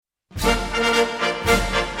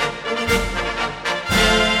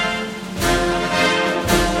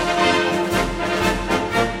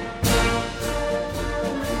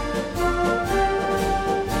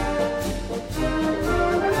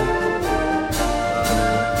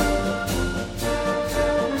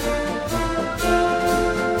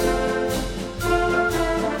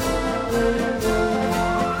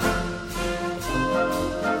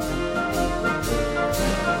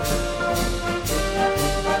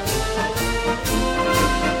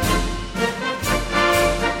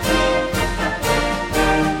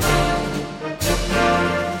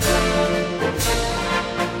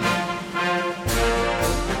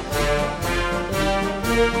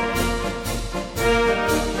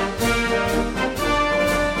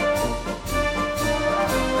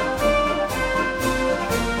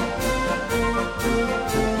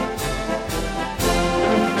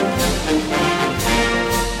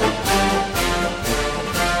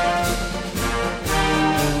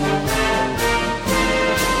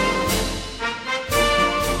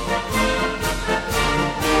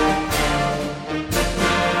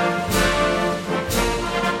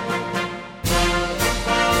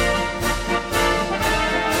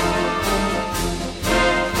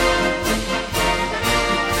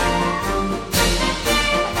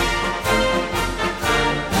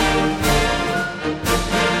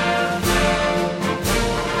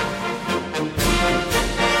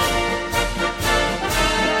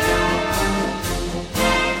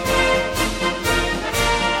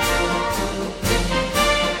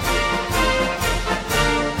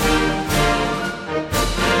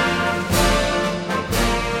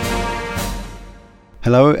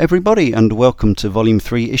Hello everybody and welcome to Volume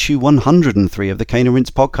 3, Issue 103 of the Cane and Rinse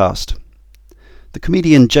podcast. The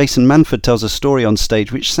comedian Jason Manford tells a story on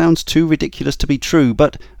stage which sounds too ridiculous to be true,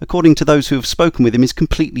 but according to those who have spoken with him is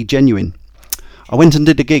completely genuine. I went and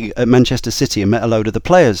did a gig at Manchester City and met a load of the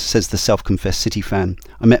players, says the self-confessed City fan.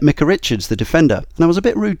 I met Micah Richards, the defender, and I was a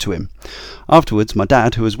bit rude to him. Afterwards, my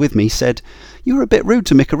dad, who was with me, said, "You were a bit rude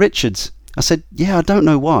to Micah Richards." I said, "Yeah, I don't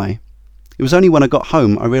know why." It was only when I got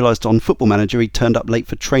home I realised on Football Manager he'd turned up late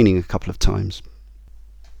for training a couple of times.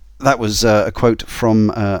 That was a quote from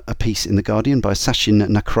a piece in The Guardian by Sachin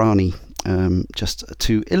Nakrani, just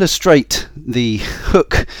to illustrate the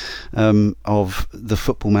hook of the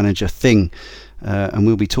Football Manager thing. And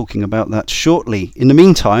we'll be talking about that shortly. In the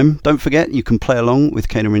meantime, don't forget you can play along with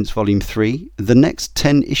Cane and Rinse Volume 3, the next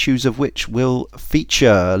 10 issues of which will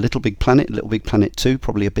feature Little Big Planet, Little Big Planet 2,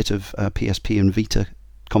 probably a bit of PSP and Vita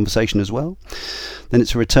conversation as well. Then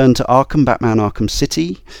it's a return to Arkham, Batman Arkham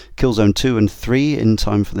City, Killzone 2 and 3 in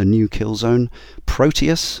time for the new Killzone,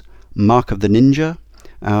 Proteus, Mark of the Ninja,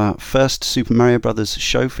 our first Super Mario Brothers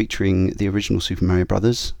show featuring the original Super Mario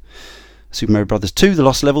Brothers, Super Mario Brothers 2, The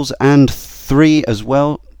Lost Levels, and 3 as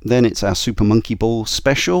well. Then it's our Super Monkey Ball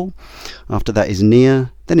special. After that is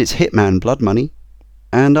Nier. Then it's Hitman Blood Money.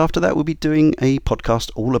 And after that we'll be doing a podcast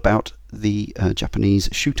all about the Japanese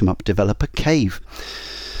shoot-'em-up developer Cave.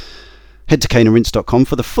 Head to caneandrinse.com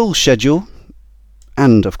for the full schedule,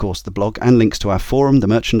 and of course the blog, and links to our forum, the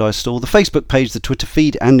merchandise store, the Facebook page, the Twitter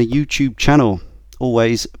feed, and the YouTube channel.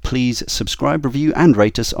 Always, please subscribe, review, and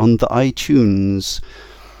rate us on the iTunes.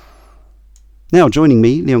 Now, joining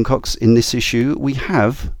me, Leon Cox, in this issue, we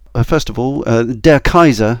have, first of all, Der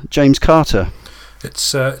Kaiser, James Carter.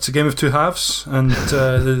 It's a game of two halves, and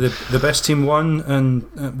the best team won,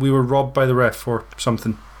 and we were robbed by the ref or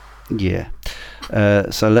something. Yeah.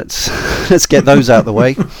 So let's get those out of the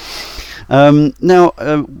way. Now,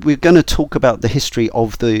 we're going to talk about the history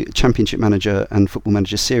of the Championship Manager and Football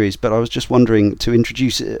Manager series, but I was just wondering to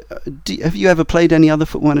introduce, have you ever played any other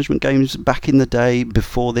football management games back in the day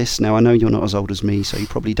before this? Now, I know you're not as old as me, so you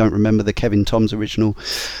probably don't remember the Kevin Toms original,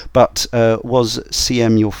 but was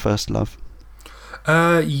CM your first love?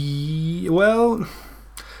 Well,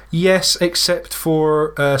 yes, except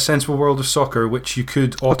for Sensible World of Soccer, which you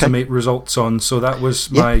could automate results on, so that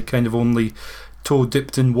was my kind of only toe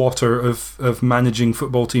dipped in water of managing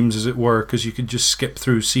football teams, as it were, because you could just skip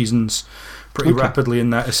through seasons pretty rapidly in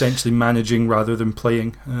that, essentially managing rather than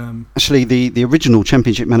playing. Actually, the original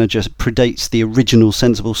Championship Manager predates the original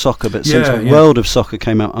Sensible Soccer, but Sensible World of Soccer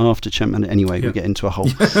came out after Champ Manager. Anyway, we get into a whole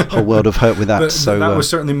world of hurt with that. But so that was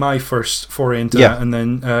certainly my first foray into that, and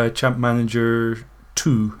then Champ Manager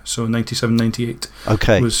 2, so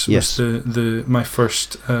 97-98 was my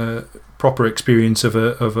first proper experience of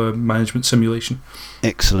a management simulation.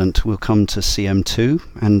 Excellent. We'll come to CM2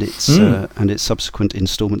 and its subsequent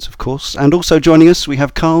instalments, of course. And also joining us, we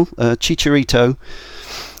have Carl Chicharito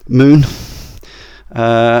Moon,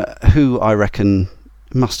 who I reckon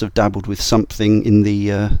must have dabbled with something in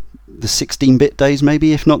the the 16-bit days,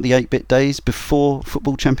 maybe, if not the 8-bit days, before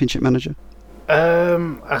Football Championship Manager?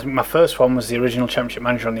 I think my first one was the original Championship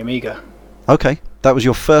Manager on the Amiga. Okay, that was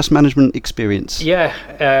your first management experience. Yeah,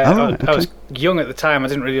 right, I was young at the time. I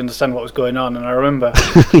didn't really understand what was going on, and I remember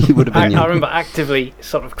You would have been I remember actively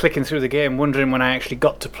sort of clicking through the game, wondering when I actually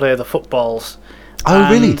got to play the footballs. Oh,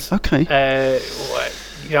 really? Okay.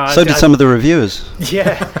 So did some of the reviewers.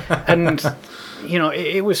 Yeah, and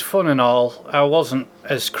it was fun and all. I wasn't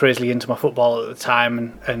as crazily into my football at the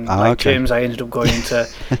time, and like James, I ended up going into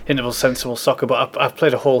interval sensible soccer. But I've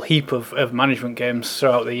played a whole heap of management games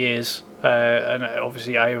throughout the years, and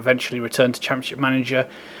obviously I eventually returned to Championship Manager,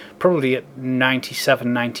 probably at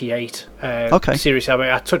 97, 98. Seriously, I mean,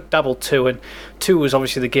 I took dabbled 2, and 2 was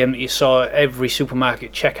obviously the game that you saw at every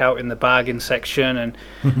supermarket checkout in the bargain section and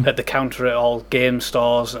at the counter at all game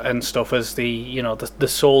stores and stuff as the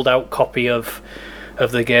sold out copy of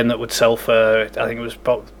the game that would sell for, I think it was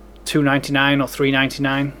about $2.99 or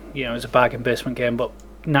 $3.99. It was a bargain basement game, but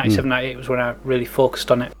 97, 98 was when I really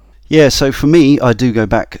focused on it. Yeah, so for me, I do go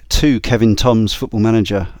back to Kevin Tom's Football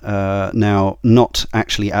Manager. Now, not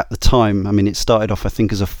actually at the time. I mean, it started off, I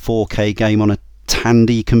think, as a 4K game on a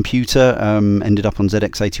Tandy computer, ended up on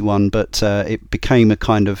ZX81, but it became a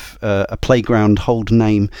kind of a playground hold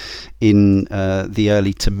name in the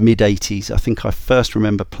early to mid-80s. I think I first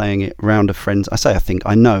remember playing it round a friend's... I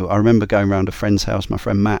remember going round a friend's house, my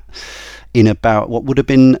friend Matt, in about what would have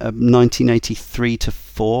been 1983 to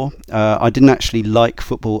 4. I didn't actually like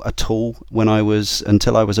football at all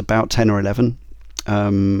until I was about 10 or 11.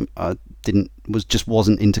 I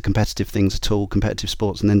wasn't into competitive things at all, competitive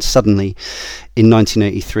sports, and then suddenly in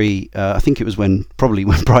 1983, I think it was when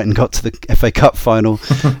Brighton got to the FA Cup final,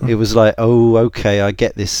 it was like, oh, okay, I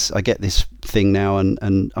get this thing now,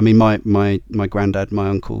 and I mean, my granddad, my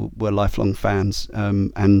uncle were lifelong fans,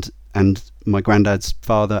 and my granddad's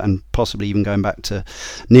father, and possibly even going back to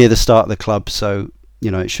near the start of the club, so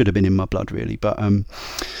it should have been in my blood really. But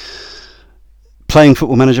playing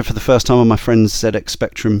Football Manager for the first time on my friend's ZX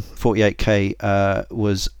Spectrum 48K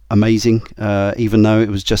was amazing, even though it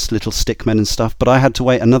was just little stickmen and stuff. But I had to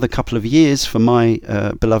wait another couple of years for my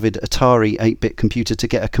beloved Atari 8-bit computer to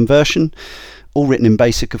get a conversion, all written in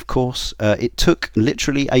BASIC, of course. It took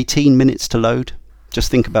literally 18 minutes to load. Just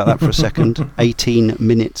think about that for a second. 18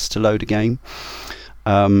 minutes to load a game.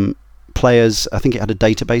 Players, I think it had a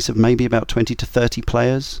database of maybe about 20 to 30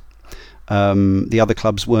 players. The other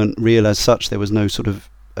clubs weren't real as such. There was no sort of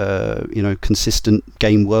consistent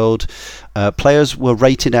game world. Players were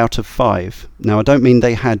rated out of 5. Now, I don't mean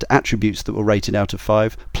they had attributes that were rated out of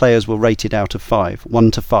 5. Players were rated out of 5,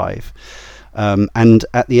 1 to 5. And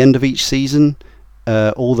at the end of each season,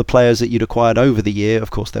 all the players that you'd acquired over the year,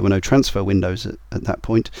 of course there were no transfer windows at that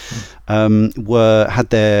point, had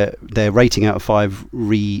their rating out of 5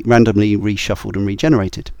 randomly reshuffled and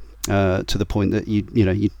regenerated, to the point that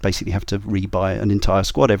you'd basically have to rebuy an entire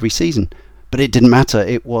squad every season. But it didn't matter,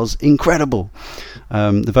 it was incredible.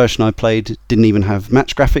 The version I played didn't even have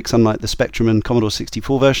match graphics, unlike the Spectrum and Commodore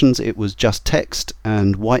 64 versions. It was just text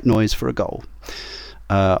and white noise for a goal.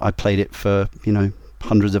 I played it for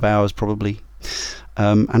hundreds of hours probably,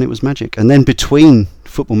 and it was magic. And then between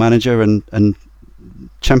Football Manager and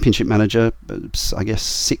Championship Manager, I guess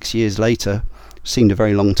 6 years later, seemed a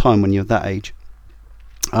very long time when you're that age,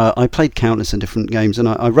 I played countless of different games, and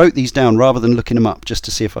I wrote these down rather than looking them up just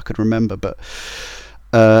to see if I could remember. But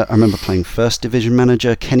I remember playing First Division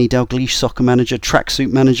Manager, Kenny Dalglish Soccer Manager,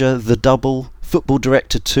 Tracksuit Manager, The Double, Football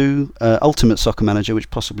Director 2, Ultimate Soccer Manager, which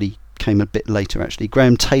possibly came a bit later actually,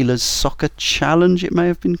 Graham Taylor's Soccer Challenge it may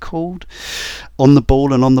have been called, On the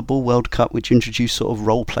Ball and On the Ball World Cup, which introduced sort of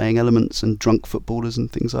role-playing elements and drunk footballers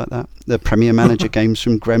and things like that. The Premier Manager games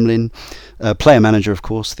from Gremlin, Player Manager, of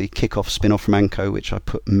course, the kick-off spin-off from Anco, which I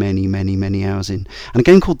put many hours in, and a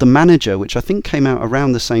game called The Manager, which I think came out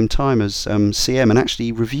around the same time as CM, and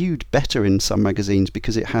actually reviewed better in some magazines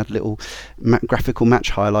because it had little graphical match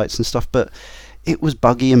highlights and stuff, but it was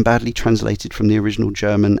buggy and badly translated from the original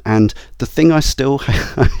German. And the thing I still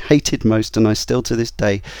hated most, and I still to this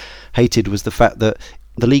day hated, was the fact that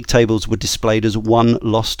the league tables were displayed as 1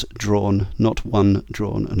 lost drawn, not 1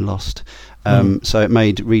 drawn and lost. So it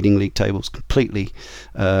made reading league tables completely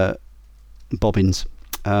bobbins.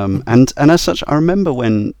 And as such, I remember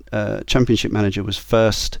when Championship Manager was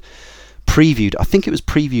first previewed. I think it was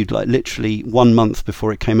previewed like literally 1 month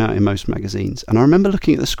before it came out in most magazines, and I remember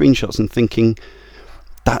looking at the screenshots and thinking,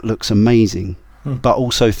 that looks amazing. but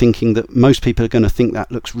also thinking that most people are going to think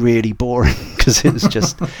that looks really boring because it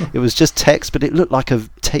was just text, but it looked like a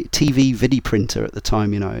TV video printer at the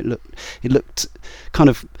time. It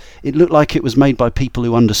looked like it was made by people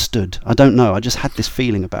who understood. I don't know. I just had this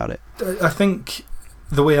feeling about it. I think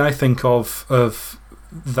the way I think of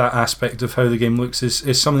that aspect of how the game looks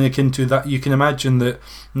is something akin to that. You can imagine that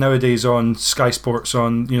nowadays on Sky Sports,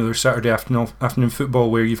 on their Saturday afternoon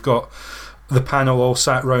football, where you've got the panel all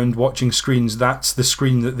sat round watching screens. That's the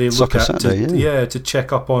screen that they look at to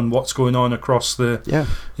check up on what's going on across the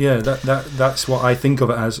that's what I think of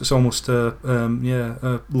it as. It's almost a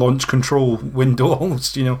launch control window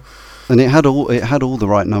almost, And it had all the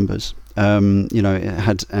right numbers. It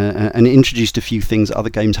had and it introduced a few things that other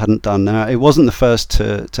games hadn't done. Now, it wasn't the first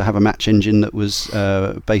to have a match engine that was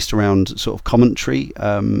based around sort of commentary.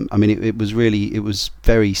 It was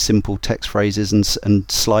very simple text phrases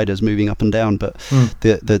and sliders moving up and down. But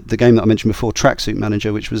the game that I mentioned before, Tracksuit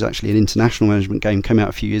Manager, which was actually an international management game, came out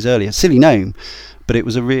a few years earlier. Silly name, but it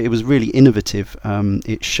was really innovative.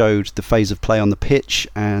 It showed the phase of play on the pitch,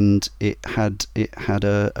 and it had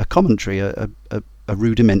a commentary, a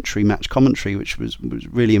rudimentary match commentary, which was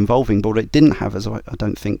really involving. But what it didn't have, as I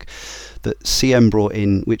don't think that CM brought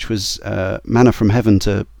in, which was manna from heaven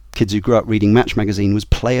to kids who grew up reading Match magazine, was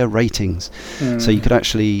player ratings. So you could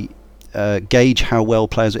actually gauge how well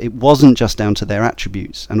players. It wasn't just down to their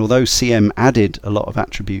attributes, and although CM added a lot of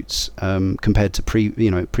attributes compared to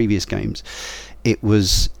previous games, it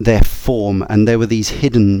was their form, and there were these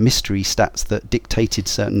hidden mystery stats that dictated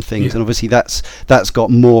certain things, and obviously that's got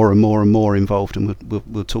more and more and more involved, and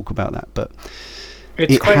we'll talk about that. But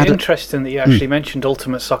it's quite interesting that you actually mentioned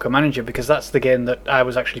Ultimate Soccer Manager, because that's the game that I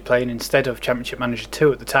was actually playing instead of Championship Manager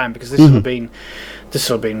 2 at the time, because this would have been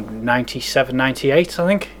 97, 98, I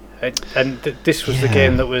think, and this was the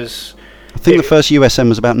game that was. I think the first USM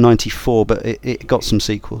was about 94, but it got some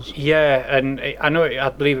sequels. Yeah, and I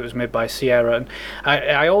believe it was made by Sierra, and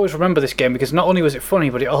I always remember this game because not only was it funny,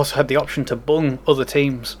 but it also had the option to bung other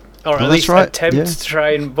teams, or at least attempt to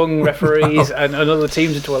try and bung referees and other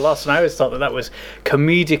teams into a loss. And I always thought that was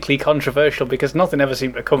comedically controversial because nothing ever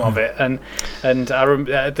seemed to come of it. And I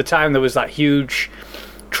remember at the time there was that huge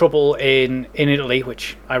trouble in Italy,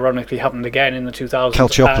 which ironically happened again in the 2000s.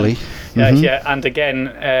 Calciopoli. And again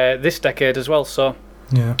this decade as well. So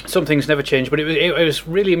some things never change, but it was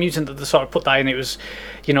really amusing that they sort of put that in. It was,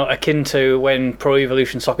 akin to when Pro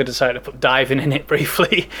Evolution Soccer decided to put diving in it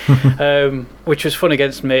briefly, which was fun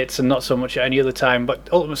against mates and not so much at any other time. But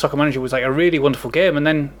Ultimate Soccer Manager was like a really wonderful game, and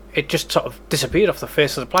then it just sort of disappeared off the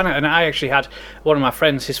face of the planet. And I actually had one of my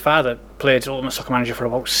friends, his father played Ultimate Soccer Manager for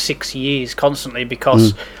about 6 years constantly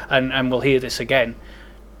because, and we'll hear this again,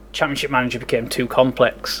 Championship Manager became too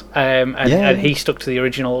complex, and he stuck to the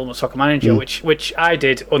original Ultimate Soccer Manager, which I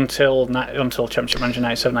did until Championship Manager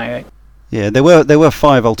 97-98. Yeah, there were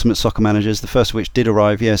 5 Ultimate Soccer Managers, the first of which did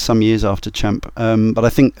arrive, some years after Champ. But I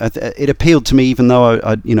think it appealed to me, even though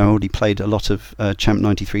I already played a lot of Champ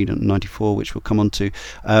 93 and 94, which we'll come on to.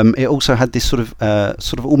 It also had this sort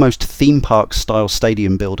of almost theme park style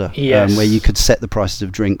stadium builder, where you could set the prices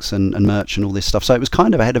of drinks and merch and all this stuff. So it was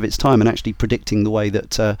kind of ahead of its time and actually predicting the way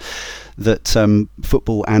that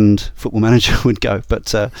football and Football Manager would go. But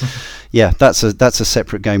that's a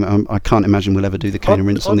separate game. I can't imagine we'll ever do the Cane and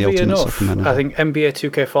Rinse on the Ultimate Soccer Manager. I think NBA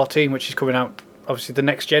 2K14, which is coming out, obviously the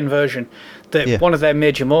next gen version, one of their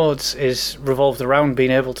major modes is revolved around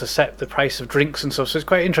being able to set the price of drinks and stuff. So it's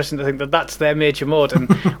quite interesting to think that that's their major mode, and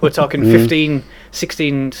we're talking 15,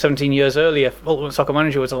 16, 17 years earlier. Ultimate Soccer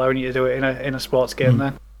Manager was allowing you to do it in a sports game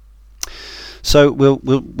then. So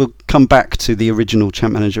we'll come back to the original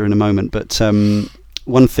Champ Manager in a moment, but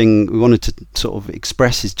one thing we wanted to sort of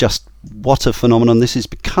express is just what a phenomenon this has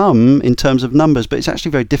become in terms of numbers, but it's actually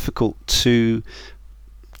very difficult to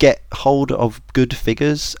get hold of good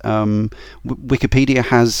figures. Wikipedia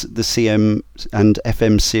has the CM and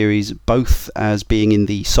FM series both as being in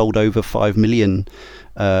the sold over 5 million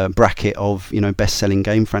bracket of best-selling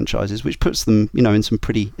game franchises, which puts them in some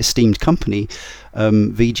pretty esteemed company.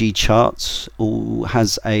 VG Charts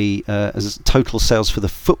has as total sales for the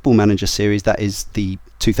Football Manager series, that is the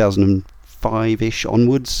 2005-ish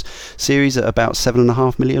onwards series, at about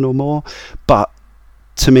 7.5 million or more. But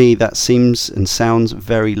to me that seems and sounds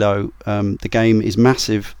very low. The game is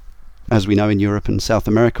massive, as we know, in Europe and South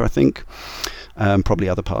America, I think. Probably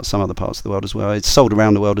some other parts of the world as well. It's sold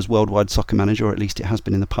around the world as Worldwide Soccer Manager, or at least it has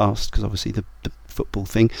been in the past, because obviously the football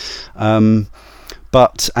thing.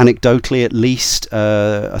 But anecdotally, at least,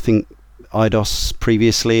 I think Eidos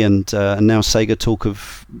previously and now Sega talk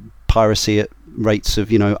of piracy at rates of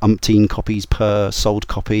umpteen copies per sold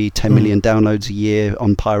copy, 10 million downloads a year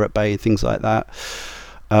on Pirate Bay, things like that.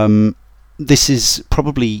 This is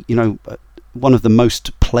probably one of the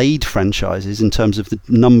most played franchises in terms of the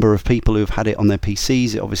number of people who have had it on their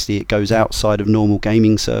PCs. Obviously it goes outside of normal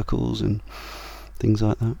gaming circles and things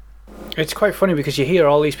like that. It's quite funny because you hear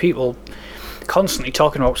all these people constantly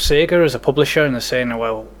talking about Sega as a publisher, and they're saying,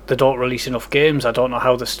 well, they don't release enough games, I don't know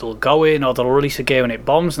how they're still going, or they'll release a game and it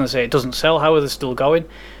bombs and they say it doesn't sell, how are they still going?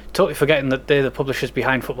 Totally forgetting that they're the publishers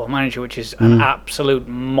behind Football Manager, which is an absolute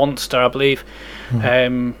monster, I believe.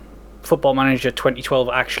 Football Manager 2012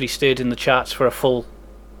 actually stayed in the charts for a full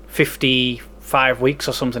 55 weeks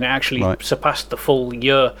or something. It actually surpassed the full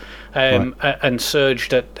year and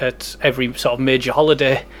surged at every sort of major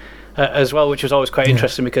holiday as well, which was always quite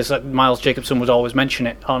interesting because Miles Jacobson would always mention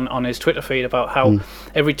it on his Twitter feed about how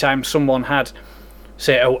every time someone had,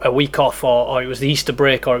 say, a week off, or it was the Easter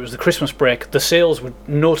break, or it was the Christmas break, the sales would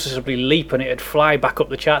noticeably leap and it'd fly back up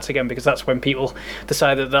the charts again, because that's when people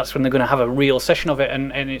decide that that's when they're going to have a real session of it,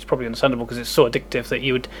 and it's probably understandable because it's so addictive that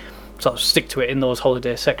you would sort of stick to it in those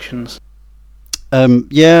holiday sections. Nugget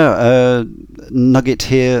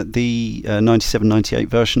here, the 97-98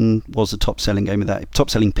 version was the top-selling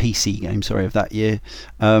PC game, of that year,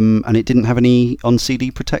 and it didn't have any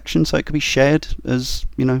on-CD protection, so it could be shared as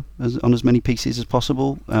on as many PCs as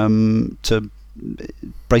possible to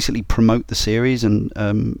basically promote the series, and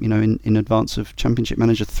in advance of Championship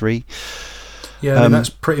Manager 3. Yeah, and that's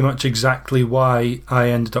pretty much exactly why I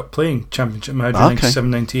ended up playing Championship Manager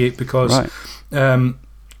 97-98, because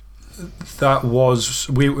that was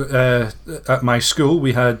at my school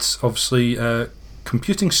we had obviously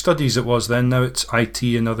computing studies. It was then. Now it's IT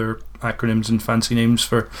and other acronyms and fancy names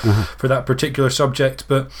for that particular subject.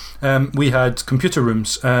 But we had computer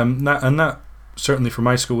rooms, and that certainly for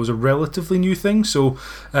my school was a relatively new thing. So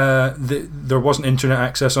there wasn't internet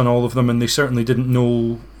access on all of them, and they certainly didn't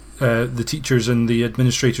know. The teachers and the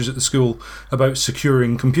administrators at the school about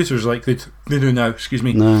securing computers like they do now. Excuse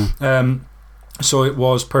me. No. So it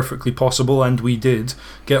was perfectly possible, and we did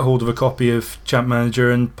get hold of a copy of Champ Manager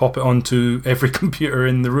and pop it onto every computer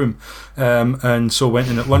in the room, and so went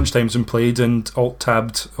in at lunchtimes and played, and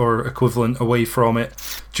alt-tabbed or equivalent away from it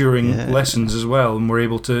during lessons as well, and were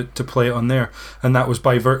able to play it on there. And that was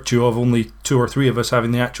by virtue of only 2 or 3 of us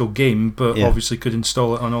having the actual game, but obviously could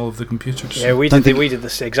install it on all of the computers. Yeah, we did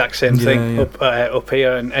the exact same thing up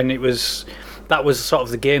here, and it was... That was sort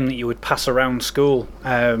of the game that you would pass around school.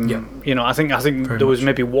 I think there was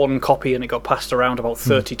maybe one copy, and it got passed around about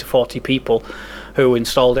 30 to 40 people who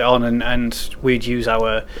installed it on, and we'd use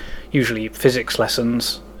our usually physics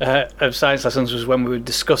lessons. Science lessons was when we would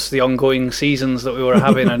discuss the ongoing seasons that we were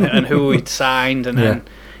having and who we'd signed, and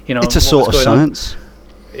it's a sort of science.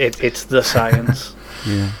 It's the science.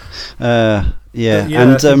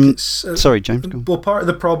 Sorry, James. Go on. Well, part of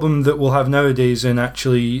the problem that we'll have nowadays in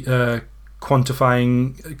actually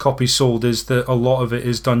quantifying copies sold is that a lot of it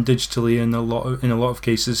is done digitally, and in a lot of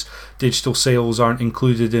cases digital sales aren't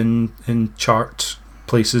included in chart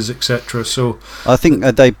places, etc. So I think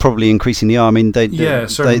they probably increasingly are. I mean,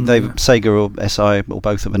 Sega or SI or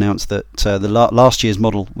both have announced that the last year's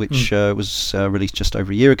model, which was released just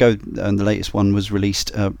over a year ago, and the latest one was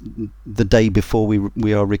released the day before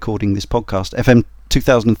we are recording this podcast. FM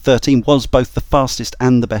 2013 was both the fastest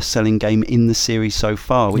and the best-selling game in the series so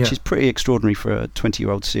far, which is pretty extraordinary for a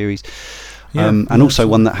 20-year-old series, and also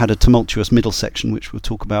one that had a tumultuous middle section, which we'll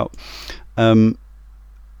talk about. And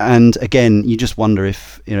again, you just wonder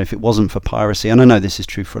if it wasn't for piracy, and I know this is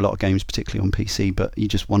true for a lot of games, particularly on PC, but you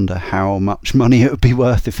just wonder how much money it would be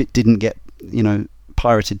worth if it didn't get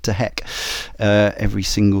pirated to heck every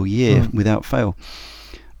single year without fail.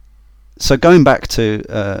 So going back to,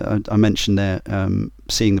 I mentioned there,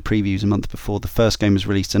 seeing the previews a month before the first game was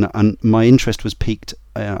released, and my interest was piqued.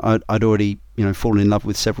 I'd already, fallen in love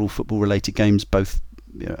with several football-related games, both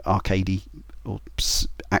arcadey or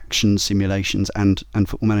action simulations and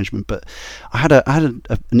football management. But I had an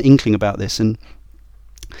inkling about this, and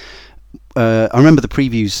I remember the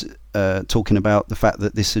previews talking about the fact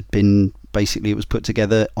that this had been. Basically, it was put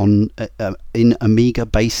together on in Amiga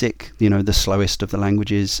Basic, the slowest of the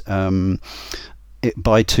languages,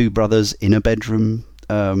 by 2 brothers in a bedroom.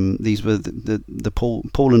 These were the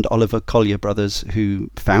Paul and Oliver Collier brothers, who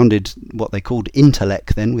founded what they called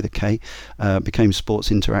Intellect, then with a K, became Sports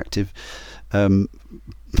Interactive.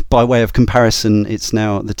 By way of comparison,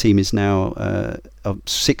 the team is now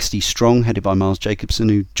 60 strong, headed by Miles Jacobson,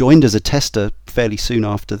 who joined as a tester fairly soon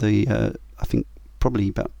after the, I think probably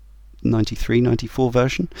about 93, 94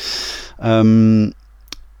 version.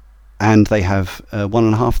 and they have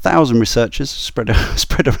 1,500 researchers spread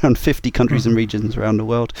around 50 countries and regions around the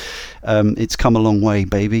world. It's come a long way,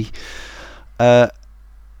 baby.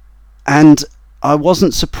 And I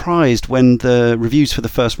wasn't surprised when the reviews for the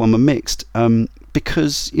first one were mixed,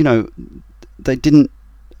 because, they didn't...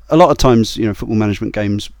 A lot of times, football management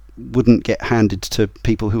games wouldn't get handed to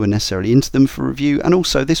people who were necessarily into them for review, and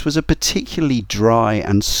also this was a particularly dry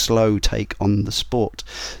and slow take on the sport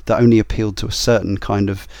that only appealed to a certain kind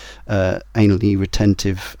of anally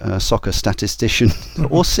retentive soccer statistician,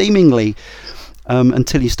 or seemingly,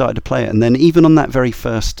 until you started to play it. And then even on that very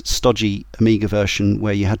first stodgy Amiga version,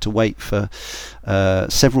 where you had to wait for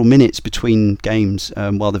several minutes between games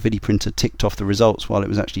while the video printer ticked off the results while it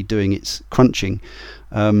was actually doing its crunching,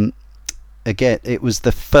 again, it was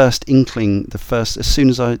the first inkling, as soon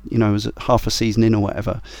as I was half a season in or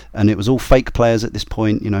whatever, and it was all fake players at this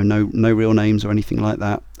point, no real names or anything like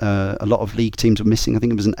that. A lot of league teams were missing. I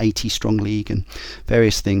think it was an 80-strong league and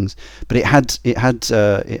various things. But it had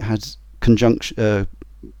conjunction.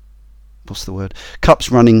 What's the word?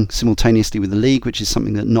 Cups running simultaneously with the league, which is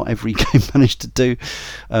something that not every game managed to do.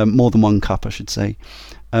 More than one cup, I should say.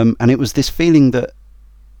 And it was this feeling that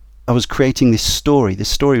I was creating this story. This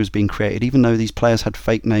story was being created, even though these players had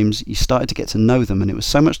fake names. You started to get to know them, and it was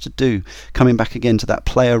so much to do. Coming back again to that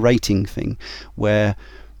player rating thing, where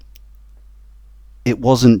it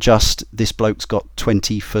wasn't just this bloke's got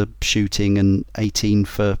 20 for shooting and 18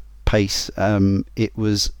 for pace. It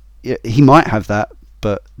was, he might have that,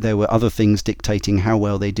 but there were other things dictating how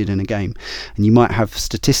well they did in a game. And you might have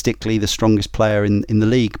statistically the strongest player in the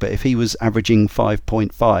league, but if he was averaging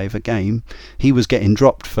 5.5 a game, he was getting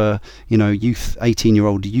dropped for,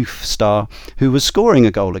 18-year-old youth star who was scoring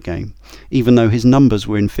a goal a game, even though his numbers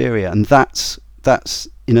were inferior. And that's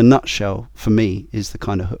in a nutshell, for me, is the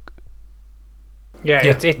kind of hook. Yeah,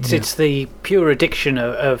 it's the pure addiction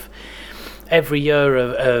of every year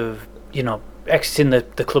of exiting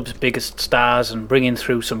the club's biggest stars and bringing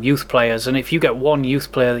through some youth players. And if you get one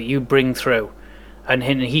youth player that you bring through and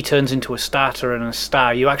he turns into a starter and a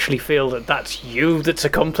star, you actually feel that that's you that's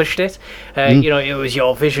accomplished it. It was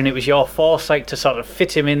your vision, it was your foresight to sort of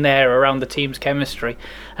fit him in there around the team's chemistry.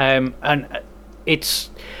 And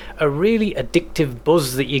it's a really addictive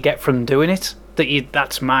buzz that you get from doing it,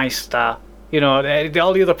 that's my star. All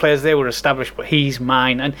the other players, they were established, but he's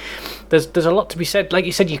mine. And there's a lot to be said. Like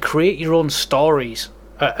you said, you create your own stories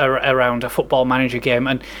around a Football Manager game.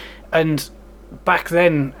 And back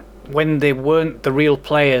then, when they weren't the real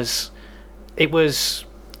players, it was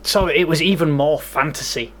even more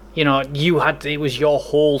fantasy. It was your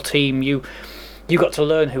whole team. You got to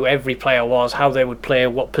learn who every player was, how they would play,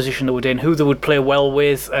 what position they would in, who they would play well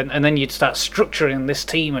with, and then you'd start structuring this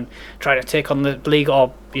team and try to take on the league,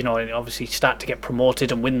 or obviously start to get promoted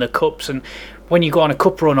and win the cups. And when you go on a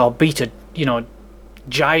cup run or beat a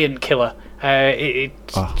giant killer,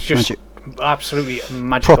 it's just magic. Absolutely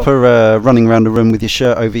magical. Proper running around the room with your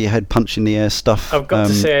shirt over your head, punching the air stuff. I've got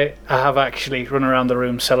to say, I have actually run around the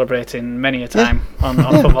room celebrating many a time on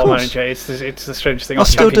Football Manager. It's the strangest thing. I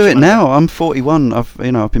still do it now. I'm 41.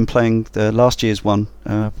 I've been playing the last year's one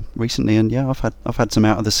recently, and I've had some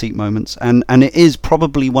out of the seat moments, and it is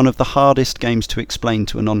probably one of the hardest games to explain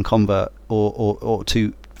to a non-convert or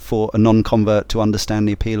for a non-convert to understand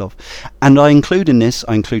the appeal of. And I include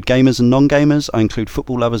gamers and non-gamers, I include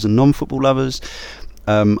football lovers and non-football lovers.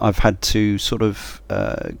 I've had to sort of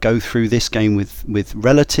go through this game with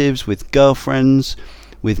relatives, with girlfriends,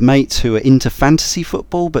 with mates who are into fantasy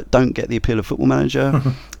football but don't get the appeal of Football Manager.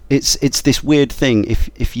 It's this weird thing.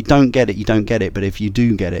 If you don't get it, you don't get it, but if you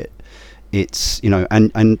do get it, it's,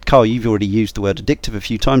 and Carl, you've already used the word addictive a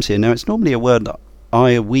few times here. Now, it's normally a word that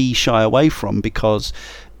we shy away from because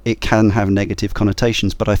it can have negative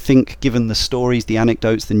connotations, but I think given the stories, the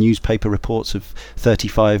anecdotes, the newspaper reports of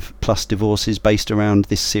 35 plus divorces based around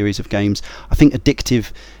this series of games, I think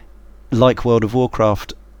addictive, like World of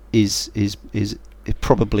Warcraft, is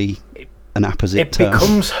probably an apposite term. It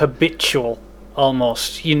becomes habitual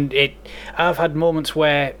almost. I've had moments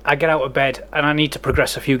where I get out of bed and I need to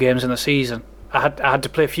progress a few games in the season. I had to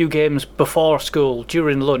play a few games before school,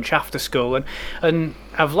 during lunch, after school, and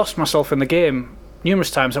I've lost myself in the game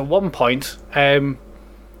numerous times. At one point, I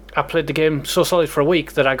played the game so solid for a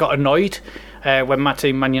week that I got annoyed when my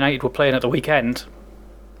team, Man United, were playing at the weekend.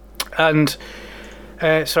 And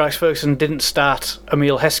Sir Alex Ferguson didn't start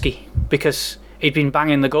Emile Heskey because he'd been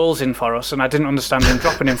banging the goals in for us, and I didn't understand him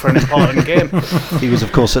dropping him for an important game. He was,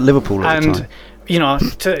 of course, at Liverpool at the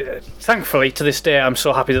time. Thankfully, to this day, I'm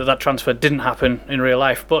so happy that transfer didn't happen in real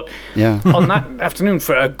life. But yeah. On that afternoon,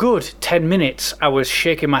 for a good 10 minutes, I was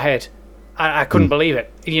shaking my head. I couldn't believe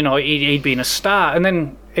it. He'd been a star, and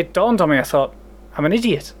then it dawned on me. I thought, I'm an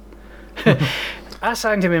idiot. I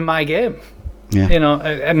signed him in my game. Yeah. You know,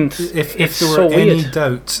 and if it's there were so any weird.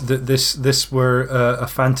 doubt that this were a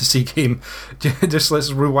fantasy game, just let's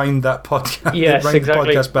rewind that podcast. Yes,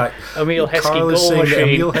 exactly. The podcast back. Emil Heskey Carl is goal saying machine. that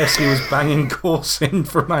Emil Heskey was banging goals in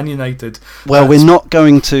for Man United. Well, we're not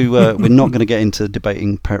going to get into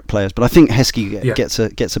debating players, but I think Heskey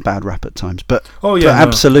gets a bad rap at times. But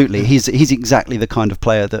absolutely, he's exactly the kind of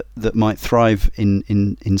player that might thrive in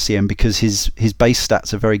CM, because his base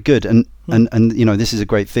stats are very good, and you know, this is a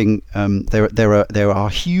great thing. There are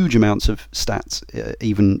huge amounts of stats.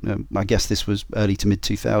 Even I guess this was early to mid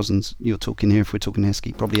 2000s. You're talking here, if we're talking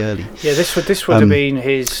Heskey, probably early. Yeah, this would have been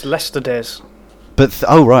his Leicester days. But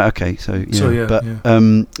okay,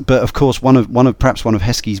 but of course, one of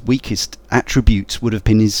Heskey's weakest attributes would have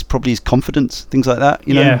been his confidence, things like that.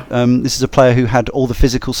 You know, this is a player who had all the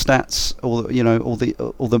physical stats, all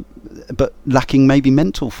the, but lacking maybe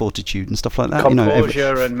mental fortitude and stuff like that.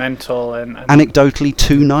 Composure and mental and anecdotally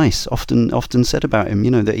too nice. Often said about him.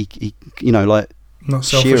 You know that he like.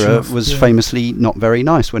 Shearer was famously not very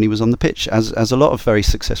nice when he was on the pitch, as a lot of very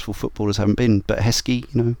successful footballers haven't been. But Heskey,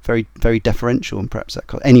 you know, very very deferential, and perhaps that.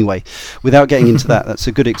 Anyway, without getting into that, that's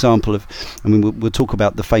a good example of. I mean, we'll talk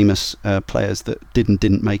about the famous players that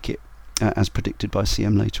didn't make it as predicted by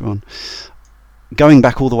CM later on. Going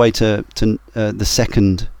back all the way to the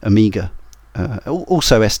second Amiga,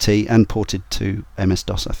 also ST and ported to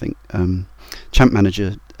MS-DOS, I think. Champ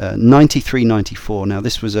Manager 93-94. Now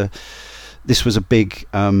this was a big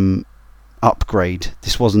upgrade.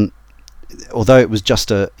 This wasn't, although it was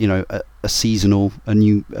just a seasonal, a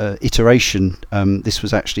new iteration. This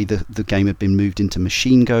was actually the game had been moved into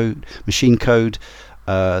machine code.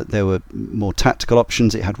 There were more tactical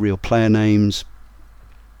options. It had real player names.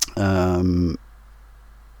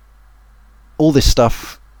 All this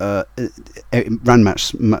stuff. It ran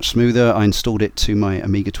much smoother. I installed it to my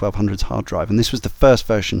Amiga 1200's hard drive, and this was the first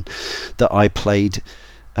version that I played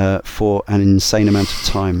for an insane amount of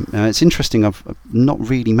time. Now it's interesting, I've not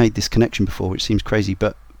really made this connection before, which seems crazy,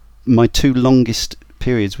 but my two longest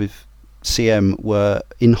periods with CM were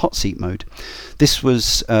in hot seat mode. This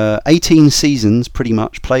was 18 seasons pretty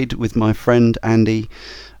much, played with my friend Andy.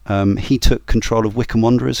 He took control of Wycombe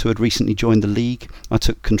Wanderers, who had recently joined the league. I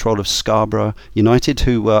took control of Scarborough United,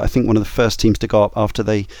 who were, I think, one of the first teams to go up after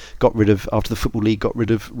the Football League got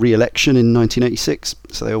rid of re-election in 1986.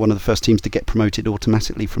 So they were one of the first teams to get promoted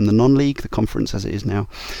automatically from the non-league, the conference as it is now.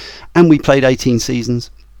 And we played 18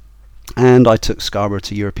 seasons. And I took Scarborough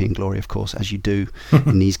to European glory, of course, as you do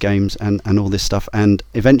in these games, and all this stuff. And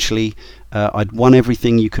eventually, I'd won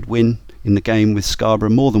everything you could win in the game with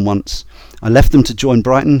Scarborough more than once. I left them to join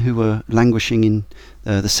Brighton, who were languishing in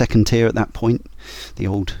the second tier at that point, the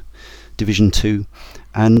old Division 2.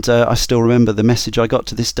 And I still remember the message I got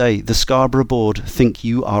to this day: the Scarborough board think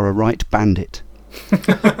you are a right bandit.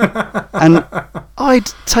 And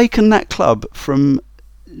I'd taken that club from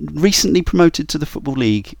recently promoted to the Football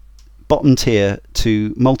League, bottom tier,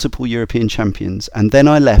 to multiple European champions, and then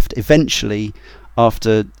I left eventually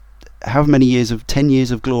after however many years 10 years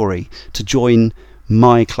of glory to join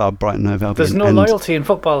my club, Brighton Hove Albion. There's no loyalty in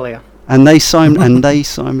football, Leo. And they signed me. They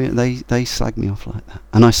slagged me off like that,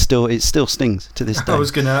 and it still stings to this day. I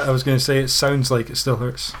was gonna say it sounds like it still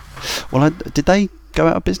hurts. Well, did they go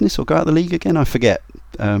out of business or go out of the league again? I forget.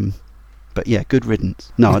 But yeah, good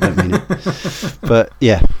riddance. No, I don't mean it. But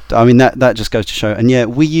yeah, I mean that just goes to show. And yeah,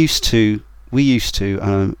 we used to.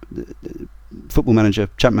 Football Manager,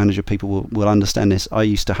 Champ Manager people will understand this. I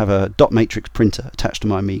used to have a dot matrix printer attached to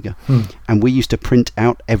my Amiga, and we used to print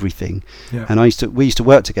out everything. Yeah. And we used to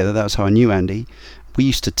work together. That was how I knew Andy. We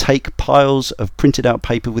used to take piles of printed out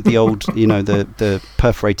paper with the old, the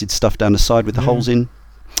perforated stuff down the side with the holes in.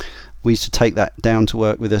 We used to take that down to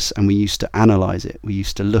work with us, and we used to analyse it. We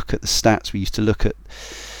used to look at the stats. We used to look at...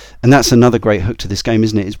 And that's another great hook to this game,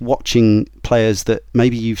 isn't it? Is watching players that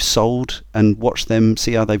maybe you've sold and watch them,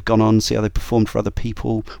 see how they've gone on, see how they performed for other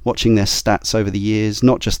people, watching their stats over the years,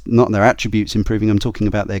 not their attributes improving. I'm talking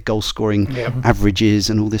about their goal scoring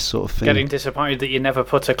averages and all this sort of thing. Getting disappointed that you never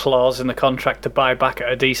put a clause in the contract to buy back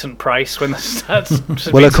at a decent price when the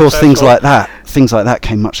stats... Well, of course, things like that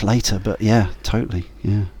came much later, but yeah, totally,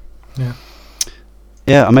 yeah.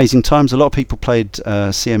 Yeah, amazing times. A lot of people played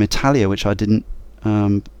CM Italia, which I didn't.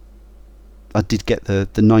 I did get the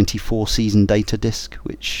 94 season data disc,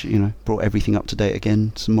 which brought everything up to date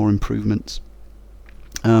again, some more improvements.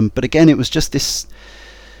 But again, it was just this.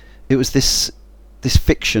 It was this this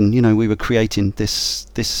fiction, we were creating this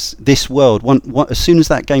world. As soon as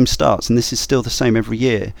that game starts, and this is still the same every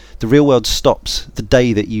year, the real world stops the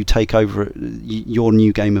day that you take over your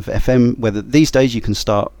new game of FM. Whether these days you can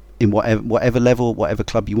start in whatever level, whatever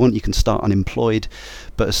club you want, you can start unemployed.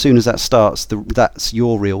 But as soon as that starts, that's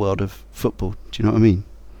your real world of football. Do you know what I mean?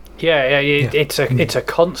 Yeah. It's a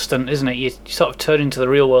constant, isn't it? You sort of turn into the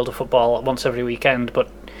real world of football once every weekend,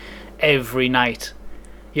 but every night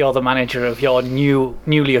you're the manager of your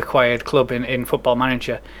newly acquired club in Football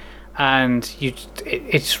Manager, and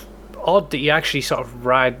it's odd that you actually sort of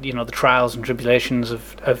ride the trials and tribulations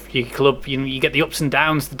of your club. You get the ups and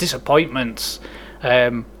downs, the disappointments,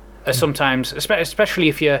 sometimes, especially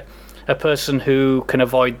if you're a person who can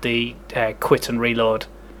avoid the quit and reload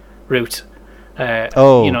route.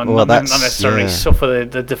 Not necessarily suffer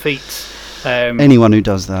the defeats. Anyone who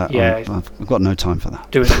does that, I've got no time for that.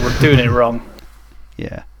 Doing it wrong.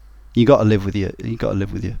 Yeah, you got to live with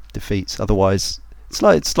your defeats. Otherwise, it's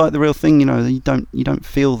like the real thing. You don't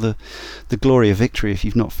feel the glory of victory if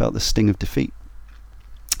you've not felt the sting of defeat.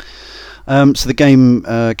 So the game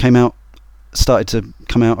started to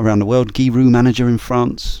come out around the world. Giroud Manager in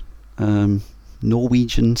France,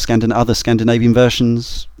 Norwegian, other Scandinavian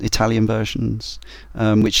versions, Italian versions,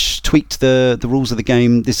 which tweaked the rules of the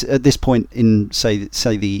game. At this point in say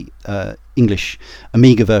the English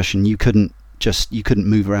Amiga version, you couldn't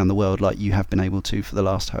move around the world like you have been able to for the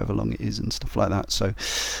last however long it is and stuff like that. So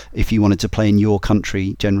if you wanted to play in your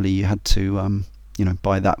country, generally you had to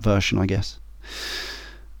buy that version, I guess.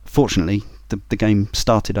 Fortunately, the game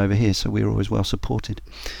started over here, so we were always well supported.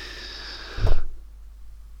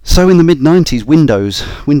 So in the mid-90s,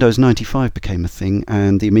 Windows 95 became a thing,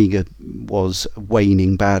 and the Amiga was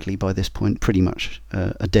waning badly by this point, pretty much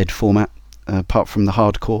a dead format, apart from the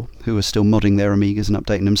hardcore, who were still modding their Amigas and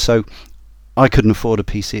updating them. So I couldn't afford a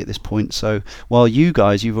PC at this point, so while you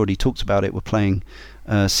guys, you've already talked about it, were playing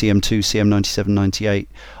CM2, CM97, 98,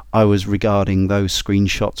 I was regarding those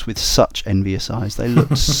screenshots with such envious eyes. They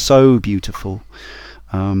looked so beautiful.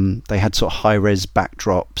 They had sort of high-res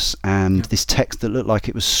backdrops and this text that looked like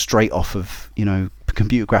it was straight off of,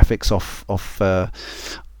 computer graphics off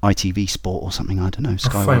ITV Sport or something. I don't know.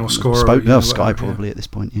 Sky, Final Score. Sky probably at this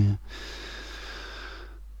point. Yeah.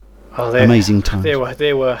 Oh, amazing times.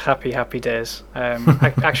 They were happy days.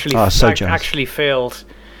 I actually failed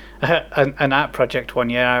an art project one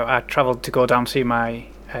year. I travelled to go down to see my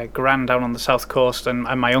gran down on the south coast, and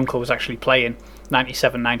my uncle was actually playing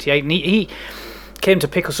 97, 98, and he came to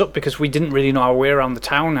pick us up because we didn't really know our way around the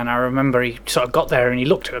town. And I remember he sort of got there and he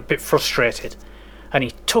looked a bit frustrated, and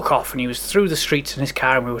he took off and he was through the streets in his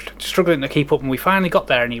car, and we were struggling to keep up, and we finally got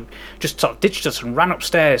there and he just sort of ditched us and ran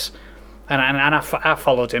upstairs. And I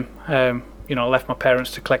followed him, left my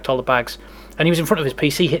parents to collect all the bags. And he was in front of his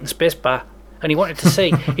PC hitting spacebar. And he wanted to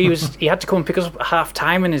see, he had to come and pick us up at half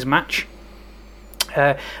time in his match.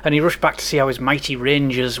 And he rushed back to see how his mighty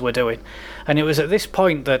Rangers were doing. And it was at this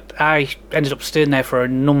point that I ended up staying there for a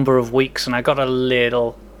number of weeks. And I got a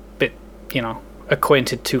little bit,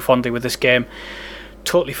 acquainted too fondly with this game.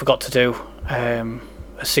 Totally forgot to do a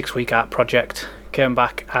 6-week art project. Came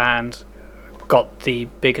back and got the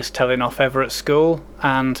biggest telling off ever at school,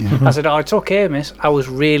 and I said, it's okay, miss, I was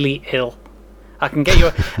really ill. I can get you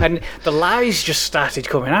and the lies just started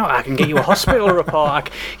coming out. I can get you a hospital report.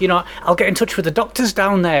 I'll get in touch with the doctors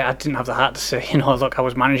down there. I didn't have the heart to say, look, I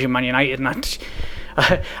was managing Man United and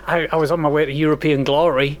I was on my way to European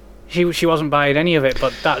glory. She wasn't buying any of it,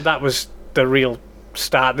 but that was the real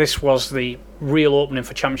start. This was the real opening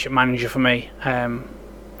for Championship Manager for me.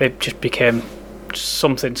 It just became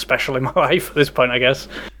something special in my life at this point, I guess.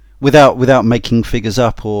 Without making figures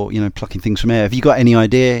up or plucking things from air, have you got any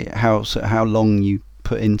idea how long you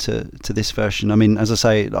put into this version? I mean, as I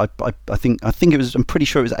say, I think it was, I'm pretty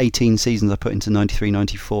sure it was 18 seasons I put into 93,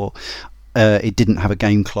 94. It didn't have a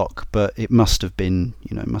game clock, but it must have been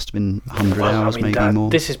 100 hours, maybe more.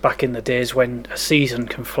 This is back in the days when a season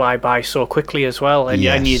can fly by so quickly as well, and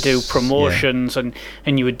you do promotions and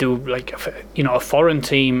you would do like a foreign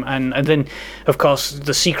team, and then of course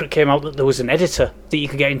the secret came out that there was an editor that you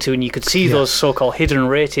could get into, and you could see those so-called hidden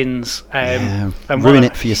ratings. And ruin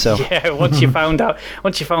it for yourself. Yeah, once you found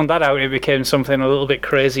that out, it became something a little bit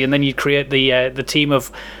crazy, and then you'd create the team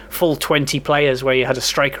of full 20 players where you had a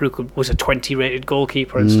striker who was a 20 rated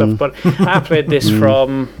goalkeeper and stuff. But I played this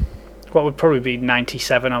from what would probably be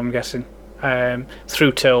 97, I'm guessing,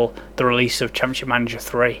 through till the release of Championship Manager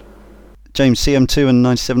 3. James, CM2 and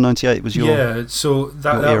 97, 98 was your so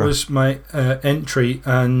that was my entry,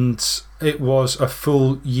 and it was a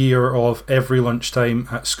full year of every lunchtime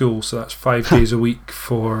at school, so that's 5 days a week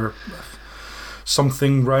for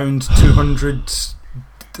something round 200.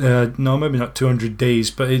 No, maybe not 200 days,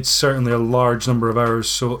 but it's certainly a large number of hours.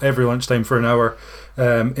 So every lunchtime for an hour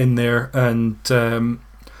in there, and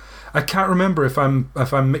I can't remember if I'm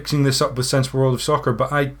mixing this up with Sensible World of Soccer,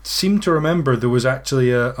 but I seem to remember there was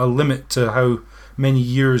actually a limit to how many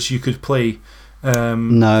years you could play.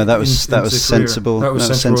 No, that was sensible. That was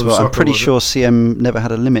sensible. Soccer, I'm pretty sure CM never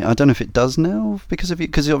had a limit. I don't know if it does now because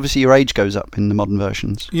obviously your age goes up in the modern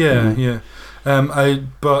versions. Yeah.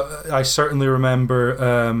 I certainly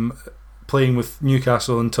remember playing with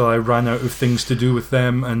Newcastle until I ran out of things to do with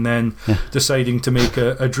them, and then deciding to make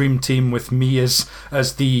a dream team with me as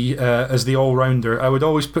the all rounder. I would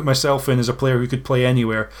always put myself in as a player who could play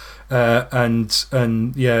anywhere, and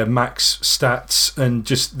max stats, and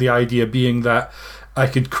just the idea being that I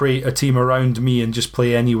could create a team around me and just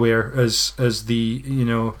play anywhere as the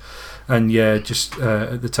And at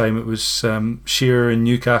the time it was Shearer in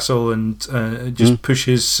Newcastle, and just push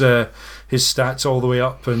his stats all the way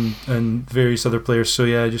up, and various other players. So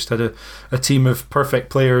I just had a team of perfect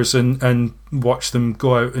players, and watch them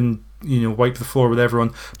go out and wipe the floor with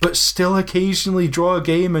everyone, but still occasionally draw a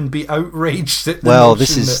game and be outraged at the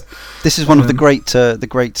this is one of the great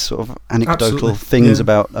sort of anecdotal things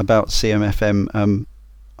about CMFM. I'm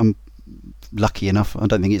lucky enough, I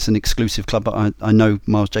don't think it's an exclusive club, but I know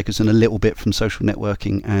Miles Jacobson a little bit from social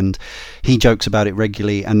networking, and he jokes about it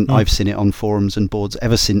regularly, and I've seen it on forums and boards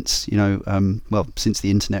ever since since the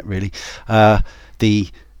internet really.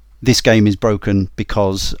 This game is broken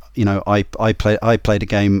because I played a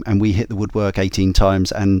game and we hit the woodwork 18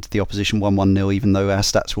 times and the opposition won 1-0 even though our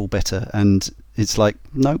stats were all better, and it's like,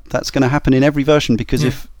 no, that's going to happen in every version, because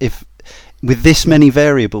if with this many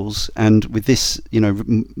variables and with this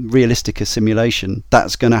realistic a simulation,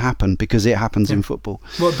 that's going to happen because it happens in football.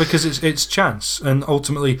 Well, because it's chance, and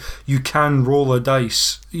ultimately you can roll a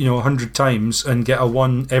dice 100 times and get a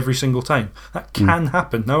 1 every single time. That can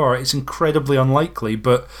happen. Now, all right, it's incredibly unlikely,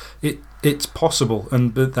 but it's possible,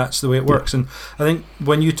 but that's the way it works. And I think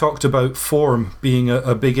when you talked about form being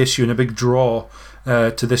a big issue and a big draw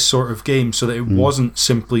to this sort of game, so that it wasn't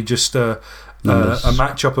simply just a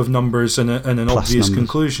matchup of numbers and an obvious numbers.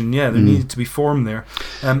 Conclusion. There needed to be form there.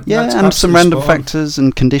 And some random factors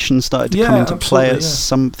and conditions started to come into play.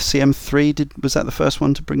 Some CM3 was that the first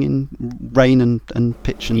one to bring in rain and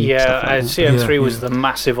pitch and stuff like that? CM3 was the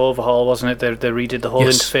massive overhaul, wasn't it? They redid the whole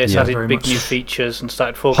interface, added big new features, and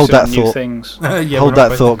started focusing on new things. Hold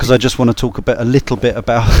that thought, because I just want to talk a little bit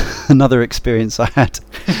about another experience I had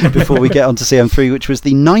before we get on to CM3, which was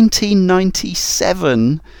the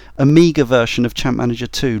 1997 Amiga version of Champ Manager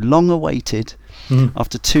 2, long awaited.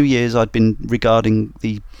 After 2 years, I'd been regarding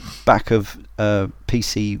the back of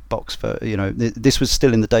PC box for this was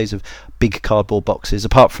still in the days of big cardboard boxes,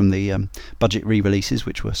 apart from the budget re-releases,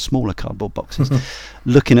 which were smaller cardboard boxes.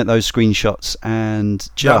 Looking at those screenshots and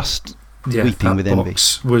just weeping with envy.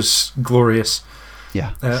 Box was glorious.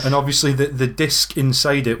 Yeah, and obviously the disc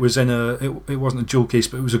inside it was in it wasn't a jewel case,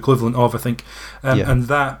 but it was equivalent of, I think, and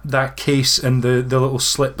that case and the little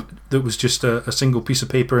slip that was just a single piece of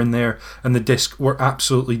paper in there, and the disc were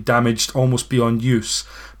absolutely damaged, almost beyond use,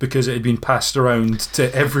 because it had been passed around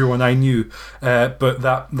to everyone I knew. But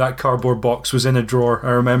that cardboard box was in a drawer.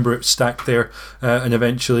 I remember it stacked there, and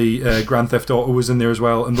eventually Grand Theft Auto was in there as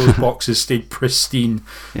well, and those boxes stayed pristine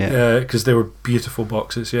because they were beautiful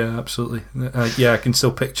boxes. Yeah, absolutely. I can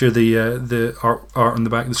still picture the art on the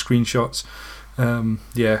back of the screenshots.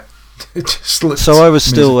 It just looks so I was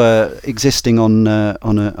amazing. Still existing on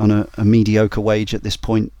a mediocre wage at this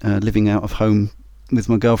point, living out of home with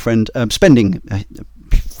my girlfriend, spending a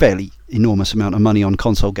fairly enormous amount of money on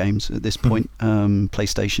console games at this point,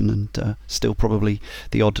 PlayStation, and still probably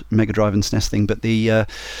the odd Mega Drive and SNES thing, but the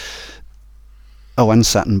and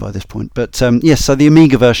Saturn by this point. But so the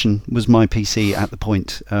Amiga version was my PC at the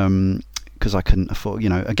point, because I couldn't afford,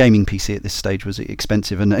 a gaming PC at this stage was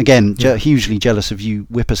expensive. And again, hugely jealous of you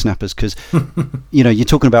whippersnappers, because, you're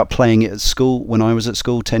talking about playing it at school. When I was at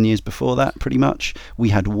school 10 years before that, pretty much, we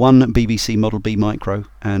had one BBC Model B Micro,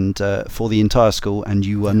 and for the entire school, and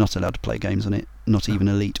you were not allowed to play games on it, not even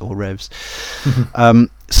Elite or Revs.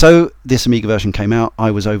 So this Amiga version came out. I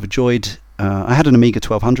was overjoyed. I had an Amiga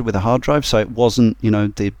 1200 with a hard drive, so it wasn't,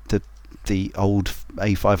 the old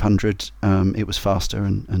A500. It was faster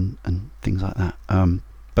and things like that.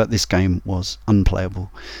 But this game was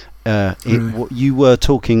unplayable. Really? You were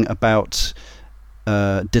talking about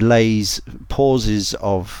delays, pauses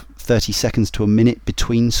of 30 seconds to a minute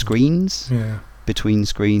between screens. Yeah. Between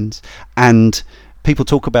screens, and people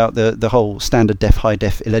talk about the whole standard def, high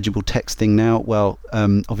def, illegible text thing now. Well,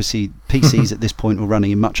 obviously PCs at this point were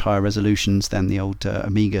running in much higher resolutions than the old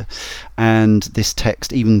Amiga, and this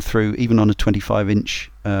text, even on a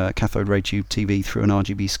 25-inch cathode ray tube TV through an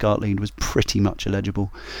RGB SCART lead, was pretty much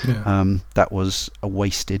illegible. Yeah. That was a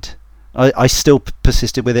wasted. I still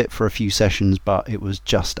persisted with it for a few sessions, but it was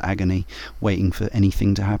just agony waiting for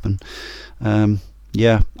anything to happen.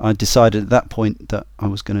 Yeah, I decided at that point that I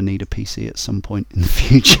was going to need a PC at some point in the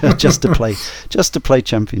future just to play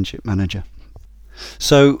Championship Manager.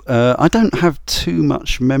 So I don't have too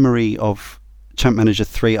much memory of Champ Manager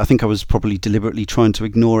 3. I think I was probably deliberately trying to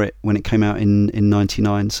ignore it when it came out in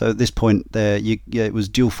 99. So at this point it was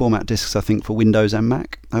dual format discs, I think, for Windows and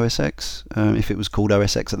Mac OS X. If it was called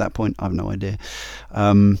OS X at that point, I have no idea.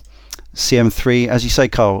 CM3, as you say,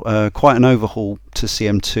 Carl, quite an overhaul to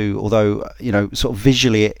CM2, although, sort of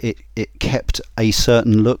visually it kept a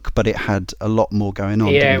certain look, but it had a lot more going on.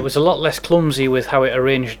 Yeah, it was a lot less clumsy with how it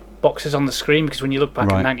arranged boxes on the screen, because when you look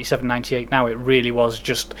back at 97, 98 now, it really was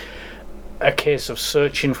just a case of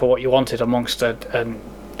searching for what you wanted amongst a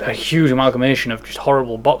huge amalgamation of just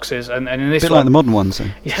horrible boxes, and in this a bit like the modern ones.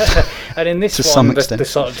 Then. Yeah, and in this to one, they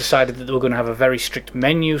sort of decided that they were going to have a very strict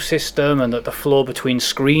menu system, and that the flow between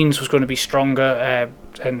screens was going to be stronger.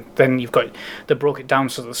 And then they broke it down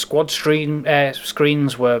so that the squad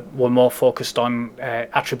screens were more focused on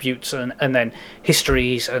attributes and then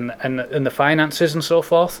histories and the finances and so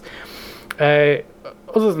forth.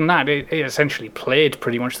 Other than that, it essentially played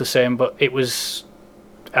pretty much the same, but it was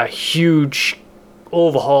a huge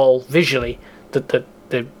overhaul visually that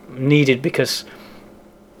they needed, because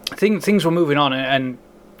things were moving on, and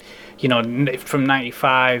from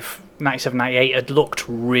 95, 97, 98 it looked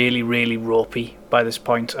really, really ropey by this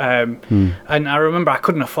point. And I remember I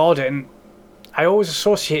couldn't afford it, and I always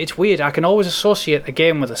associate, it's weird, I can always associate a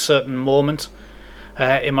game with a certain moment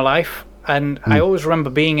in my life, and I always remember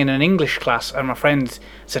being in an English class and my friend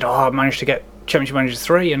said, I managed to get Championship Manager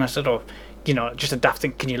 3, and I said, just a daft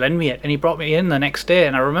thing, can you lend me it? And he brought me in the next day,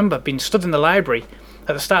 and I remember being stood in the library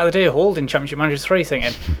at the start of the day holding Championship Manager 3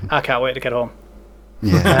 thinking, I can't wait to get home.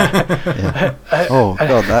 Yeah. Oh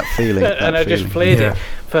God, that feeling. I just played it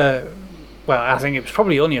for, I think it was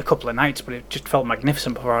probably only a couple of nights, but it just felt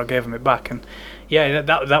magnificent before I gave him it back. And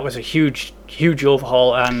that was a huge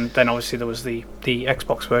overhaul. And then obviously there was the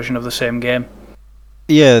Xbox version of the same game.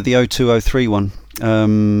 Yeah, the 0203 one. I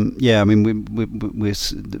mean, we're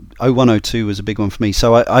 0102 was a big one for me.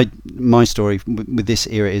 So my story with this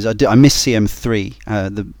era is I missed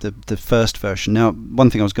CM3, the first version. Now, one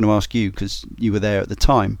thing I was going to ask you, because you were there at the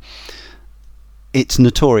time, it's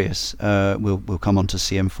notorious. We'll come on to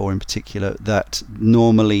CM4 in particular, that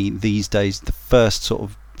normally these days the first sort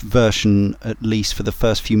of version, at least for the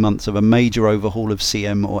first few months of a major overhaul of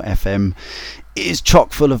CM or FM, is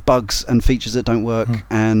chock full of bugs and features that don't work,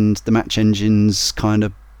 and the match engine's kind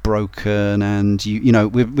of broken, and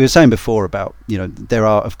we were saying before about, there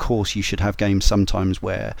are, of course, you should have games sometimes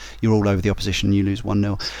where you're all over the opposition, you lose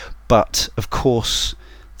 1-0, but of course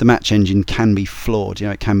the match engine can be flawed.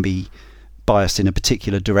 It can be biased in a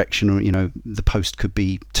particular direction, or the post could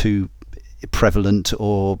be too prevalent,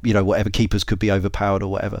 or whatever, keepers could be overpowered or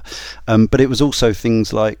whatever, but it was also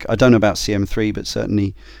things like, I don't know about CM3, but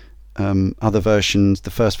certainly other versions, the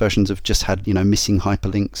first versions have just had missing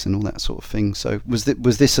hyperlinks and all that sort of thing. So was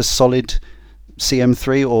this a solid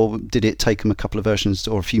CM3, or did it take them a couple of versions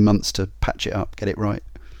or a few months to patch it up, get it right?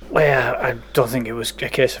 Well, I don't think it was a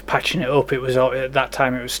case of patching it up. It was, at that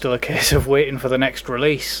time, it was still a case of waiting for the next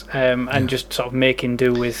release, and just sort of making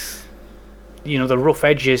do with the rough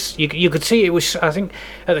edges. You could see it was, I think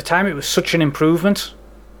at the time, it was such an improvement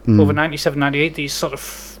over 97, 98 that you sort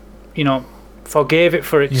of forgave it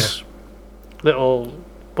for its little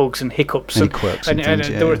bugs and hiccups and quirks and things,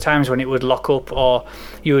 there were times when it would lock up, or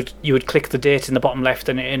you would click the date in the bottom left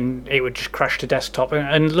and it would just crash to desktop,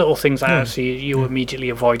 and little things like that. So you immediately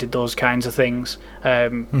avoided those kinds of things.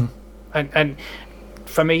 And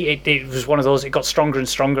for me, it was one of those. It got stronger and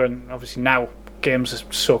stronger, and obviously now games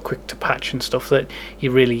are so quick to patch and stuff that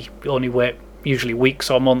you really only wait usually weeks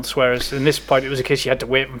or months, whereas in this point it was a case you had to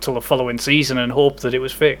wait until the following season and hope that it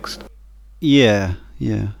was fixed. With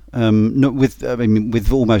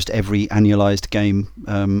almost every annualized game,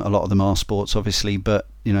 a lot of them are sports, obviously, but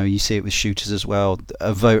you see it with shooters as well.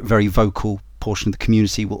 A very vocal portion of the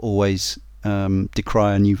community will always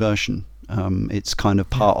decry a new version. It's kind of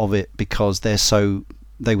part of it, because they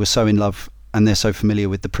were so in love and they're so familiar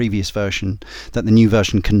with the previous version that the new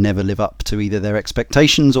version can never live up to either their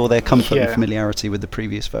expectations or their comfort and familiarity with the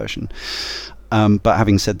previous version. But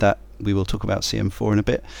having said that, we will talk about CM4 in a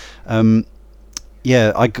bit.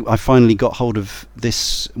 I finally got hold of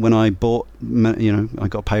this when I bought, I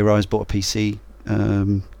got a pay rise, bought a PC,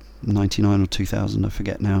 99 or 2000, I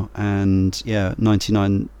forget now, and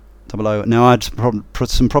 9900. Now I had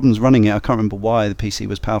some problems running it. I can't remember why the PC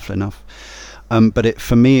was powerful enough, but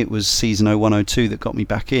for me it was season 0102 that got me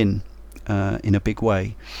back in a big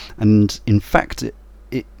way. And in fact,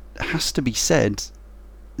 it has to be said,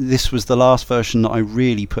 this was the last version that I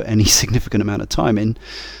really put any significant amount of time in.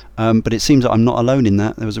 But it seems that I'm not alone in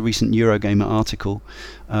that. There was a recent Eurogamer article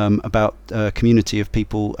about a community of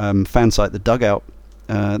people, fan site The Dugout.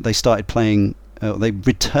 They started playing, they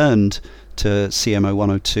returned to CMO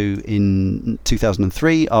 102 in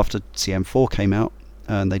 2003 after CM4 came out,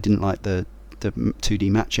 and they didn't like the 2D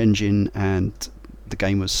match engine, and the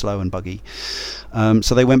game was slow and buggy.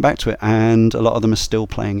 So they went back to it, and a lot of them are still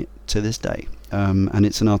playing it to this day. And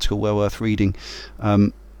it's an article well worth reading.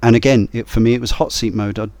 And again, for me, it was hot seat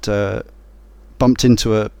mode. I'd bumped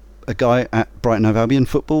into a guy at Brighton Hove Albion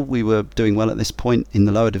football. We were doing well at this point in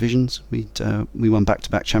the lower divisions. We won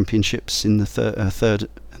back-to-back championships in the third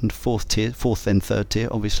and fourth tier, fourth then third tier,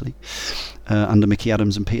 obviously, under Mickey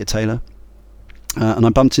Adams and Peter Taylor. And I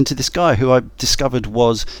bumped into this guy who I discovered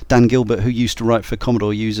was Dan Gilbert, who used to write for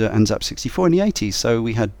Commodore User and Zap64 in the 80s. So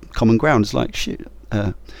we had common ground. It's like,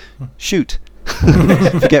 shoot.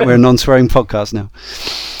 Forget we're a non-swearing podcast now.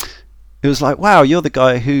 It was like, wow, you're the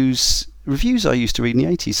guy whose reviews I used to read in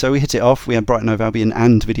the 80s. So we hit it off. We had Brighton Hove Albion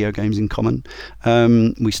and video games in common.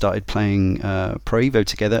 We started playing Pro Evo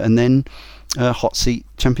together, and then Hot Seat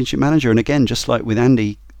Championship Manager. And again, just like with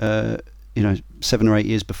Andy, 7 or 8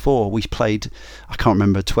 years before, we played, I can't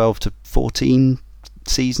remember, 12 to 14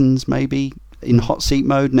 seasons maybe in hot seat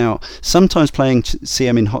mode. Now, sometimes playing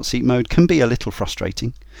CM in hot seat mode can be a little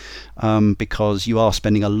frustrating, because you are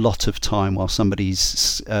spending a lot of time while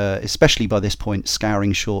somebody's, especially by this point,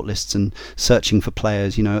 scouring shortlists and searching for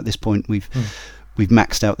players. At this point we've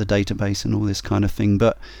maxed out the database and all this kind of thing.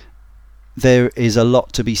 But there is a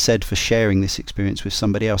lot to be said for sharing this experience with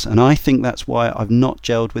somebody else, and I think that's why I've not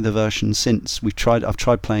gelled with a version since. I've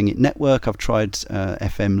tried playing it network, I've tried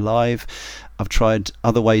FM live, I've tried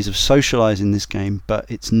other ways of socialising this game, but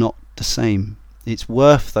it's not the same. It's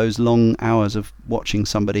worth those long hours of watching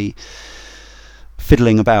somebody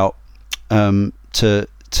fiddling about to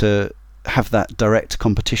have that direct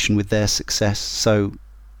competition with their success. So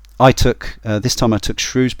I took this time I took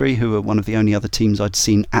Shrewsbury, who were one of the only other teams I'd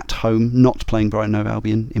seen at home, not playing Brighton Hove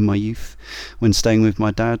Albion in my youth when staying with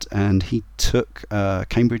my dad, and he took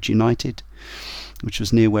Cambridge United, which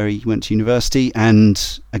was near where he went to university.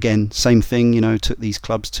 And again, same thing, took these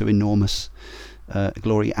clubs to enormous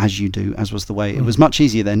glory, as was the way. It was much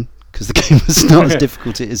easier then, because the game was not as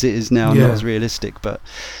difficult as it is now, not as realistic, but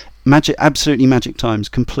absolutely magic times.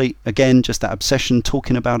 Complete, again, just that obsession,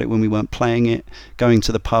 talking about it when we weren't playing it, going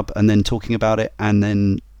to the pub and then talking about it, and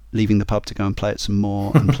then leaving the pub to go and play it some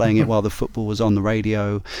more, and playing it while the football was on the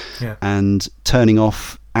radio, and turning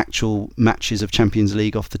off actual matches of Champions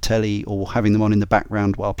League off the telly, or having them on in the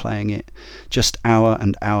background while playing it, just hour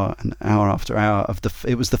and hour and hour after hour of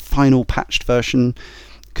it was the final patched version,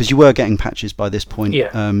 because you were getting patches by this point.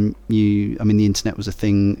 The internet was a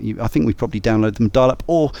thing. I think we probably downloaded them dial-up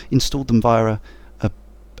or installed them via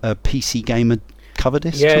a PC Gamer cover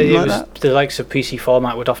disc. The likes of PC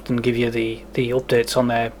Format would often give you the updates on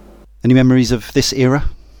there. Any memories of this era?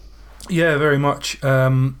 Yeah, very much.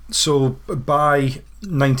 So by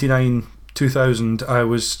 99, 2000, I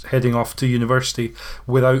was heading off to university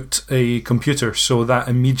without a computer, so that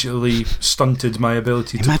immediately stunted my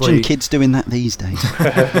ability to play. Imagine kids doing that these days.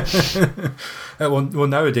 Well,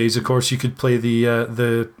 nowadays, of course, you could play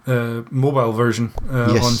the mobile version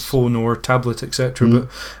on phone or tablet, etc.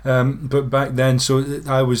 But back then, so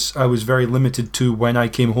I was very limited to when I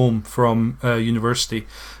came home from university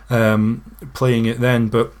playing it then.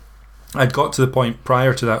 But I'd got to the point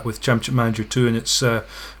prior to that with Championship Manager 2 and its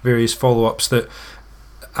various follow-ups that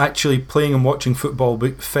actually playing and watching football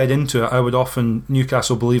fed into it. I would often,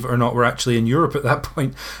 Newcastle, believe it or not, were actually in Europe at that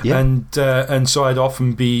point. And so I'd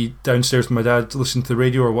often be downstairs with my dad listening to the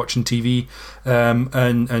radio or watching TV,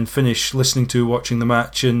 and finish watching the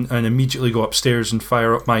match and immediately go upstairs and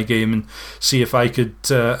fire up my game and see if I could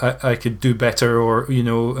do better, or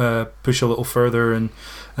push a little further and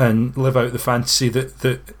live out the fantasy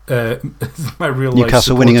that my real life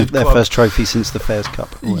Newcastle winning their first trophy since the Fairs Cup.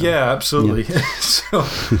 Yeah, absolutely. So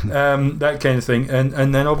that kind of thing,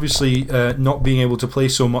 and then obviously not being able to play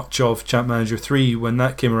so much of Champ Manager 3 when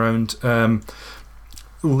that came around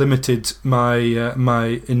limited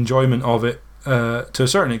my enjoyment of it to a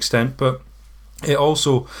certain extent. But it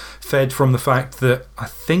also fed from the fact that, I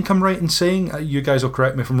think I'm right in saying, you guys will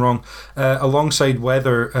correct me if I'm wrong, alongside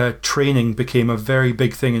weather, training became a very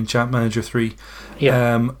big thing in Champ Manager 3.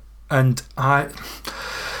 Yeah. And I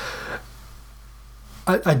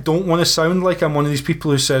don't want to sound like I'm one of these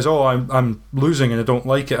people who says, "Oh, I'm losing and I don't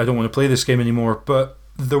like it. I don't want to play this game anymore." But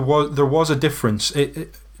there was a difference.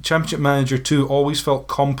 Championship Manager 2 always felt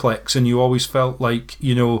complex, and you always felt like,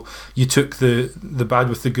 you know, you took the bad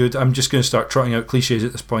with the good. I'm just going to start trotting out cliches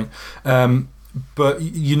at this point. But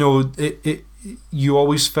you know, you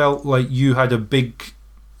always felt like you had a big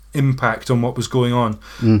impact on what was going on,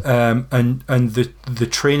 and the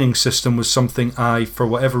training system was something I, for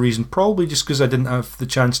whatever reason, probably just because I didn't have the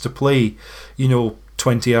chance to play, you know,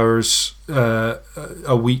 20 hours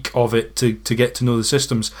a week of it to get to know the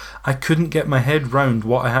systems, I couldn't get my head round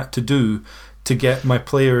what I had to do to get my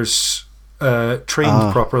players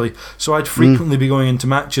trained properly. So I'd frequently be going into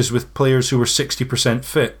matches with players who were 60%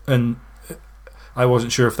 fit, and I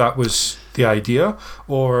wasn't sure if that was the idea,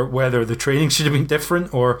 or whether the training should have been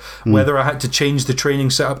different, or whether I had to change the training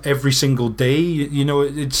setup every single day. You know,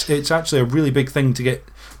 it's actually a really big thing to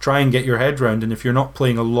try and get your head round, and if you're not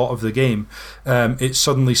playing a lot of the game, it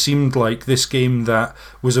suddenly seemed like this game that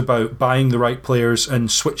was about buying the right players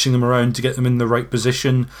and switching them around to get them in the right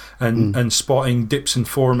position, and spotting dips in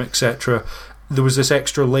form, etc. There was this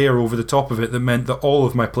extra layer over the top of it that meant that all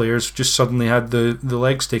of my players just suddenly had the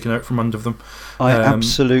legs taken out from under them. I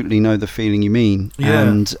absolutely know the feeling you mean,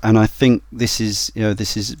 and I think this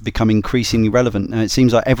is become increasingly relevant. Now, it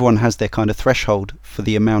seems like everyone has their kind of threshold for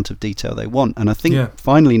the amount of detail they want, and I think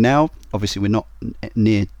finally now, obviously we're not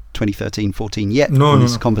near 2013-14 yet in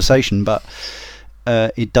this conversation, but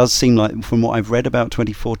it does seem like, from what I've read about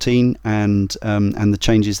 2014 and the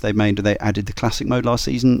changes they made, they added the classic mode last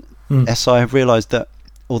season. SI have realised that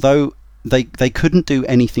although they couldn't do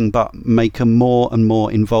anything but make a more and more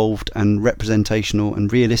involved and representational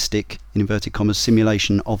and realistic, in inverted commas,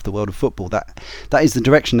 simulation of the world of football, that is the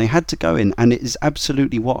direction they had to go in, and it is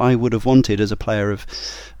absolutely what I would have wanted as a player of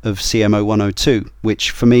CMO 102,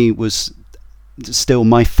 which for me was still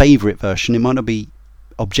my favourite version. It might not be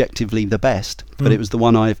objectively the best, but it was the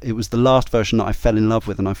one it was the last version that I fell in love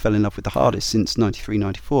with, and I fell in love with the hardest since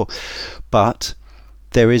 93-94. But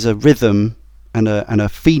there is a rhythm and a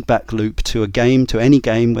feedback loop to a game, to any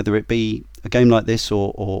game, whether it be a game like this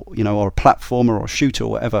or you know, or a platformer or a shooter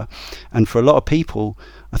or whatever. And for a lot of people,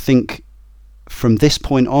 I think from this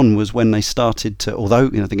point on was when they started to, although,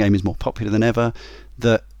 you know, the game is more popular than ever,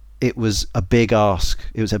 that it was a big ask.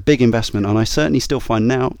 It was a big investment, and I certainly still find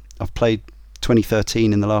now, I've played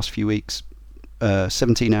 2013 in the last few weeks,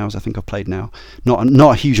 17 hours I think I've played now. Not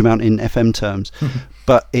a huge amount in FM terms,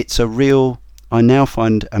 but it's a real, I now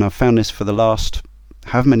find, and I've found this for the last,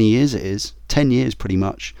 however many years it is, 10 years pretty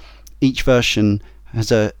much, each version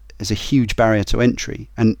has a huge barrier to entry,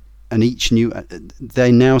 and each new,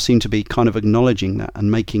 they now seem to be kind of acknowledging that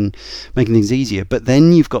and making things easier. But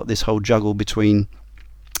then you've got this whole juggle between,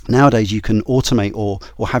 nowadays you can automate or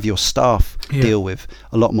have your staff deal with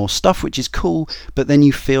a lot more stuff, which is cool, but then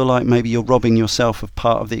you feel like maybe you're robbing yourself of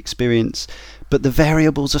part of the experience. But the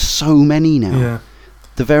variables are so many now.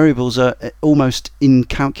 The variables are almost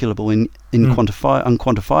incalculable,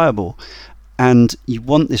 unquantifiable, and you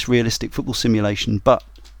want this realistic football simulation, but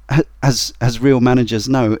as real managers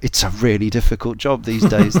know, it's a really difficult job these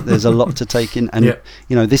days. There's a lot to take in, and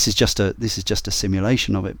you know, this is just a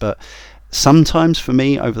simulation of it. But sometimes for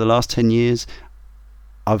me, over the last 10 years,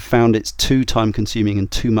 I've found it's too time consuming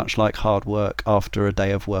and too much like hard work after a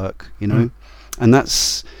day of work, you know. And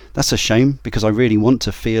that's a shame, because I really want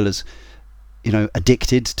to feel as, you know,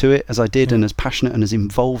 addicted to it as I did, and as passionate and as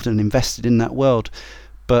involved and invested in that world.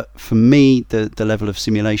 But for me, the level of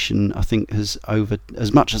simulation, I think, has over,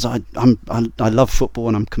 as much as I love football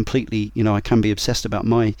and I'm completely, you know, I can be obsessed about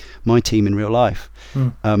my team in real life.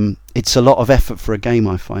 It's a lot of effort for a game,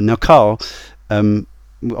 I find. Now, Carl,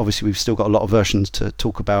 obviously we've still got a lot of versions to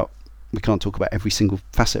talk about. We can't talk about every single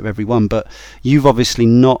facet of every one, but you've obviously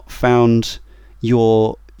not found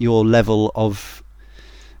your level of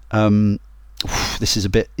this is a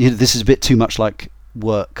bit too much like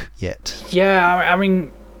work yet. Yeah, I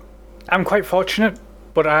mean, I'm quite fortunate,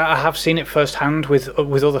 but I have seen it firsthand with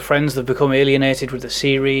other friends that have become alienated with the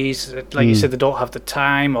series. Like you said, they don't have the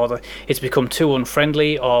time, or it's become too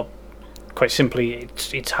unfriendly, or quite simply,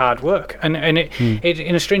 it's hard work, and it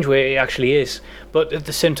in a strange way it actually is. But at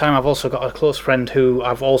the same time, I've also got a close friend who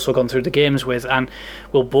I've also gone through the games with, and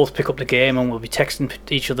we'll both pick up the game and we'll be texting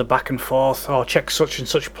each other back and forth, or check such and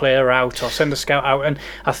such player out, or send a scout out. And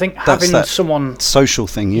I think having someone social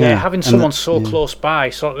thing, having someone close by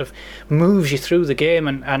sort of moves you through the game.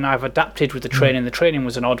 And I've adapted with the training. The training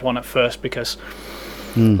was an odd one at first because,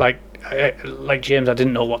 like James, I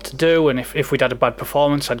didn't know what to do, and if we'd had a bad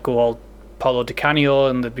performance, I'd go all Paulo Di Canio,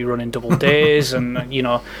 and they'd be running double days, and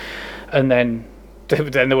and then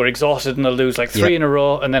they were exhausted and they'd lose like 3 in a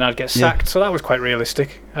row, and then I'd get sacked. So that was quite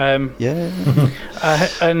realistic. And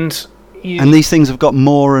these things have got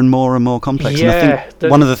more and more and more complex. And I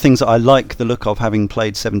think one of the things that I like the look of, having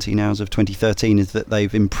played 17 hours of 2013, is that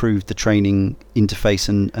they've improved the training interface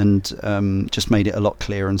and just made it a lot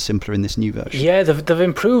clearer and simpler in this new version. Yeah, they've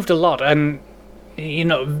improved a lot, and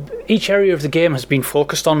each area of the game has been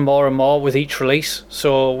focused on more and more with each release.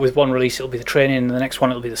 So with one release it'll be the training, and the next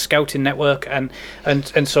one it'll be the scouting network, and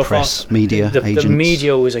so press, forth. Media, agents. The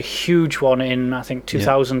media was a huge one in, I think,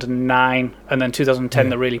 2009, and then 2010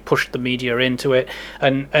 they really pushed the media into it.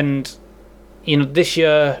 And this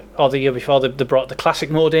year or the year before they brought the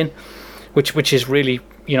classic mode in, which is really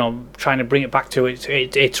trying to bring it back to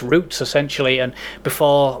its roots essentially. And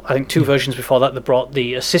before, I think 2 versions before that, they brought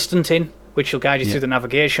the assistant in, which will guide you through the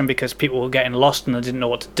navigation, because people were getting lost and they didn't know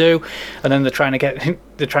what to do. And then they're trying to get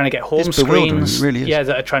home screens, it really is.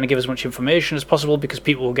 that are trying to give as much information as possible, because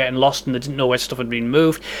people were getting lost and they didn't know where stuff had been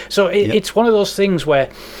moved. So it's one of those things where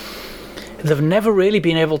they've never really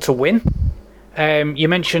been able to win. You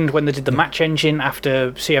mentioned when they did the match engine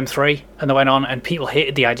after CM3, and they went on, and people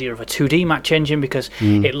hated the idea of a 2D match engine because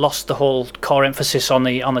it lost the whole core emphasis on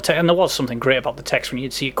the text. And there was something great about the text when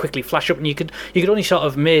you'd see it quickly flash up, and you could only sort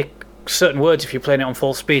of make certain words if you're playing it on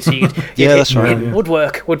full speed, so you'd that's right.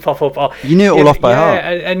 Would pop up, or you knew it all off by heart,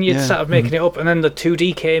 and you'd start making it up. And then the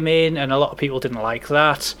 2D came in, and a lot of people didn't like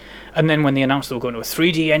that. And then when they announced they were going to a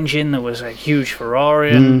 3D engine, there was a huge furore,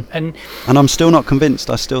 and I'm still not convinced.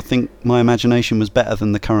 I still think my imagination was better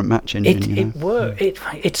than the current match engine.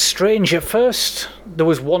 It's strange. At first there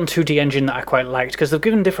was one 2D engine that I quite liked, because they've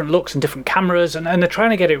given different looks and different cameras, and they're trying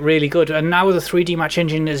to get it really good. And now the 3D match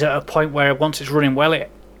engine is at a point where once it's running well,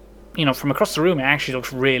 from across the room it actually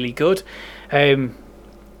looks really good.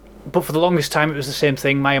 But for the longest time it was the same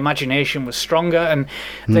thing. My imagination was stronger, and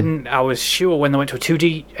then I was sure when they went to a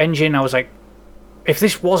 2D engine, I was like, if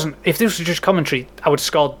this was just commentary, I would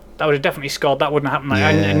have definitely scored. That wouldn't happen.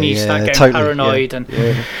 And you start getting paranoid, and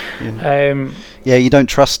you don't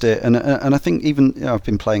trust it. And I think even I've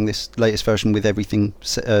been playing this latest version with everything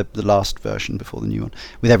the last version before the new one,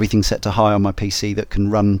 with everything set to high on my PC that can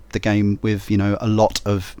run the game with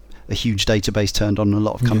a huge database turned on in a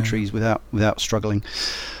lot of countries without struggling.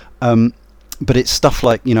 But it's stuff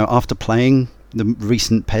like, after playing the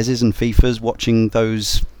recent PESs and FIFAs, watching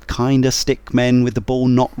those kind of stick men with the ball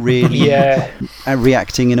not really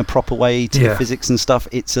reacting in a proper way to the physics and stuff,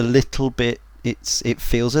 it's a little bit, it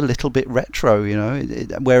feels a little bit retro,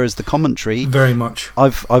 whereas the commentary, very much.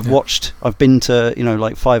 I've been to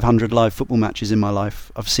like 500 live football matches in my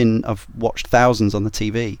life. I've watched thousands on the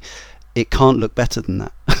TV. It can't look better than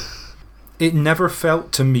that. It never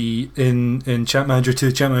felt to me in Champ Manager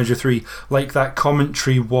 2, Champ Manager 3, like that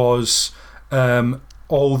commentary was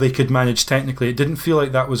all they could manage technically. It didn't feel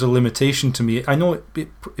like that was a limitation to me. I know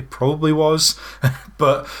it probably was,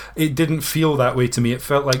 but it didn't feel that way to me. It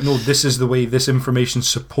felt like, no, this is the way this information's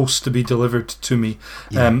supposed to be delivered to me.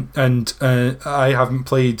 And I haven't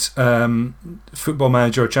played Football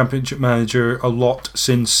Manager or Championship Manager a lot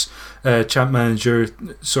since Champ Manager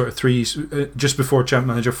sort of 3, just before Champ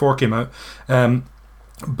Manager 4 came out.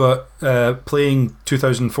 But playing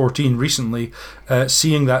 2014 recently,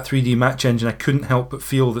 seeing that 3D match engine, I couldn't help but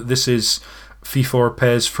feel that this is FIFA or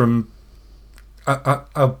PES from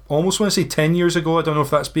I almost want to say 10 years ago. I don't know if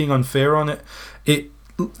that's being unfair on it. It,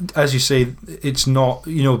 as you say, it's not,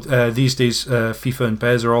 these days FIFA and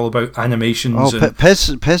PES are all about animations.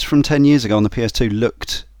 PES from 10 years ago on the PS2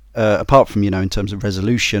 looked, apart from in terms of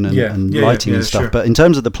resolution and lighting and stuff, but in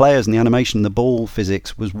terms of the players and the animation, the ball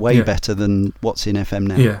physics was way better than what's in FM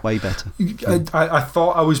now. Way better. I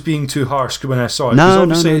thought I was being too harsh when I saw it, because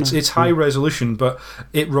obviously it's high resolution, but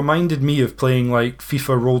it reminded me of playing like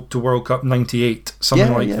FIFA Road to World Cup 98,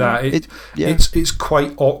 something like that. It's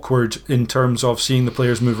quite awkward in terms of seeing the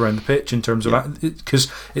players move around the pitch, in terms of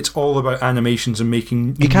because it's all about animations and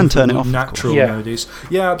making you can turn it off natural nowadays.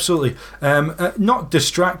 Absolutely. Not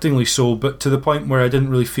distracting so, but to the point where I didn't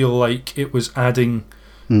really feel like it was adding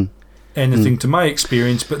anything to my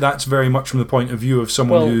experience. But that's very much from the point of view of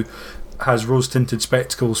someone who has rose-tinted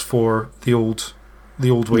spectacles for the old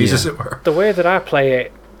ways, as it were. The way that I play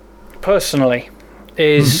it personally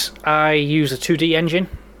is I use a 2D engine.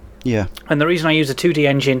 Yeah. And the reason I use a 2D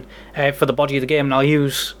engine for the body of the game, and I'll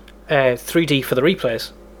use 3D for the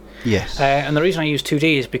replays. Yes. And the reason I use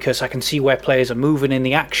 2D is because I can see where players are moving in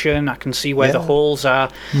the action. I can see where the holes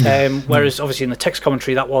are. Whereas obviously in the text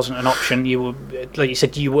commentary that wasn't an option. You were, like you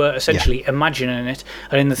said, you were essentially imagining it.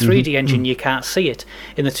 And in the 3D engine you can't see it.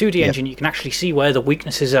 In the 2D engine you can actually see where the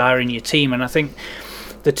weaknesses are in your team. And I think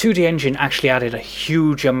the 2D engine actually added a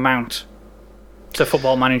huge amount to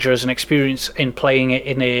Football Manager as an experience in playing it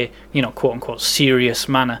in a, quote unquote serious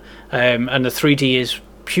manner. And the 3D is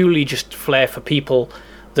purely just flair for people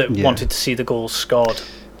that wanted to see the goals scored.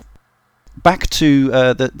 Back to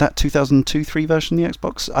that 2002-03 version of the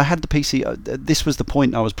Xbox, I had the PC. This was the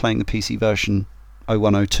point I was playing the PC version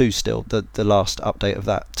 0102 still, the last update of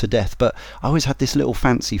that to death. But I always had this little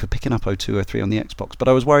fancy for picking up 0203 on the Xbox. But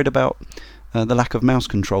I was worried about the lack of mouse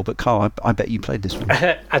control. But Carl, I bet you played this one.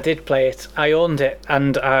 I did play it. I owned it,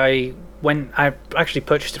 and I actually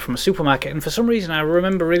purchased it from a supermarket. And for some reason, I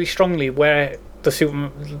remember really strongly where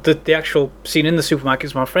the actual scene in the supermarket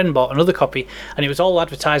is. My friend bought another copy, and it was all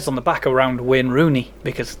advertised on the back around Wayne Rooney,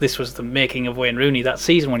 because this was the making of Wayne Rooney that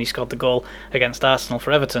season when he scored the goal against Arsenal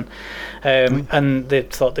for Everton. And they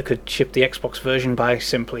thought they could ship the Xbox version by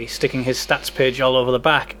simply sticking his stats page all over the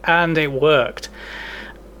back, and it worked.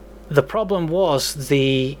 The problem was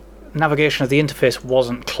the navigation of the interface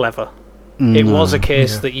wasn't clever. It was a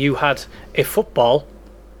case that you had a football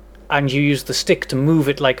and you used the stick to move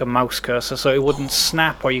it like a mouse cursor, so it wouldn't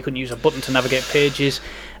snap, or you couldn't use a button to navigate pages.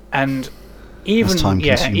 And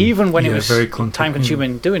even when it was very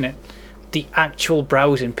time-consuming doing it, the actual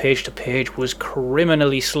browsing page to page was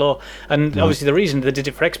criminally slow. And obviously the reason they did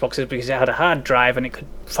it for Xbox is because it had a hard drive and it could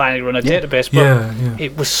finally run a database, but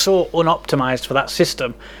it was so unoptimized for that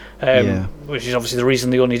system, which is obviously the reason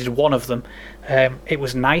they only did one of them. It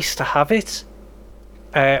was nice to have it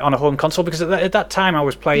on a home console, because at that time I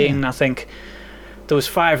was playing, I think there was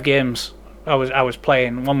 5 games I was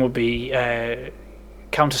playing. One would be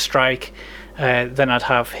Counter-Strike, then I'd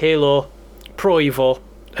have Halo, Pro Evo,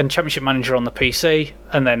 and Championship Manager on the PC,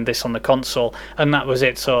 and then this on the console, and that was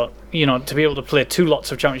it. So to be able to play 2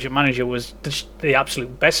 lots of Championship Manager was the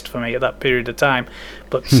absolute best for me at that period of time.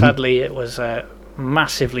 But sadly it was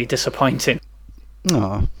massively disappointing.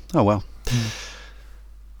 Oh well.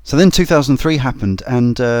 So then 2003 happened,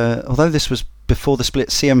 and although this was before the split,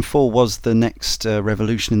 CM4 was the next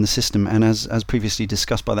revolution in the system, and as previously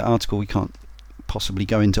discussed by the article, we can't possibly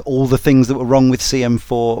go into all the things that were wrong with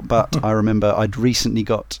CM4, but I remember I'd recently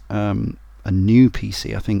got a new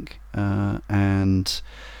PC, I think, and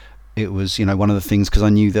it was one of the things, because I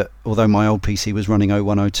knew that although my old PC was running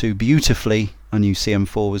 0102 beautifully, I knew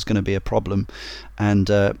CM4 was going to be a problem, and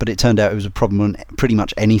but it turned out it was a problem on pretty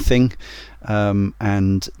much anything,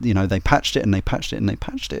 and they patched it and they patched it and they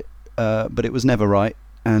patched it, but it was never right,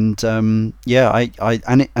 and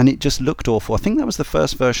it just looked awful. I think that was the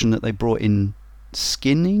first version that they brought in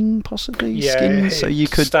skinning, possibly skin, so you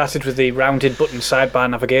could started with the rounded button sidebar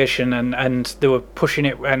navigation, and they were pushing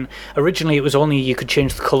it, and originally it was only you could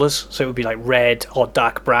change the colours, so it would be like red or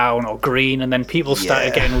dark brown or green, and then people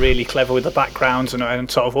started getting really clever with the backgrounds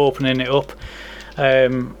and sort of opening it up,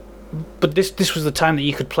 but this was the time that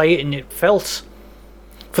you could play it, and it felt,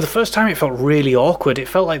 for the first time, it felt really awkward. It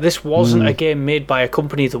felt like this wasn't a game made by a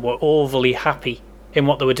company that were overly happy in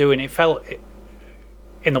what they were doing. It felt,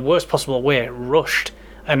 in the worst possible way, rushed,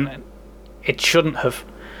 and it shouldn't have.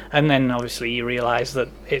 And then obviously you realise that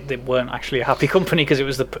they weren't actually a happy company, because it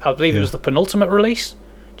was I believe it was the penultimate release,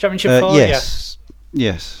 Championship 4. Yes.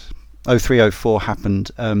 0304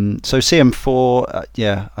 happened. So CM4,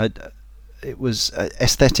 it was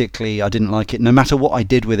aesthetically, I didn't like it. No matter what I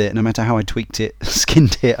did with it, no matter how I tweaked it,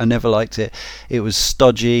 skinned it, I never liked it. It was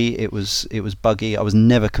stodgy. It was buggy. I was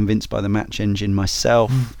never convinced by the match engine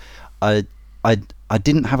myself. I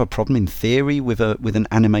didn't have a problem in theory with an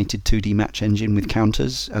animated 2D match engine with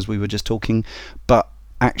counters, as we were just talking, but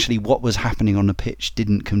actually what was happening on the pitch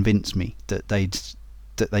didn't convince me that they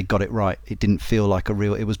got it right. It didn't feel like a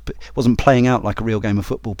real. It wasn't playing out like a real game of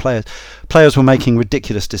football. Players were making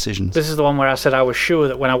ridiculous decisions. This is the one where I said I was sure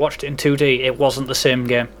that when I watched it in 2D, it wasn't the same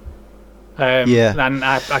game. And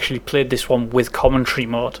I actually played this one with commentary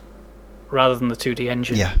mode rather than the 2D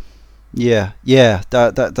engine.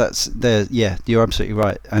 That's there. Yeah, you're absolutely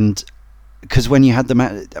right. And because when you had the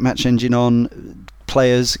match engine on,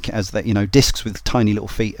 players, as they, discs with tiny little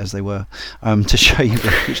feet as they were, to show you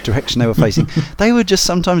which direction they were facing. They would just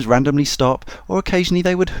sometimes randomly stop, or occasionally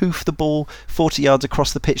they would hoof the ball 40 yards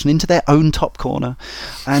across the pitch and into their own top corner,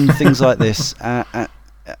 and things like this.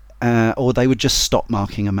 Or they would just stop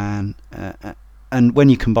marking a man. And when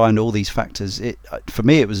you combined all these factors, for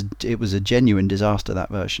me it was a genuine disaster, that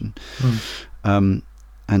version.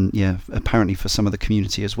 And yeah, apparently for some of the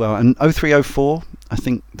community as well. And 0304, I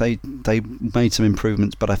think they made some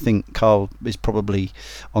improvements, but I think Carl is probably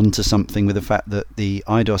onto something with the fact that the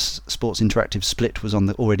IDOS Sports Interactive split was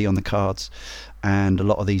already on the cards, and a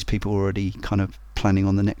lot of these people were already kind of planning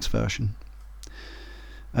on the next version.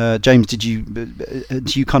 James, did you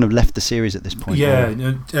kind of left the series at this point? Yeah,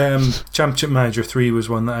 Championship Manager 3 was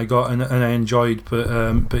one that I got and I enjoyed,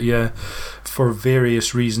 but yeah, for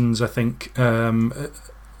various reasons, I think,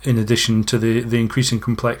 in addition to the increasing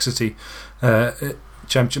complexity,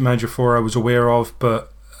 Championship Manager 4 I was aware of,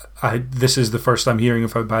 but this is the first time hearing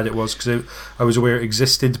of how bad it was, because I was aware it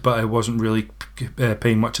existed, but I wasn't really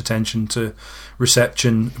paying much attention to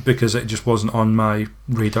reception because it just wasn't on my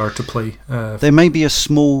radar to play. There may be a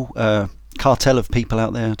small cartel of people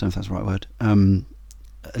out there, I don't know if that's the right word,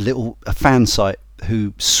 a fan site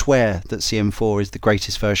who swear that CM4 is the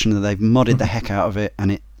greatest version, and they've modded the heck out of it,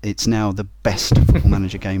 and it's now the best Football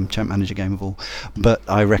Manager game, Champ Manager game of all. But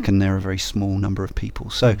I reckon they're a very small number of people.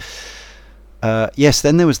 So yes,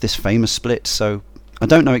 then there was this famous split. So I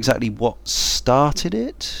don't know exactly what started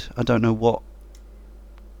it. I don't know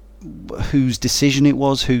whose decision it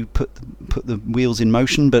was, who put the wheels in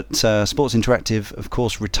motion. But Sports Interactive, of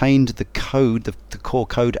course, retained the code, the core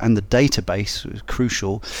code, and the database. It was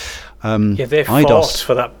crucial. They fought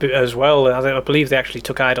for that bit as well. I believe they actually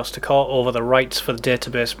took IDOS to court over the rights for the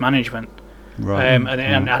database management. Right.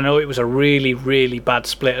 And I know it was a really, really bad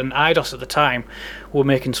split, and IDOS at the time were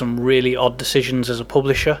making some really odd decisions as a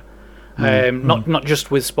publisher. Not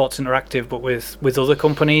just with Sports Interactive, but with other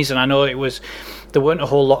companies. And I know there weren't a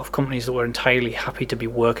whole lot of companies that were entirely happy to be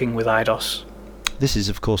working with IDOS. This is,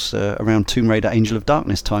 of course, around Tomb Raider: Angel of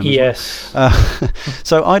Darkness time. Yes. Well.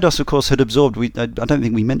 So IDOS, of course, had absorbed. I don't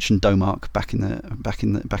think we mentioned Domark back at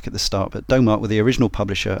the start, but Domark were the original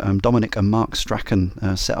publisher. Dominic and Mark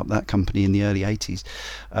Strachan set up that company in the early 80s.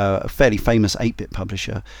 A fairly famous 8-bit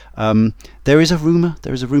publisher. There is a rumor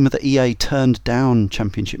that EA turned down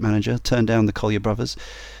Championship Manager, turned down the Collier brothers.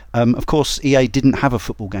 Of course, EA didn't have a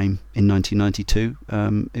football game in 1992.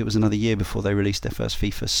 It was another year before they released their first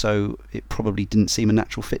FIFA, so it probably didn't seem a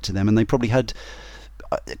natural fit to them. And they probably had,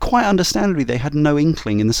 quite understandably, they had no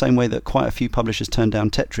inkling, in the same way that quite a few publishers turned down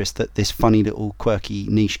Tetris, that this funny little quirky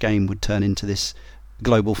niche game would turn into this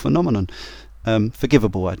global phenomenon.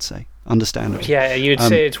 Forgivable, I'd say. Understandable. Yeah, you'd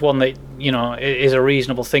say it's one that, is a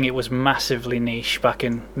reasonable thing. It was massively niche back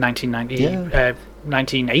in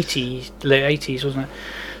 1980, late 80s, wasn't it?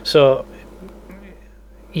 So,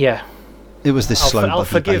 yeah. It was this slow. I'll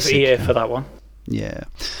forgive EA for that one. Yeah.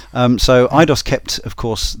 So IDOS kept, of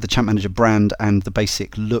course, the Champ Manager brand and the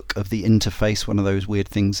basic look of the interface, one of those weird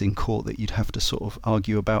things in court that you'd have to sort of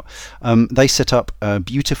argue about. They set up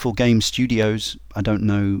Beautiful Game Studios. I don't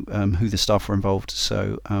know who the staff were involved.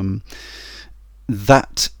 So I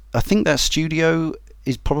think that studio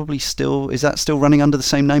is probably still running under the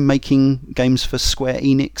same name, making games for Square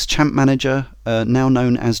Enix. Champ Manager, now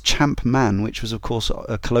known as Champ Man, which was of course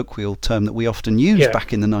a colloquial term that we often used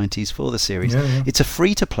back in the 90s for the series. It's a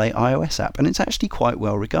free-to-play iOS app, and it's actually quite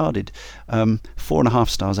well regarded. 4.5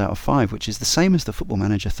 stars out of 5, which is the same as the Football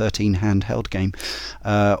Manager 13 handheld game,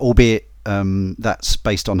 albeit that's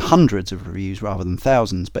based on hundreds of reviews rather than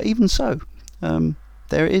thousands. But even so,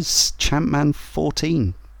 there it is, Champ Man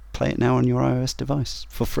 14. Play it now on your iOS device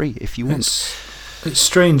for free if you want. It's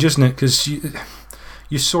strange, isn't it? Because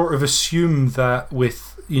you sort of assume that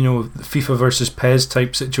with FIFA versus PES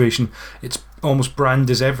type situation, it's almost brand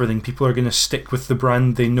is everything. People are going to stick with the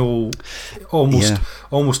brand they know,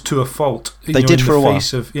 almost to a fault. They did for a while.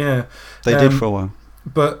 They did for a while.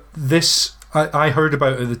 But this, I heard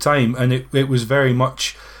about it at the time, and it was very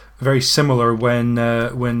much very similar when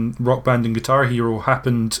Rock Band and Guitar Hero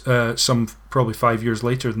happened, some probably 5 years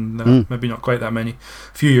later than that, maybe not quite that many,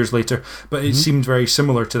 a few years later, but it seemed very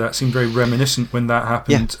similar to that, seemed very reminiscent when that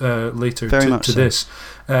happened later to this.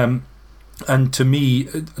 And to me,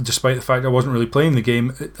 despite the fact I wasn't really playing the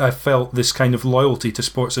game, I felt this kind of loyalty to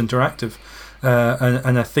Sports Interactive.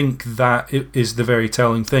 And I think that is the very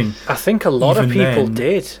telling thing. I think a lot of people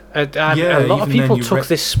did. A lot of people took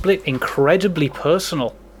this split incredibly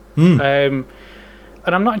personal.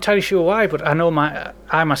 And I'm not entirely sure why, but I know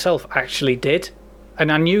I myself actually did,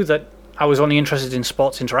 and I knew that I was only interested in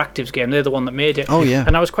Sports Interactive's game. They're the one that made it. Oh yeah.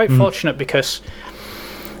 And I was quite fortunate because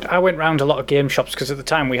I went round a lot of game shops because at the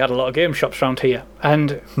time we had a lot of game shops around here,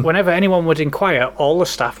 and whenever anyone would inquire, all the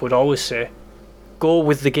staff would always say, go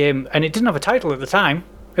with the game, and it didn't have a title at the time.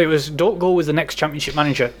 It was, don't go with the next Championship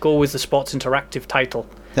Manager, go with the Sports Interactive title.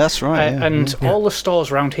 That's right. All the stores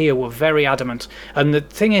around here were very adamant. And the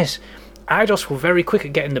thing is, Eidos were very quick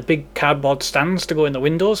at getting the big cardboard stands to go in the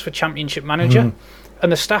windows for Championship Manager,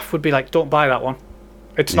 and the staff would be like, don't buy that one.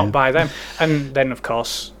 It's not by them. And then, of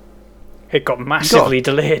course, it got massively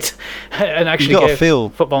delayed and actually gave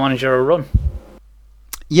Football Manager a run.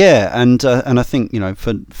 Yeah, and I think,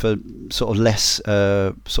 for sort of less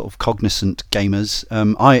sort of cognizant gamers,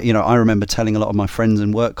 I remember telling a lot of my friends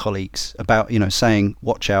and work colleagues about, saying,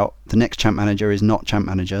 watch out, the next Champ Manager is not Champ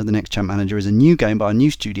Manager. The next Champ Manager is a new game by a new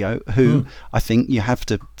studio who I think you have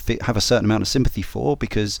to have a certain amount of sympathy for,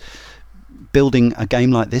 because building a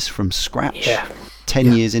game like this from scratch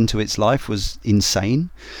 10 years into its life was insane.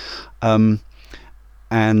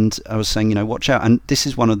 And I was saying, watch out. And this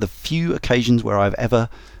is one of the few occasions where I've ever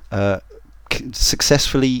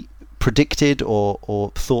successfully predicted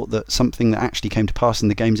or thought that something that actually came to pass in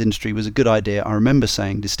the games industry was a good idea. I remember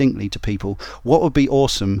saying distinctly to people, what would be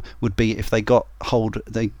awesome would be if they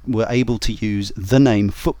were able to use the name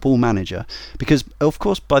Football Manager, because of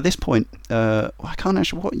course by this point, I can't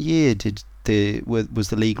actually. What year was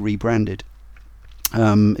the league rebranded?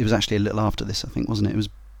 It was actually a little after this, I think, wasn't it? It was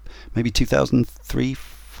maybe 2003,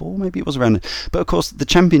 4, maybe it was around it. But of course, the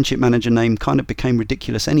Championship Manager name kind of became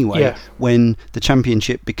ridiculous anyway when the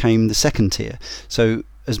Championship became the second tier. So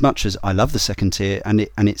as much as I love the second tier, and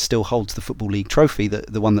it still holds the Football League trophy,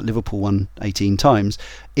 the one that Liverpool won 18 times,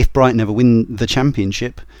 if Brighton ever win the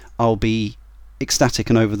Championship, I'll be ecstatic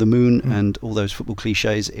and over the moon, and all those football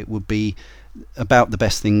cliches. It would be about the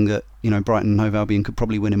best thing that Brighton and Hove Albion could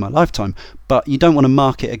probably win in my lifetime. But you don't want to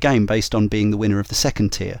market a game based on being the winner of the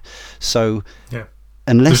second tier. So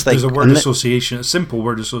unless there's a word association, a simple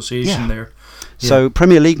word association there. So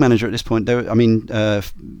Premier League Manager at this point,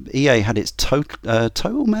 EA had its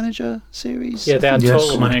Total Manager series. Yeah, they had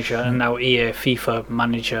Total Manager, and now EA FIFA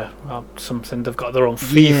Manager or something. They've got their own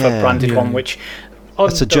FIFA branded one, which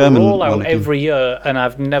that's a German rollout one every year, and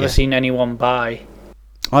I've never seen anyone buy.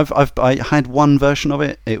 I had one version of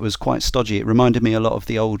it. It was quite stodgy. It reminded me a lot of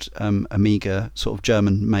the old Amiga sort of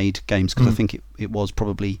German-made games, because I think it was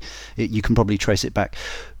probably you can probably trace it back.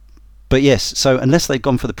 But yes, so unless they'd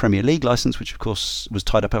gone for the Premier League license, which of course was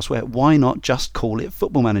tied up elsewhere, why not just call it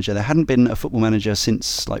Football Manager? There hadn't been a Football Manager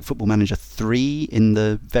since like Football Manager 3 in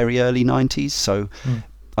the very early 90s. So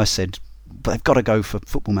I said, but they've got to go for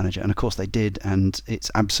Football Manager, and of course they did, and it's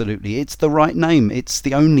the right name. It's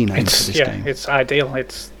the only name for this game. It's ideal.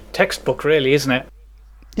 It's textbook, really, isn't it?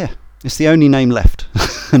 Yeah, it's the only name left,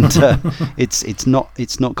 and it's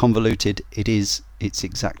not convoluted. It's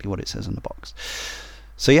exactly what it says on the box.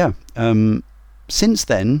 So since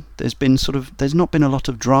then there's not been a lot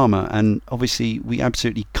of drama, and obviously we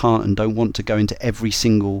absolutely can't and don't want to go into every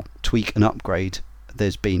single tweak and upgrade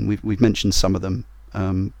there's been. We've mentioned some of them.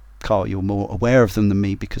 Carl, you're more aware of them than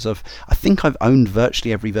me, because I think I've owned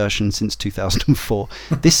virtually every version since 2004.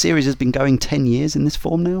 This series has been going 10 years in this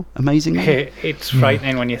form now, amazingly. It's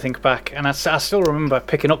frightening when you think back. And I still remember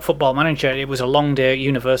picking up Football Manager. It was a long day at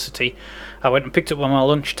university. I went and picked it up on my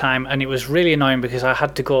lunchtime, and it was really annoying because I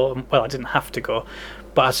had to go. Well, I didn't have to go,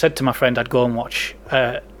 but I said to my friend I'd go and watch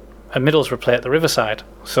a Middlesbrough play at the Riverside.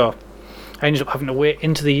 So I ended up having to wait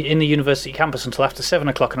in the university campus until after 7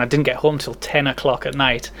 o'clock, and I didn't get home till 10 o'clock at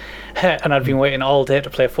night. And I'd been waiting all day to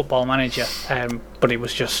play Football Manager. But it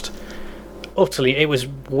was just utterly, it was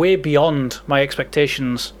way beyond my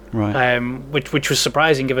expectations, right. Which was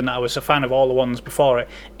surprising given that I was a fan of all the ones before it,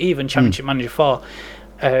 even Championship Manager 4.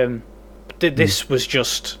 This was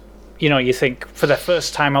just, you think for the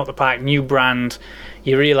first time out the park, new brand,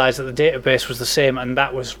 you realise that the database was the same, and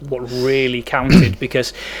that was what really counted,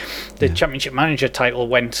 because the Championship Manager title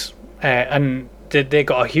went and they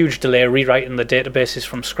got a huge delay rewriting the databases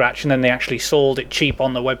from scratch, and then they actually sold it cheap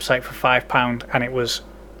on the website for £5, and it was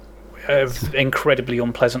an incredibly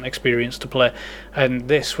unpleasant experience to play. And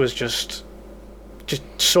this was just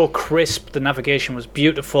so crisp. The navigation was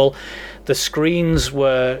beautiful. The screens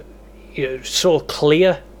were so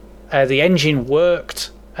clear. The engine worked.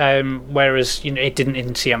 Whereas it didn't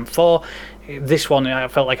in CM4. This one, I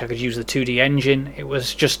felt like I could use the 2D engine. It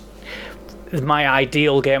was just my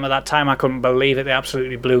ideal game at that time. I couldn't believe it. They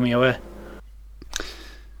absolutely blew me away.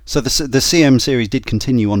 So the CM series did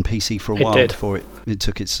continue on PC for a while before it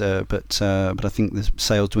took its. But I think the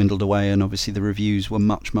sales dwindled away, and obviously the reviews were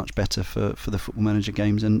much better for the Football Manager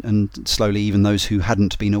games, and slowly even those who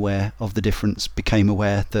hadn't been aware of the difference became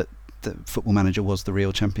aware that Football Manager was the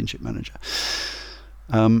real Championship Manager.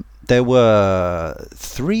 There were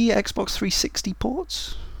 3 Xbox 360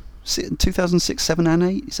 ports in 2006, 7 and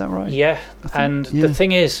 8, is that right? Yeah, and the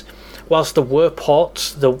thing is, whilst there were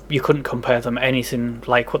ports, you couldn't compare them anything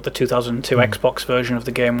like what the 2002 Xbox version of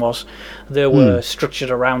the game was. They were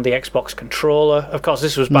structured around the Xbox controller. Of course,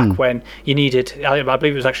 this was back when you needed, I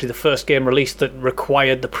believe it was actually the first game released that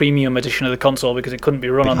required the premium edition of the console because it couldn't be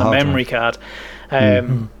run on the memory card.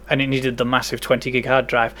 And it needed the massive 20 gig hard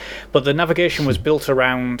drive. But the navigation was built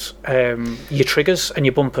around your triggers and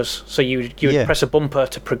your bumpers. So you would press a bumper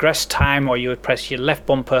to progress time, or you would press your left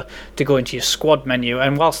bumper to go into your squad menu.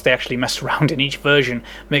 And whilst they actually messed around in each version,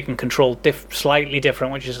 making control slightly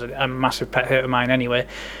different, which is a massive pet hate of mine anyway,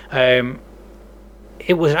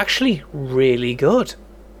 it was actually really good.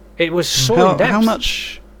 It was so in-depth. How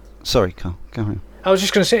much... Sorry, Carl, go on. I was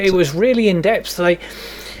just going to say, it was really in-depth. Like,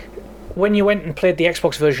 when you went and played the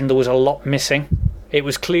Xbox version, there was a lot missing. It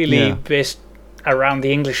was clearly based around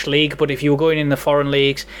the English league, but if you were going in the foreign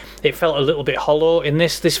leagues, it felt a little bit hollow. In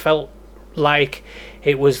this felt like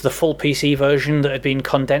it was the full PC version that had been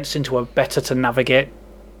condensed into a better-to-navigate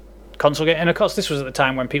console game. And of course, this was at the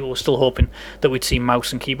time when people were still hoping that we'd see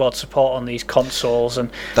mouse and keyboard support on these consoles. And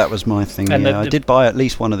that was my thing. I did buy at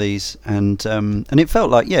least one of these, and it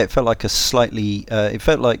felt like a slightly. It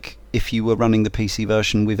felt like if you were running the PC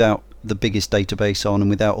version without the biggest database on and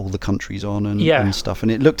without all the countries on and stuff,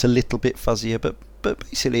 and it looked a little bit fuzzier, but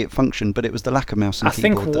basically it functioned. But it was the lack of mouse and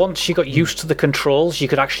keyboard. I think once you got used to the controls, you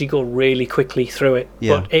could actually go really quickly through it.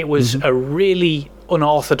 Yeah. But it was a really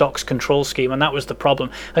unorthodox control scheme, and that was the problem.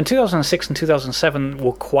 And 2006 and 2007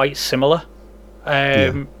 were quite similar.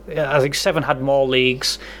 I think 7 had more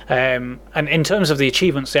leagues, and in terms of the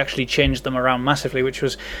achievements, they actually changed them around massively, which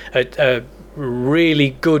was a really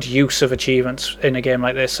good use of achievements in a game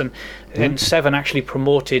like this. And 7 actually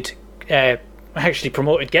promoted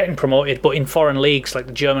getting promoted, but in foreign leagues like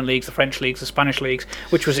the German leagues, the French leagues, the Spanish leagues,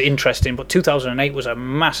 which was interesting. But 2008 was a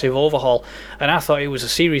massive overhaul, and I thought it was a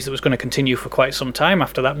series that was going to continue for quite some time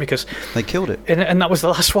after that, because they killed it, and that was the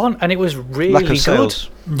last one, and it was really good.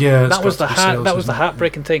 Yeah, that was the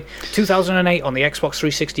heartbreaking thing. 2008 on the Xbox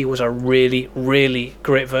 360 was a really, really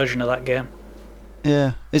great version of that game.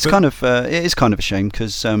 Yeah, it is kind of a shame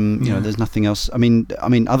because there's nothing else. I mean,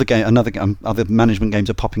 other management games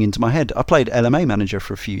are popping into my head. I played LMA Manager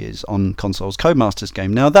for a few years on consoles, Codemasters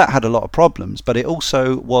game. Now that had a lot of problems, but it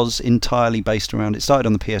also was entirely based around. It started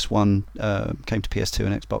on the PS1, came to PS2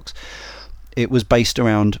 and Xbox. It was based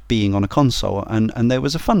around being on a console, and there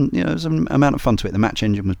was there was an amount of fun to it. The match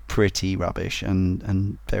engine was pretty rubbish,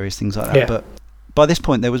 and various things like that. Yeah. But by this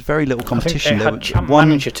point, there was very little competition. I think it had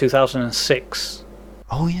Manager 2006.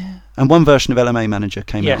 Oh yeah, and one version of LMA Manager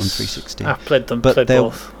came out on 360. I've played them, played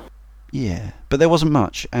both. Yeah, but there wasn't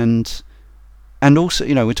much, and also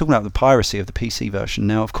we're talking about the piracy of the PC version.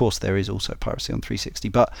 Now, of course, there is also piracy on 360,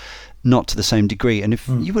 but not to the same degree. And if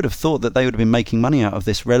you would have thought that they would have been making money out of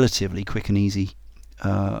this relatively quick and easy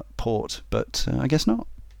port, but I guess not.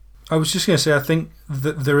 I was just going to say, I think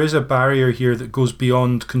that there is a barrier here that goes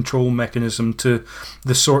beyond control mechanism to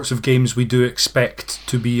the sorts of games we do expect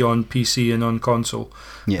to be on PC and on console.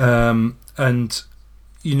 Yeah. And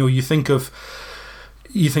you think of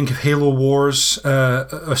Halo Wars,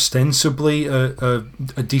 ostensibly a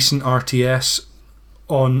decent RTS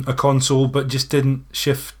on a console, but just didn't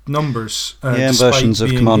shift numbers. And versions of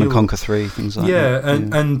Command and Conquer 3, things like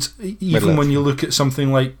that. And even when you look at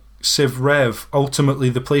something like Civ Rev,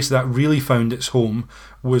 ultimately the place that really found its home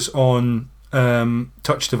was on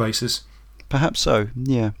touch devices. Perhaps so,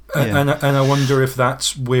 yeah. And I wonder if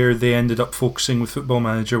that's where they ended up focusing with Football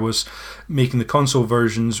Manager, was making the console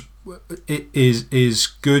versions is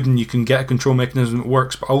good, and you can get a control mechanism that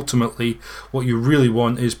works, but ultimately what you really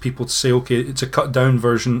want is people to say, okay, it's a cut down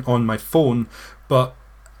version on my phone, but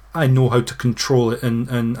I know how to control it,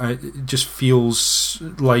 and it just feels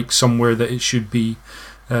like somewhere that it should be.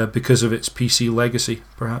 Because of its PC legacy,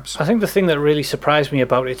 perhaps. I think the thing that really surprised me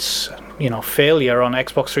about its failure on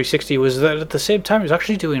Xbox 360 was that at the same time it was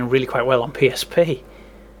actually doing really quite well on PSP.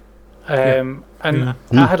 I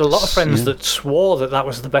had a lot of friends that swore that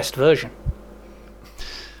was the best version.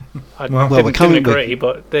 I didn't agree,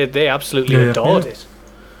 but they absolutely adored it.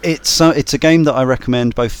 It's a game that I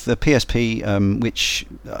recommend, both the PSP, which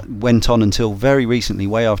went on until very recently,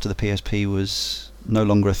 way after the PSP was no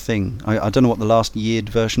longer a thing. I don't know what the last yeared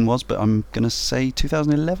version was, but I'm going to say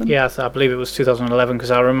 2011? Yeah, I believe it was 2011,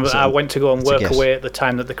 because I remember I went to go and work away at the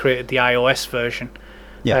time that they created the iOS version.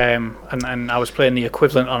 Yeah. And I was playing the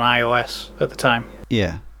equivalent on iOS at the time.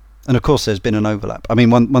 Yeah. And of course, there's been an overlap. I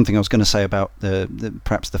mean, one thing I was going to say about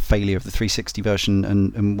perhaps the failure of the 360 version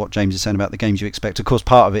and what James is saying about the games you expect. Of course,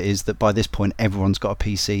 part of it is that by this point, everyone's got a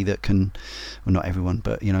PC that can, well, not everyone,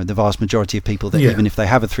 but the vast majority of people that even if they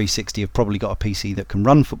have a 360 have probably got a PC that can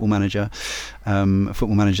run Football Manager.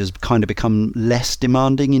 Football Manager's kind of become less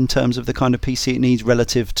demanding in terms of the kind of PC it needs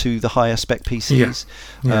relative to the higher spec PCs.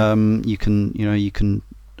 You can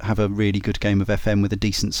have a really good game of FM with a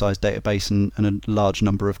decent sized database and a large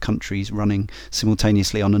number of countries running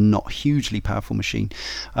simultaneously on a not hugely powerful machine.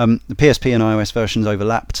 The PSP and iOS versions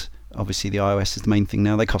overlapped. Obviously the iOS is the main thing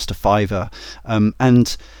now. They cost $5.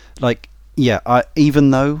 Even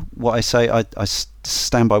though what I say, I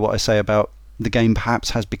stand by what I say about the game perhaps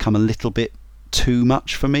has become a little bit too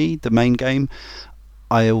much for me, the main game.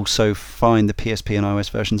 I also find the PSP and iOS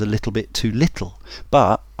versions a little bit too little,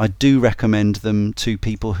 but I do recommend them to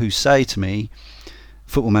people who say to me,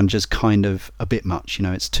 Football Manager's kind of a bit much,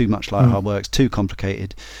 it's too much like hard work, it's too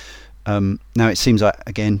complicated. Now it seems like,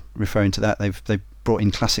 again, referring to that, they've brought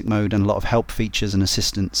in classic mode and a lot of help features and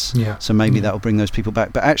assistance, so maybe that'll bring those people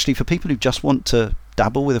back. But actually, for people who just want to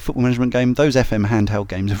dabble with a football management game, those FM handheld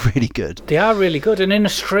games are really good. They are really good, and in a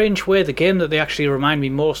strange way, the game that they actually remind me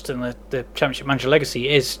most in the Championship Manager Legacy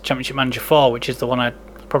is Championship Manager 4, which is the one I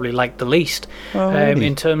probably like the least. Really?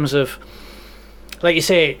 In terms of, like you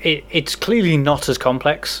say, it's clearly not as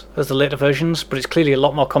complex as the later versions, but it's clearly a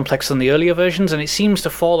lot more complex than the earlier versions, and it seems to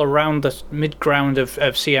fall around the mid-ground of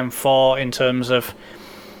CM4 in terms of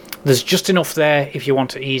there's just enough there if you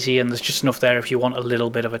want it easy, and there's just enough there if you want a little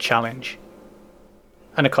bit of a challenge.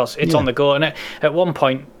 And of course, it's on the go. And at one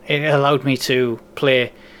point, it allowed me to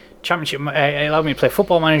play It allowed me to play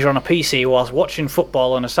Football Manager on a PC whilst watching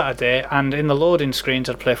football on a Saturday, and in the loading screens,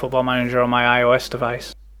 I'd play Football Manager on my iOS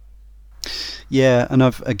device. Yeah, and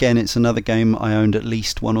it's another game. I owned at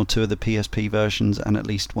least one or two of the PSP versions and at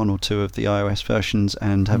least one or two of the iOS versions,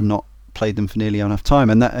 and have not played them for nearly enough time.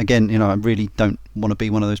 And that, again, I really don't want to be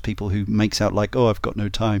one of those people who makes out like, I've got no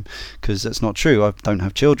time, because that's not true. I don't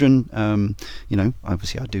have children.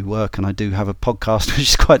 Obviously I do work, and I do have a podcast which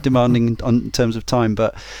is quite demanding in terms of time,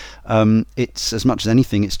 but it's, as much as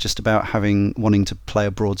anything, it's just about wanting to play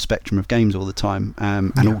a broad spectrum of games all the time,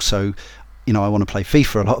 and also I want to play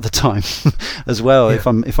FIFA a lot of the time as well, if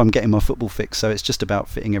I'm getting my football fix. So it's just about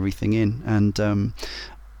fitting everything in. And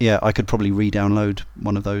I could probably re-download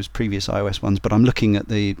one of those previous iOS ones, but I'm looking at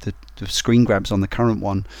the screen grabs on the current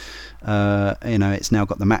one. It's now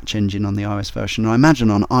got the match engine on the iOS version. And I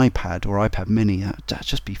imagine on iPad or iPad Mini, that'd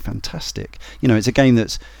just be fantastic. It's a game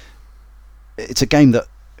that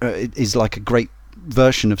is like a great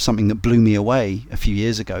version of something that blew me away a few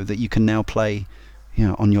years ago, that you can now play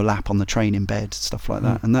on your lap, on the train, in bed, stuff like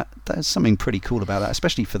that. And there's something pretty cool about that,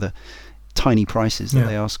 especially for the tiny prices that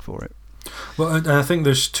they ask for it. Well, and I think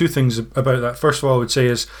there's two things about that. First of all, I would say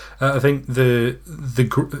is I think the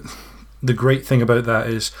great thing about that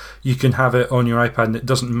is you can have it on your iPad, and it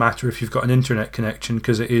doesn't matter if you've got an internet connection,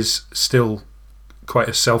 because it is still quite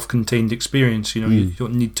a self-contained experience. You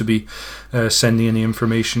don't need to be sending any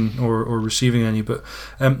information or receiving any. But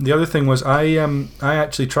the other thing was I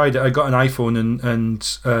actually tried it. I got an iPhone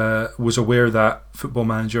and was aware that Football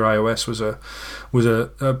Manager iOS was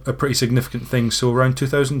a pretty significant thing. So around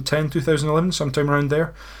 2010, 2011, sometime around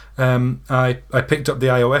there, I picked up the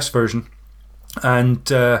iOS version, and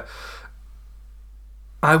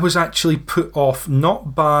I was actually put off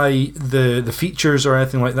not by the features or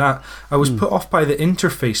anything like that. I was put off by the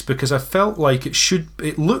interface, because I felt like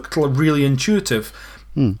it looked really intuitive,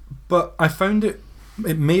 but I found it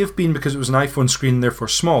may have been because it was an iPhone screen, therefore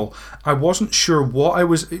small. I wasn't sure what I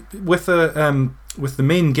was with the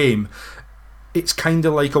main game. It's kind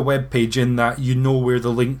of like a web page in that where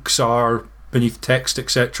the links are beneath text,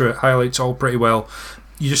 etc. It highlights all pretty well.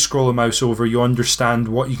 You just scroll the mouse over, you understand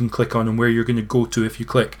what you can click on and where you're going to go to if you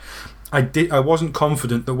click. I wasn't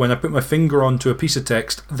confident that when I put my finger onto a piece of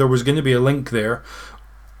text, there was going to be a link there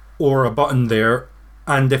or a button there,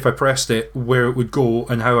 and if I pressed it, where it would go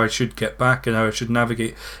and how I should get back and how I should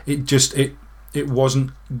navigate. It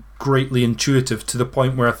wasn't greatly intuitive, to the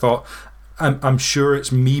point where I thought, I'm sure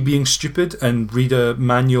it's me being stupid and read a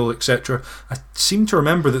manual, etc. I seem to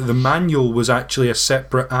remember that the manual was actually a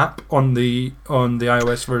separate app on the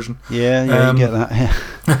iOS version. Yeah, you get that.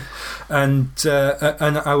 Yeah.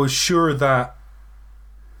 And I was sure that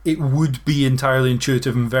it would be entirely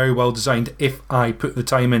intuitive and very well designed if I put the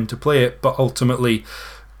time in to play it. But ultimately,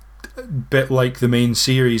 a bit like the main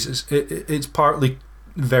series, it's partly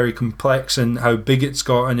very complex and how big it's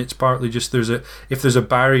got, and it's partly just if there's a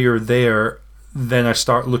barrier there, then I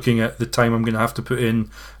start looking at the time I'm going to have to put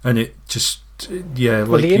in, and it just yeah,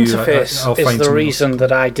 well, the interface is the reason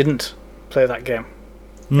that I didn't play that game.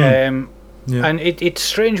 And it's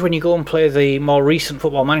strange when you go and play the more recent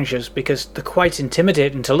Football Managers, because they're quite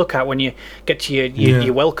intimidating to look at when you get to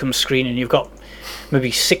your welcome screen and you've got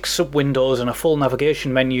maybe 6 sub-windows and a full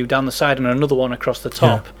navigation menu down the side and another one across the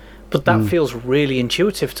top. Yeah. But that feels really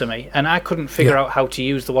intuitive to me, and I couldn't figure out how to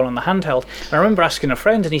use the one on the handheld. And I remember asking a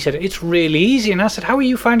friend, and he said, it's really easy. And I said, how are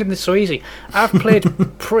you finding this so easy? I've played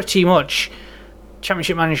pretty much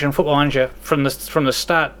Championship Manager and Football Manager from the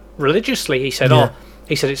start religiously. He said,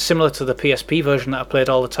 he said it's similar to the PSP version that I played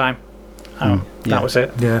all the time. That was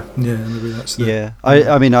it. Maybe that's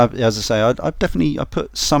I mean, as I say, I definitely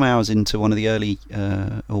put some hours into one of the early,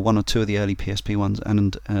 or one or two of the early PSP ones,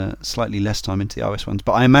 and slightly less time into the iOS ones.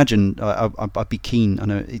 But I imagine I'd be keen. I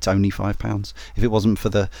know it's only £5. If it wasn't for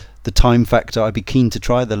the time factor, I'd be keen to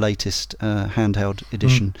try the latest handheld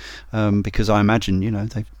edition, because I imagine, you know,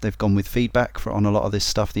 they've gone with feedback on a lot of this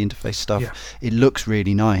stuff, the interface stuff. It looks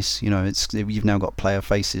really nice. You know, you've now got player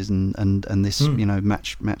faces and this you know,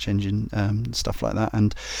 match engine stuff like that.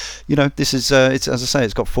 And you know, this is it's, as I say,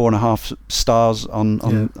 it's got 4.5 stars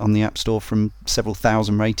on the App Store from several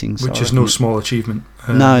thousand ratings, which is no small achievement.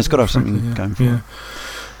 No, it's got to have something going for it.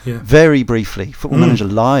 Very briefly, Football Manager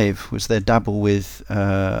Live was their dabble with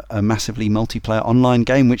a massively multiplayer online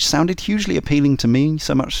game, which sounded hugely appealing to me,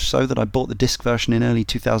 so much so that I bought the disc version in early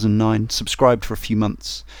 2009, subscribed for a few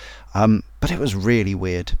months, but it was really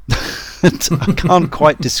weird. I can't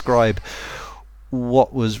quite describe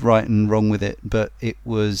what was right and wrong with it, but it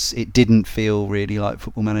didn't feel really like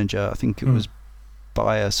Football Manager. I think it was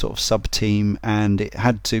by a sort of sub-team, and it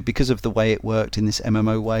had to, because of the way it worked in this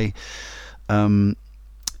MMO way,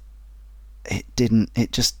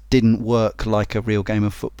 it just didn't work like a real game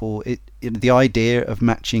of football. The idea of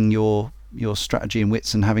matching your strategy and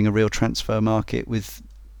wits and having a real transfer market with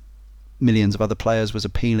millions of other players was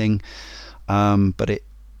appealing, but it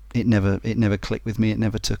never clicked with me. It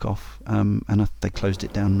never took off, and they closed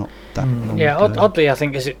it down not that long ago. Oddly, I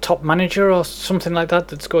think, is it Top Manager or something like that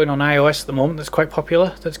that's going on iOS at the moment, that's quite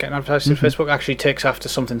popular, that's getting advertised on Facebook, actually takes after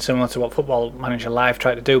something similar to what Football Manager Live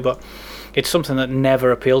tried to do, but it's something that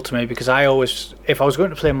never appealed to me, because if I was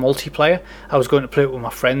going to play multiplayer, I was going to play it with my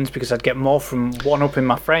friends, because I'd get more from one-upping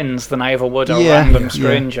my friends than I ever would a random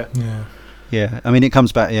stranger. Yeah, I mean, it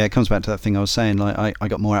comes back to that thing I was saying. Like, I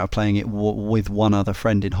got more out of playing it with one other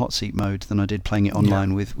friend in hot seat mode than I did playing it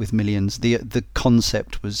online with millions. The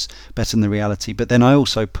concept was better than the reality. But then I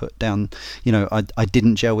also put down, you know, I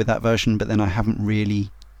didn't gel with that version, but then I haven't really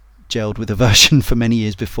gelled with a version for many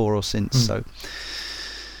years before or since. So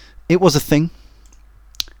it was a thing.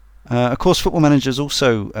 Of course, Football Manager is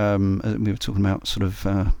also, we were talking about sort of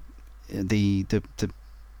the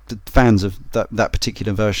fans of that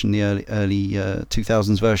particular version, the early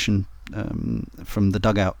 2000s version, from the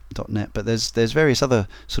dugout.net, but there's various other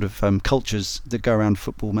sort of cultures that go around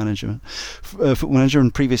Football Manager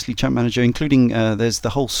and previously Champ Manager, including there's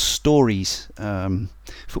the whole stories, Football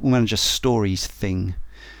Manager stories thing,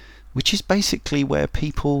 which is basically where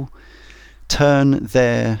people turn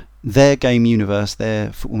their game universe,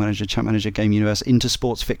 their Football Manager, Champ Manager game universe, into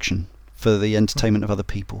sports fiction for the entertainment of other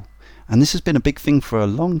people. And this has been a big thing for a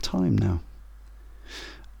long time now.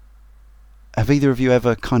 Have either of you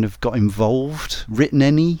ever kind of got involved, written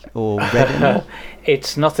any, or read any?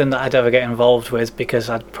 It's nothing that I'd ever get involved with, because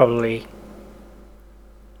I'd probably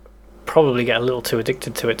get a little too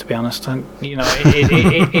addicted to it, to be honest. And, you know,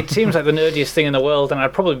 it seems like the nerdiest thing in the world, and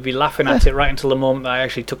I'd probably be laughing at it right until the moment that I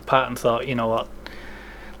actually took part and thought, you know what,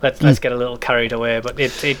 let's get a little carried away. But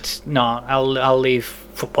I'll leave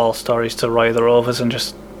football stories to Roy the Rovers and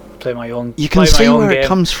just play my own. You can see where it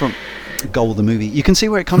comes from. Goal the movie. You can see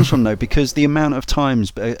where it comes from though, because the amount of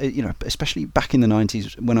times, you know, especially back in the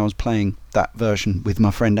 90s when I was playing that version with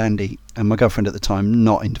my friend Andy and my girlfriend at the time,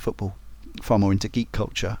 not into football, far more into geek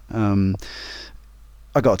culture.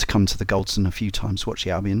 I got her to come to the Goldson a few times to watch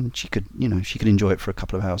the Albion. She could enjoy it for a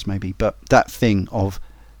couple of hours maybe, but that thing of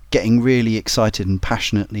getting really excited and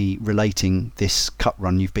passionately relating this cup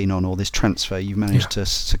run you've been on, or this transfer you've managed to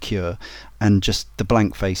secure, and just the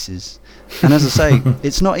blank faces. And as I say,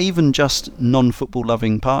 it's not even just non-football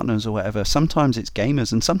loving partners or whatever. Sometimes it's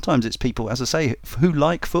gamers, and sometimes it's people, as I say, who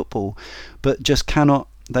like football but just cannot,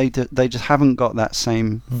 they just haven't got that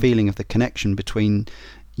same feeling of the connection between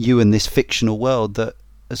you and this fictional world, that,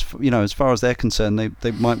 as as far as they're concerned,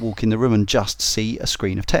 they might walk in the room and just see a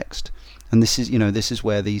screen of text. And this is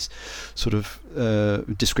where these sort of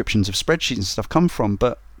descriptions of spreadsheets and stuff come from.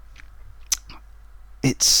 But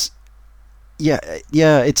it's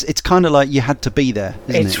kind of like you had to be there,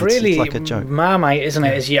 isn't it? It's really like a joke. Marmite, isn't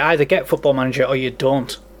it? Is you either get Football Manager or you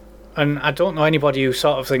don't. And I don't know anybody who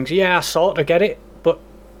sort of thinks, yeah, I sort of get it, but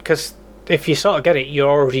because if you sort of get it, you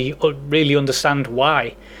already really understand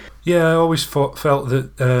why. Yeah, I always felt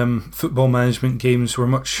that football management games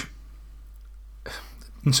were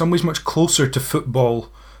in some ways much closer to football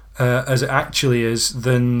as it actually is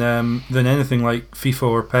than anything like FIFA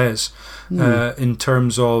or PES. In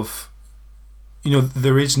terms of,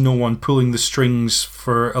 there is no one pulling the strings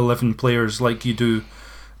for 11 players like you do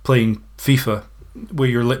playing FIFA, where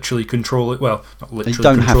you're literally controlling. Well, not literally you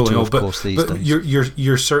don't controlling, have to, of course, these days.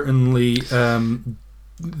 You're certainly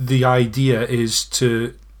the idea is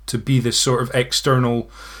to be this sort of external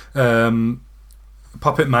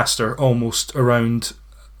puppet master almost around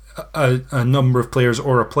a number of players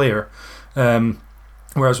or a player.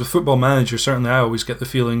 Whereas with Football Manager, certainly I always get the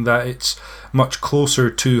feeling that it's much closer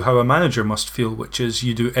to how a manager must feel, which is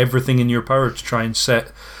you do everything in your power to try and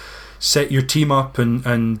set your team up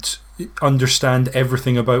and understand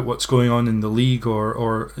everything about what's going on in the league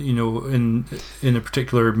or in a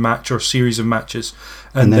particular match or series of matches,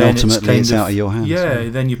 and then ultimately it's out of your hands. Yeah,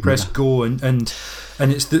 then you press go and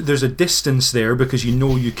there's a distance there because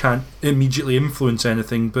you can't immediately influence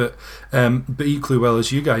anything, but equally well,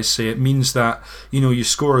 as you guys say, it means that you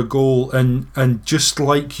score a goal and just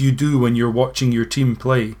like you do when you're watching your team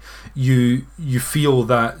play, you feel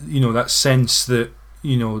that that sense that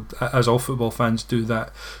as all football fans do,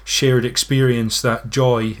 that shared experience, that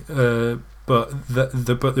joy, but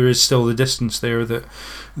there is still the distance there that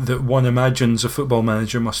one imagines a football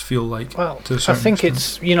manager must feel like. Well, I think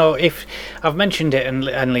it's if I've mentioned it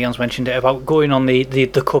and Leon's mentioned it about going on the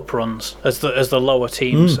cup runs as the lower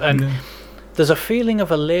teams, there's a feeling of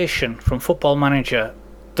elation from Football Manager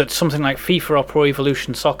that something like FIFA or Pro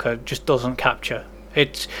Evolution Soccer just doesn't capture.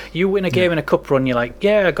 It's you win a game in a cup run, you're like,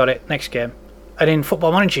 yeah, I got it, next game. And in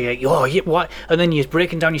Football Manager, what? And then you're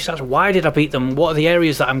breaking down your stats. Why did I beat them? What are the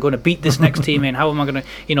areas that I'm going to beat this next team in? How am I going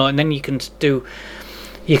to, And then you can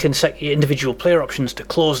set your individual player options to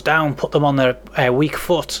close down, put them on their weak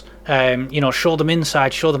foot. Show them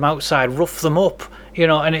inside, show them outside, rough them up.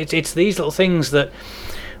 And it's these little things that,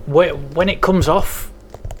 when it comes off,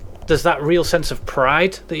 there's that real sense of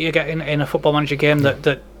pride that you get in a Football Manager game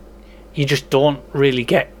that you just don't really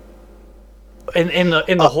get. In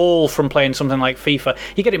the whole from playing something like FIFA.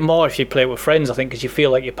 You get it more if you play it with friends, I think, because you feel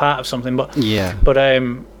like you're part of something. But you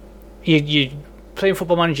playing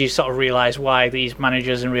Football Manager, you sort of realise why these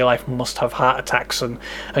managers in real life must have heart attacks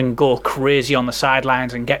and go crazy on the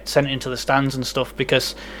sidelines and get sent into the stands and stuff,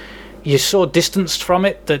 because you're so distanced from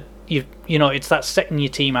it that it's that setting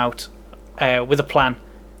your team out with a plan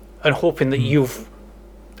and hoping that you've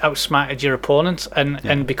outsmarted your opponent,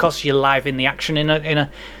 and because you're live in the action in a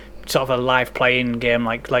sort of a live playing game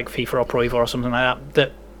like FIFA or Pro Evo or something like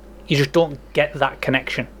that you just don't get that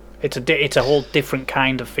connection. It's a whole different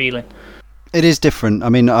kind of feeling. It is different. I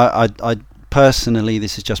mean, I personally,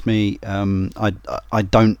 this is just me, I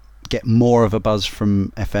don't get more of a buzz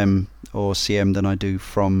from FM or CM than I do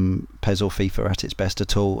from PES or FIFA at its best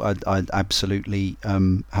at all. I absolutely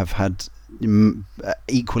have had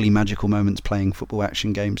equally magical moments playing football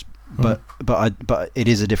action games, but it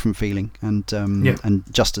is a different feeling, and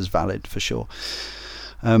just as valid for sure.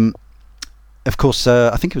 Of course,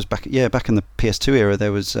 I think it was back in the PS2 era.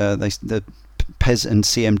 There was the PES and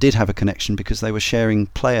CM did have a connection because they were sharing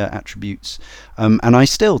player attributes, and I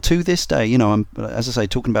still to this day, I'm, as I say,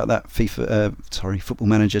 talking about that Football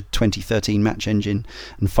Manager 2013 match engine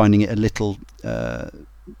and finding it a little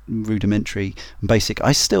rudimentary and basic.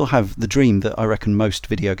 I still have the dream that I reckon most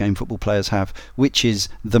video game football players have, which is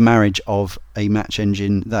the marriage of a match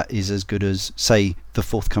engine that is as good as, say, the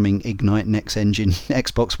forthcoming Ignite Next engine,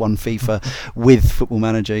 Xbox One FIFA with Football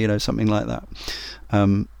Manager, something like that.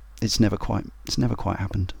 It's never quite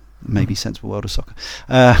happened. Maybe Sensible World of Soccer,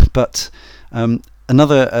 but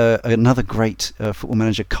another great Football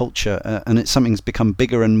Manager culture, and it's something that's become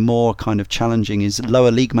bigger and more kind of challenging, is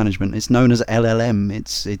lower league management. It's known as LLM.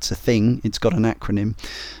 It's a thing. It's got an acronym,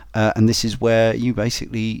 and this is where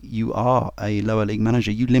you are a lower league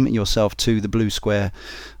manager. You limit yourself to the blue square,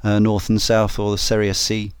 North and South, or the Serie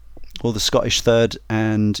C, or the Scottish Third,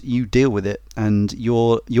 and you deal with it, and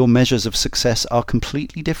your measures of success are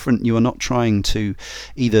completely different. You are not trying to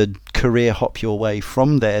either career hop your way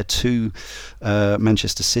from there to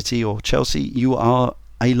Manchester City or Chelsea. You are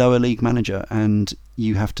a lower league manager, and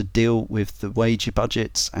you have to deal with the wage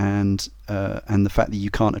budgets and the fact that you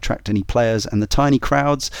can't attract any players and the tiny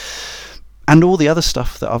crowds and all the other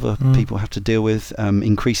stuff that other people have to deal with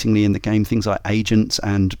increasingly in the game, things like agents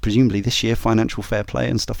and presumably this year financial fair play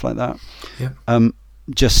and stuff like that. Yeah.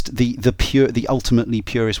 Just the ultimately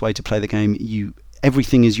purest way to play the game.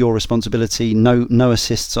 everything is your responsibility. No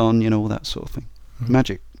assists on, all that sort of thing.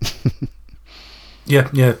 Magic. Yeah.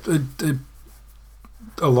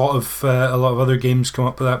 A lot of other games come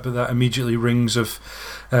up with that, but that immediately rings of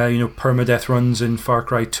permadeath runs in Far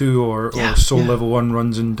Cry 2 or Soul Level 1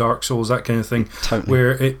 runs in Dark Souls, that kind of thing. Totally.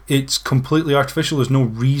 Where it's completely artificial. There's no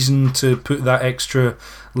reason to put that extra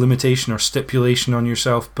limitation or stipulation on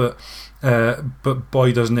yourself, but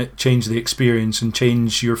boy, doesn't it change the experience and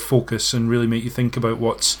change your focus and really make you think about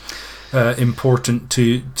what's important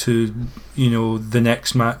to the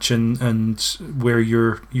next match and where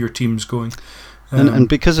your team's going. And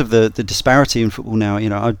because of the disparity in football now,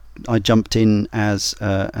 I jumped in as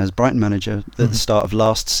Brighton manager at the start of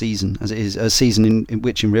last season, as it is a season in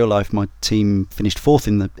which in real life my team finished fourth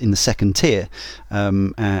in the second tier, got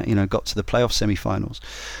to the playoff semi-finals.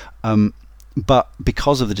 But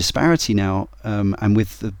because of the disparity now, and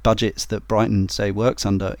with the budgets that Brighton say works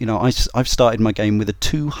under, I've started my game with a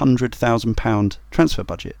 £200,000 transfer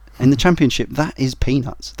budget. In the Championship, that is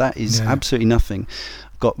peanuts. That is absolutely nothing.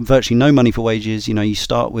 Got virtually no money for wages. You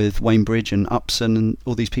start with Wayne Bridge and Upson and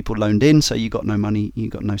all these people loaned in, so you got no money, you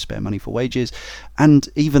got no spare money for wages, and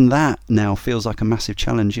even that now feels like a massive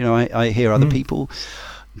challenge. I hear other people,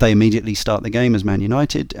 they immediately start the game as Man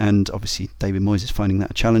United, and obviously David Moyes is finding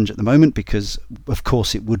that a challenge at the moment, because of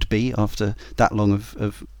course it would be after that long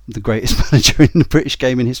of the greatest manager in the British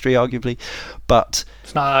game in history, arguably. But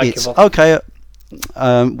it's not arguable. It's okay.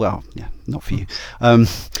 Well, yeah, not for you.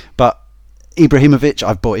 But Ibrahimovic,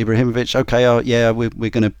 I've bought Ibrahimovic. Okay, we're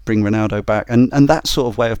going to bring Ronaldo back, and that sort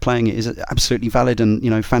of way of playing it is absolutely valid,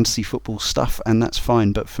 and fantasy football stuff, and that's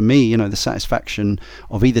fine. But for me, the satisfaction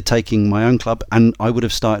of either taking my own club, and I would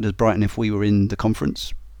have started as Brighton if we were in the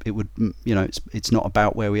conference. It would, it's not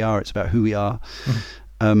about where we are; it's about who we are,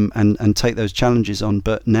 and take those challenges on.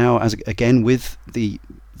 But now, again with the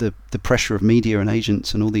pressure of media and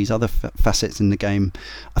agents and all these other facets in the game,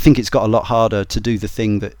 I think it's got a lot harder to do the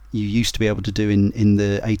thing that you used to be able to do in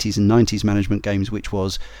the 80s and 90s management games, which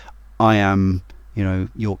was, I am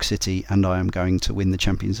York City and I am going to win the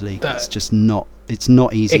Champions League. It's just not easy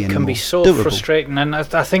anymore. It can be so doable. frustrating, and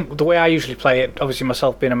I think the way I usually play it, obviously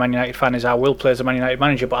myself being a Man United fan, is I will play as a Man United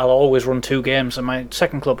manager, but I'll always run 2 games, and my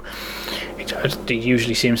second club it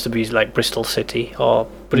usually seems to be like Bristol City, but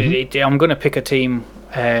I'm going to pick a team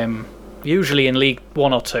usually in League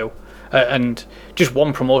 1 or 2, and just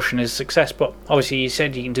one promotion is success. But obviously you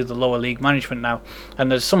said you can do the lower league management now,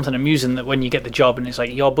 and there's something amusing that when you get the job and it's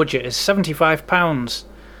like your budget is £75.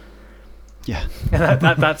 Yeah,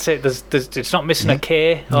 that's it. There's it's not missing a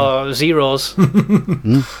K or zeros.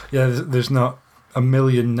 Yeah, there's not a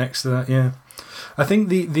million next to that. Yeah, I think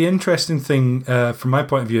the interesting thing from my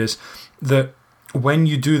point of view is that when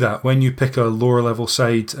you do that, when you pick a lower level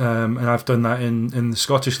side, and I've done that in the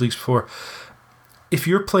Scottish leagues before, if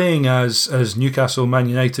you're playing as Newcastle, Man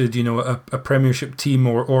United, a Premiership team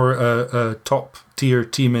or a top tier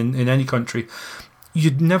team in any country,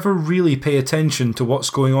 you'd never really pay attention to what's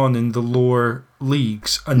going on in the lower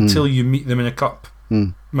leagues until you meet them in a cup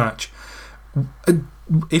match.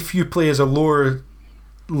 If you play as a lower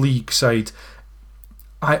league side,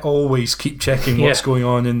 I always keep checking what's going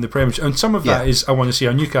on in the Premiership, and some of that is I want to see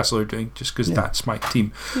how Newcastle are doing, just because that's my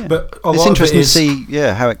team. Yeah. But it's interesting to see,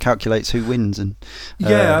 how it calculates who wins, and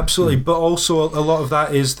absolutely. But also a lot of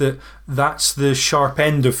that is that's the sharp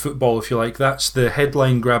end of football, if you like. That's the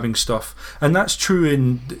headline grabbing stuff, and that's true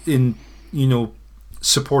in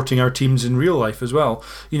supporting our teams in real life as well.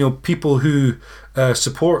 People who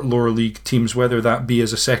support lower league teams, whether that be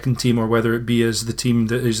as a second team or whether it be as the team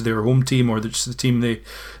that is their home team or just the team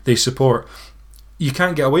they support, you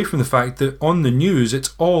can't get away from the fact that on the news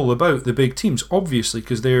it's all about the big teams, obviously,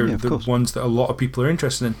 because they're the ones that a lot of people are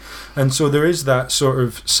interested in. And so there is that sort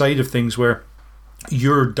of side of things where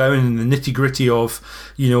you're down in the nitty gritty of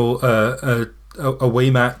a away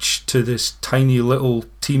match to this tiny little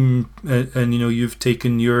team, and you've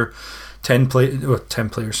taken your 10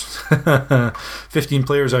 players 15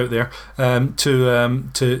 players out there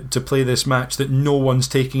to play this match that no one's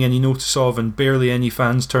taking any notice of, and barely any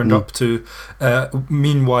fans turned up to.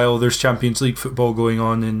 Meanwhile, there's Champions League football going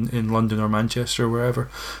on in London or Manchester or wherever,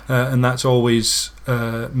 and that's always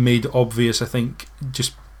made obvious, I think,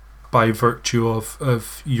 just by virtue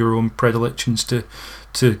of your own predilections to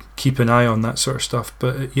keep an eye on that sort of stuff.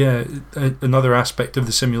 But another aspect of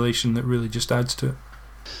the simulation that really just adds to it.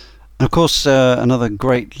 And of course, another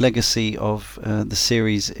great legacy of the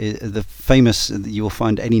series is the famous. You will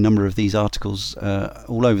find any number of these articles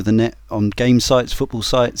all over the net on game sites, football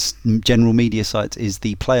sites, general media sites. Is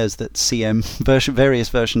the players that various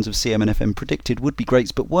versions of CM and FM predicted would be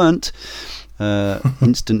greats but weren't.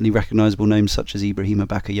 Instantly recognisable names such as Ibrahima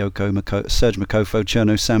Bakayoko, Serge Makofo,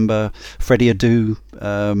 Cherno Samba, Freddie Adu.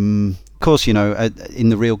 Of course, in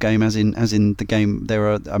the real game, as in the game, there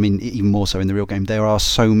are. I mean, even more so in the real game, there are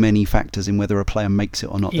so many factors in whether a player makes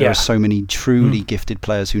it or not. Yeah. There are so many truly gifted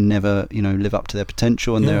players who never, live up to their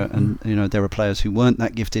potential, and there are players who weren't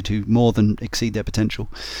that gifted who more than exceed their potential.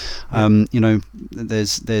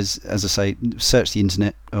 There's as I say, search the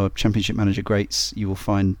internet or Championship Manager greats. You will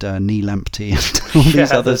find Neil Lamptey and all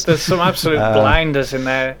these others. There's some absolute blinders in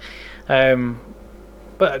there.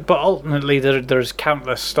 But ultimately, there's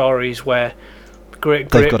countless stories where great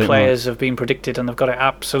players have been predicted and they've got it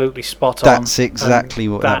absolutely spot on. That's exactly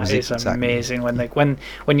what that was. That is amazing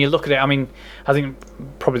when you look at it. I mean, I think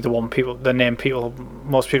probably the name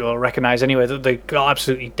most people will recognise anyway that they got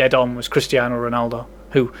absolutely dead on was Cristiano Ronaldo,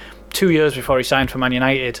 who 2 years before he signed for Man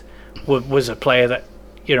United was a player that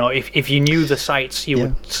if you knew the sites you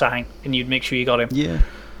would sign and you'd make sure you got him.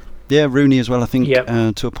 Yeah, Rooney as well, I think,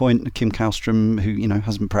 to a point. Kim Kallstrom, who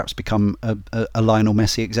hasn't perhaps become a Lionel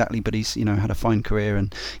Messi exactly, but he's had a fine career,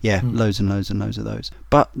 and loads and loads and loads of those.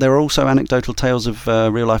 But there are also anecdotal tales of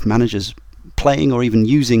real life managers playing or even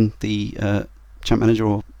using the Champ Manager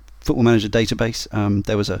or Football Manager database.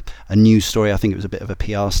 There was a news story. I think it was a bit of a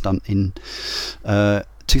PR stunt in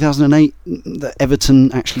 2008 that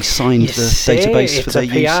Everton actually signed the database for their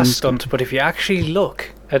use. It's a PR stunt, but if you actually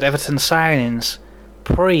look at Everton signings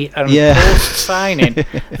pre and post signing,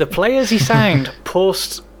 the players he signed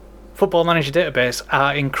post Football Manager database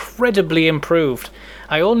are incredibly improved.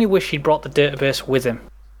 I only wish he'd brought the database with him.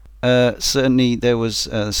 Certainly there was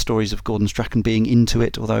stories of Gordon Strachan being into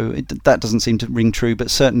it, although that doesn't seem to ring true. But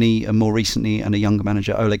certainly more recently, and a younger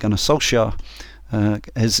manager, Ole Gunnar Solskjaer,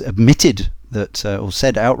 has admitted that, or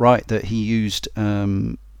said outright that he used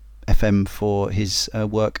FM for his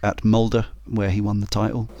work at Mulder, where he won the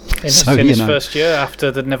title. In his first year,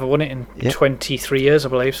 after they'd never won it in 23 years, I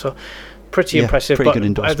believe. So pretty impressive. Pretty good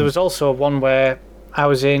endorsement. There was also one where I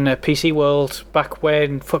was in PC World back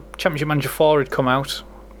when Championship Manager 4 had come out,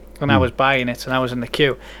 and I was buying it, and I was in the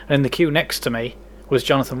queue. And in the queue next to me was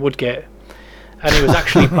Jonathan Woodgate, and he was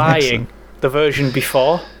actually buying the version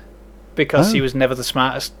before because he was never the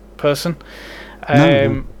smartest person.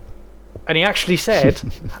 No. And he actually said,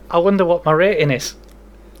 "I wonder what my rating is,"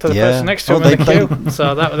 to the person next to him in the queue.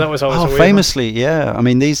 So that was always a weird famously, one. I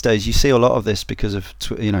mean, these days you see a lot of this because of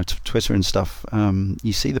Twitter and stuff.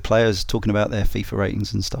 You see the players talking about their FIFA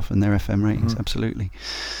ratings and stuff and their FM ratings. Absolutely.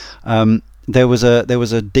 There was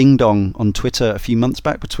a ding dong on Twitter a few months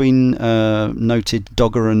back between noted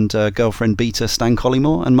dogger and girlfriend beater Stan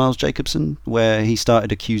Collymore and Miles Jacobson, where he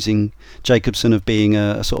started accusing Jacobson of being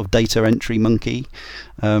a sort of data entry monkey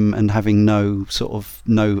and having no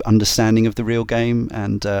understanding of the real game,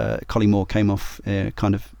 and Collymore came off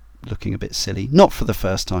kind of looking a bit silly, not for the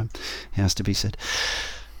first time, it has to be said.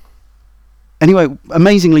 Anyway,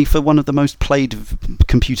 amazingly, for one of the most played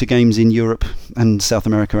computer games in Europe and South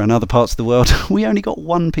America and other parts of the world, we only got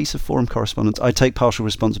one piece of forum correspondence. I take partial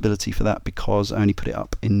responsibility for that because I only put it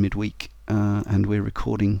up in midweek, and we're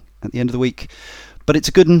recording at the end of the week. But it's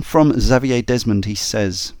a good one from Xavier Desmond. He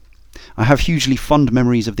says, I have hugely fond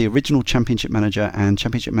memories of the original Championship Manager and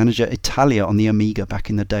Championship Manager Italia on the Amiga back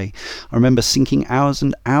in the day. I remember sinking hours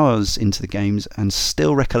and hours into the games and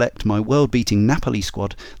still recollect my world-beating Napoli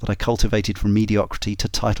squad that I cultivated from mediocrity to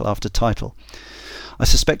title after title. I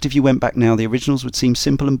suspect if you went back now, the originals would seem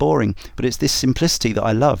simple and boring, but it's this simplicity that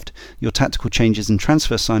I loved. Your tactical changes and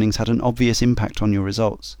transfer signings had an obvious impact on your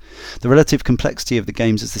results. The relative complexity of the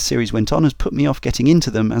games as the series went on has put me off getting into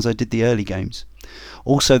them as I did the early games.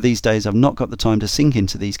 Also, these days I've not got the time to sink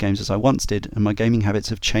into these games as I once did, and my gaming habits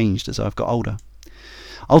have changed as I've got older.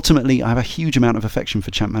 Ultimately, I have a huge amount of affection for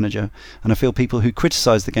Champ Manager, and I feel people who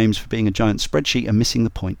criticise the games for being a giant spreadsheet are missing the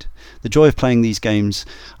point. The joy of playing these games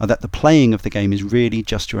are that the playing of the game is really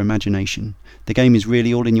just your imagination. The game is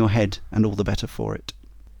really all in your head, and all the better for it.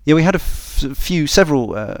 Yeah, we had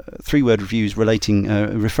several three-word reviews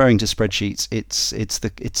referring to spreadsheets.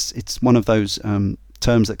 It's one of those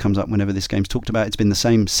terms that comes up whenever this game's talked about. It's been the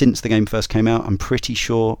same since the game first came out. I'm pretty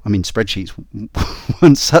sure, spreadsheets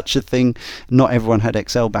weren't such a thing. Not everyone had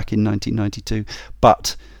Excel back in 1992,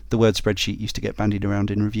 but the word spreadsheet used to get bandied around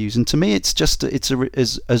in reviews, and to me it's as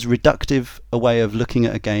reductive a way of looking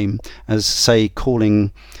at a game as, say,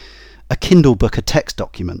 calling a Kindle book a text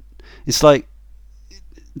document. It's like,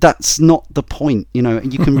 that's not the point. You know,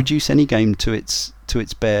 you can reduce any game to its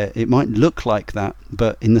bare. It might look like that,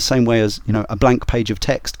 but in the same way as, you know, a blank page of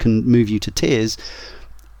text can move you to tears,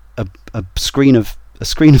 a screen of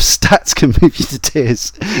stats can move you to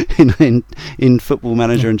tears in Football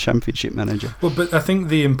Manager and Championship Manager. Well, but I think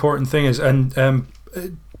the important thing is, and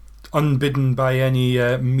unbidden by any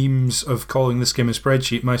memes of calling this game a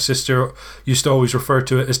spreadsheet, my sister used to always refer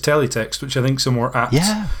to it as teletext, which I think is a more apt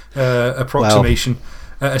approximation.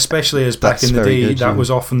 Especially as back in the day, that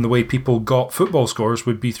was often the way people got football scores,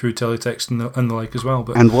 would be through teletext and the like as well.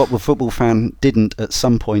 But and what the football fan didn't at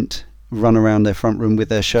some point run around their front room with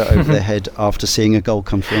their shirt over their head after seeing a goal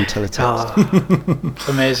come through on teletext.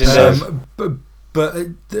 Amazing. But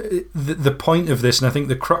the point of this, and I think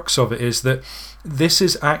the crux of it, is that this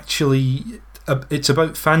is actually it's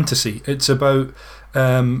about fantasy. It's about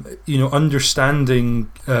understanding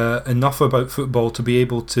enough about football to be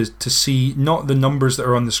able to see not the numbers that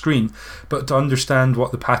are on the screen, but to understand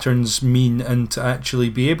what the patterns mean, and to actually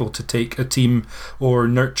be able to take a team or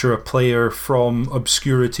nurture a player from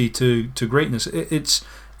obscurity to greatness. It's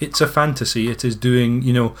a fantasy. It is doing,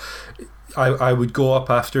 I would go up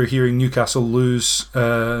after hearing Newcastle lose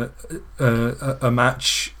a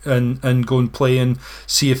match and go and play and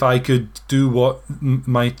see if I could do what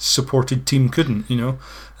my supported team couldn't.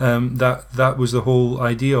 That was the whole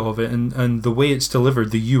idea of it, and the way it's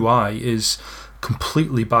delivered, the UI is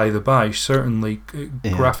completely by the by. Certainly,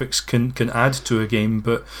 graphics can add to a game,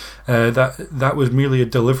 but that was merely a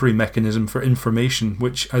delivery mechanism for information,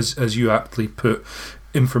 which, as you aptly put,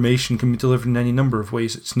 information can be delivered in any number of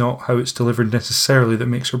ways. It's not how it's delivered necessarily that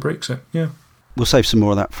makes or breaks it. Yeah. We'll save some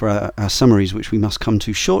more of that for our summaries, which we must come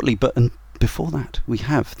to shortly. But before that, we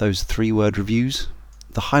have those 3-word reviews,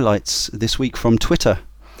 the highlights this week from Twitter.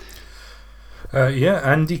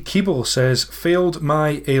 Andy Keeble says, failed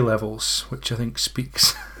my A-levels, which I think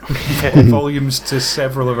speaks volumes to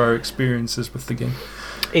several of our experiences with the game.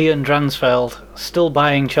 Ian Dransfeld, still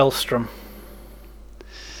buying Chelstrom.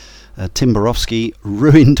 Tim Borowski,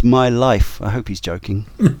 ruined my life. I hope he's joking.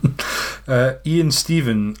 Ian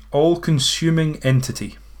Stephen, all-consuming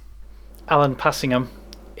entity. Alan Passingham,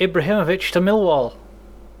 Ibrahimovic to Millwall.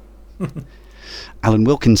 Alan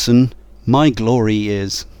Wilkinson, my glory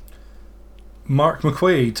is. Mark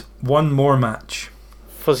McQuaid, one more match.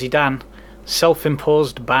 Fuzzy Dan,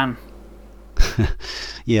 self-imposed ban.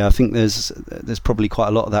 Yeah, I think there's probably quite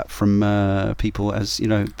a lot of that from people, as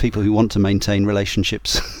people who want to maintain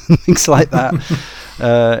relationships, things like that.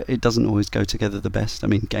 It doesn't always go together the best. I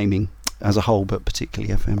mean, gaming as a whole, but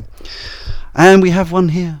particularly FM. And we have one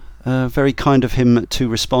here. Very kind of him to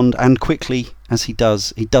respond, and quickly, as he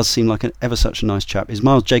does seem like an ever such a nice chap. Is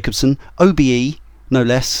Miles Jacobson, OBE, no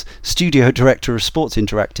less, studio director of Sports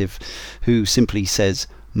Interactive, who simply says,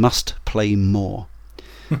 must play more.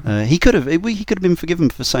 He could have been forgiven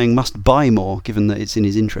for saying must buy more, given that it's in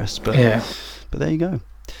his interest. But there you go.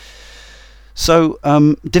 So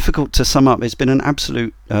difficult to sum up. It's been an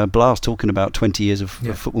absolute blast talking about 20 years of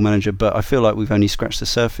Football Manager, but I feel like we've only scratched the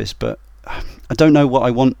surface. But I don't know what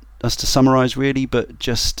I want us to summarise really. But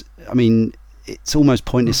it's almost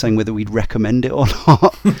pointless saying whether we'd recommend it or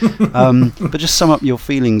not. But just sum up your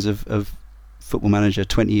feelings of Football Manager,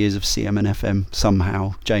 20 years of CM and FM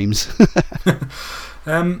somehow, James.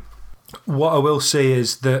 What I will say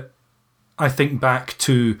is that I think back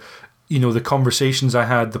to the conversations I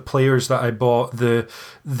had, the players that I bought, the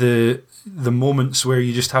moments where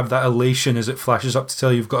you just have that elation as it flashes up to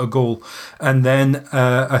tell you've got a goal, and then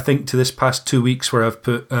I think to this past 2 weeks where I've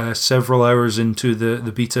put several hours into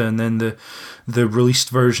the beta and then the released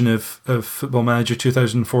version of Football Manager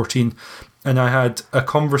 2014, and I had a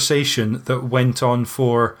conversation that went on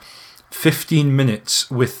for 15 minutes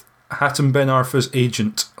with Hatem Ben Arfa's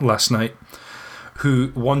agent last night,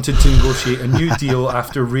 who wanted to negotiate a new deal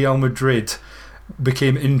after Real Madrid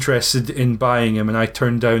became interested in buying him, and I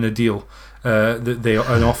turned down a deal,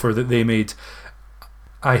 an offer that they made.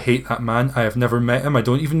 I hate that man. I have never met him. I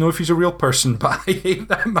don't even know if he's a real person, but I hate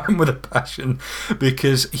that man with a passion,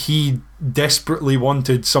 because he desperately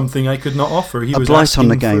wanted something I could not offer. He was blight on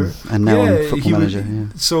the game, and now on Football Manager.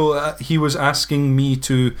 So he was asking me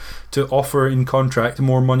to offer in contract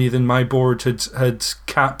more money than my board had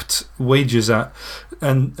capped wages at,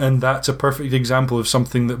 and that's a perfect example of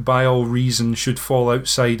something that by all reason should fall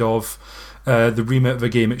outside of the remit of a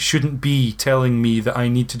game. It shouldn't be telling me that I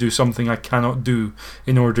need to do something I cannot do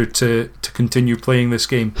in order to continue playing this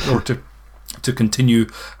game, or to continue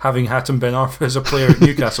having Hatem Ben Arfa as a player at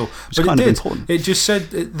Newcastle. But it did. Important. It just said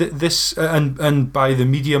this, and by the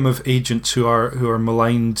medium of agents who are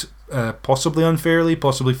maligned possibly unfairly,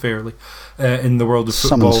 possibly fairly, in the world of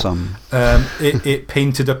football. It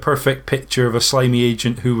painted a perfect picture of a slimy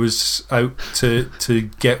agent who was out to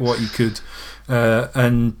get what he could,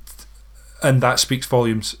 and that speaks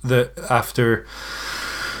volumes. That after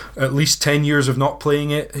at least 10 years of not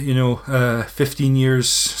playing it, 15 years,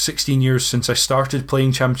 16 years since I started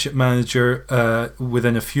playing Championship Manager,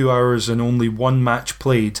 within a few hours and only one match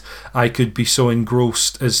played, I could be so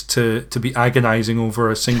engrossed as to be agonising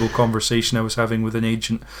over a single conversation I was having with an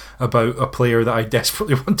agent about a player that I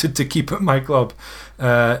desperately wanted to keep at my club.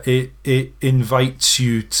 It invites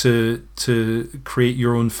you to create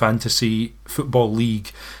your own fantasy football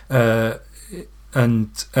league,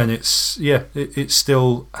 and it's it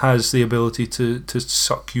still has the ability to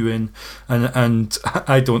suck you in, and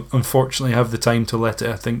I don't unfortunately have the time to let it,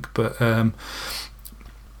 I think, but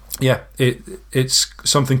it's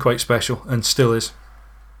something quite special and still is.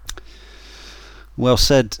 Well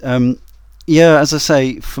said. As I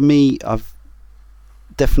say, for me, I've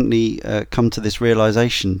definitely come to this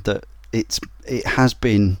realization that it has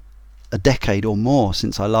been a decade or more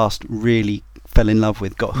since I last really fell in love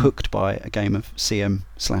with, got hooked by a game of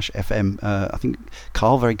CM/FM. I think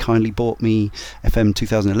Carl very kindly bought me FM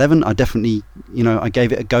 2011. I definitely, I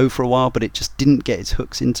gave it a go for a while, but it just didn't get its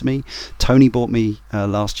hooks into me. Tony bought me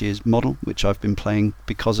last year's model, which I've been playing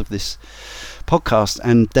because of this podcast.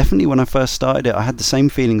 And definitely when I first started it, I had the same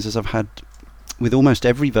feelings as I've had with almost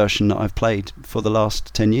every version that I've played for the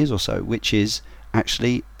last 10 years or so, which is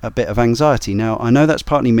actually a bit of anxiety. Now, I know that's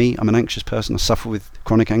partly me. I'm an anxious person. I suffer with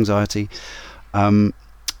chronic anxiety.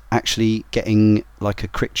 Actually getting like a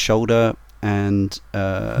cricked shoulder and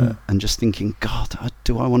just thinking, God,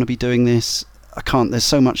 do I want to be doing this? I can't. There's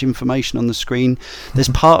so much information on the screen. There's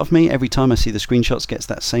part of me, every time I see the screenshots, gets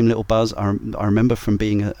that same little buzz. I remember from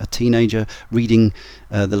being a teenager reading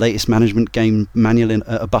the latest management game manual at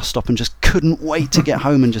a bus stop and just couldn't wait to get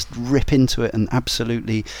home and just rip into it and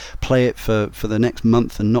absolutely play it for the next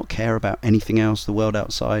month and not care about anything else, the world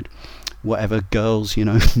outside, whatever, girls,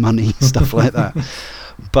 money, stuff like that.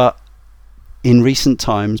 But in recent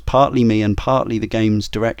times, partly me and partly the game's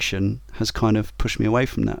direction has kind of pushed me away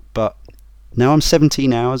from that. But now I'm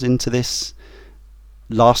 17 hours into this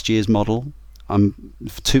last year's model. I'm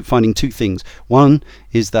finding two things. One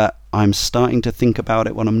is that I'm starting to think about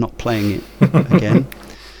it when I'm not playing it again.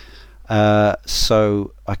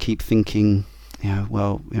 So I keep thinking,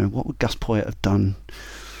 what would Gus Poyet have done?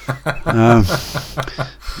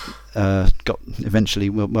 Got eventually.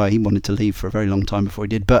 Well, he wanted to leave for a very long time before he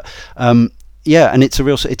did. But and it's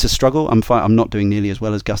a struggle. I'm not doing nearly as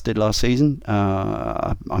well as Gus did last season.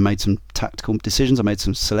 I made some tactical decisions. I made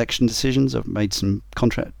some selection decisions. I've made some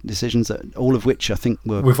contract decisions, that all of which I think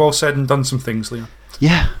were. We've all said and done some things, Leon.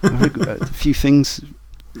 Yeah, a few things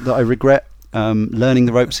that I regret. Learning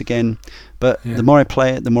the ropes again, but the more I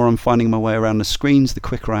play it, the more I'm finding my way around the screens, the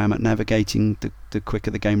quicker I am at navigating, the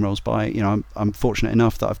quicker the game rolls by. I'm fortunate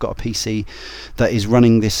enough that I've got a PC that is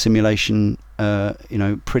running this simulation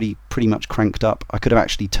pretty much cranked up. I could have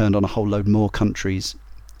actually turned on a whole load more countries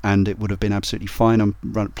and it would have been absolutely fine. I'm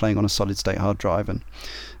playing on a solid state hard drive and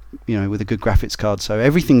with a good graphics card, so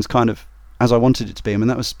everything's kind of as I wanted it to be. I mean,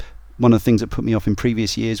 that was one of the things that put me off in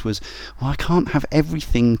previous years was, I can't have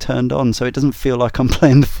everything turned on, so it doesn't feel like I'm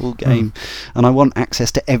playing the full game. And I want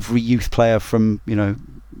access to every youth player from,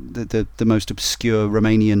 the most obscure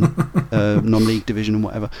Romanian non-league division and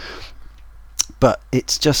whatever. But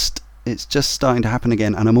it's just starting to happen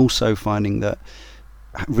again. And I'm also finding that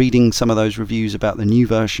reading some of those reviews about the new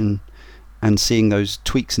version and seeing those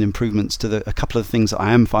tweaks and improvements to a couple of things that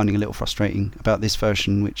I am finding a little frustrating about this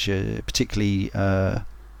version, which particularly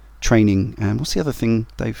training, and what's the other thing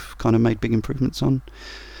they've kind of made big improvements on?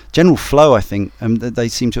 General flow, I think. They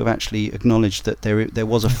seem to have actually acknowledged that there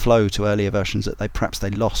was a flow to earlier versions that they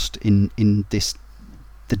lost in the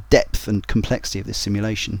depth and complexity of this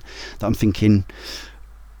simulation. That I'm thinking,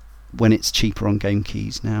 when it's cheaper on Game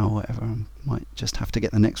Keys now or whatever, I might just have to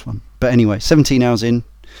get the next one. But anyway, 17 hours in,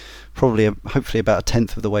 probably hopefully about a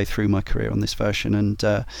tenth of the way through my career on this version, and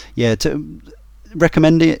to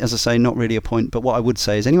recommend it, as I say, not really a point, but what I would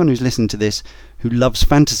say is anyone who's listening to this who loves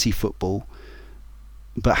fantasy football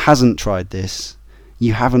but hasn't tried this,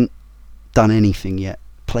 you haven't done anything yet.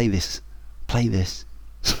 Play this.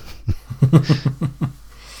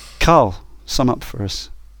 Carl, sum up for us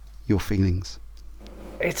your feelings.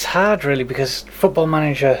 It's hard, really, because Football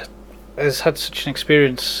Manager has had such an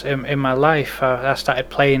experience in my life. I started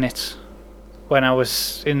playing it when I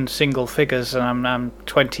was in single figures, and I'm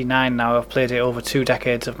 29 now. I've played it over 2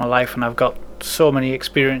 decades of my life, and I've got so many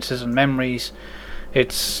experiences and memories.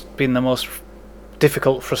 It's been the most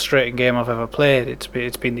difficult, frustrating game I've ever played.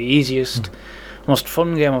 It's been the easiest, most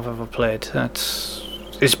fun game I've ever played.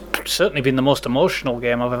 It's certainly been the most emotional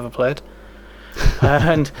game I've ever played,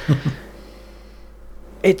 and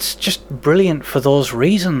it's just brilliant for those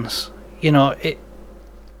reasons.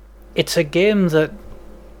 It's a game that,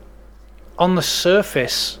 on the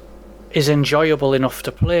surface, is enjoyable enough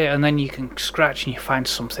to play, and then you can scratch and you find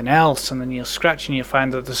something else, and then you'll scratch and you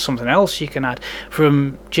find that there's something else you can add.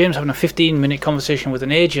 From James having a 15-minute conversation with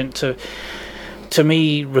an agent to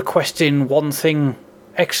me requesting one thing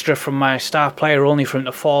extra from my star player only for him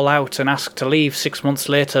to fall out and ask to leave 6 months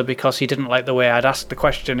later because he didn't like the way I'd asked the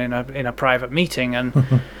question in a private meeting, and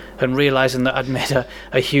realising that I'd made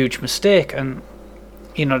a huge mistake. And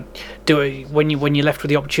when you're left with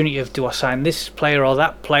the opportunity of, do I sign this player or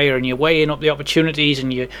that player, and you're weighing up the opportunities,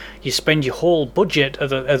 and you spend your whole budget of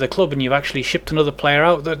the club, and you've actually shipped another player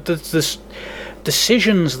out, there's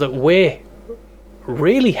decisions that weigh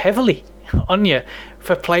really heavily on you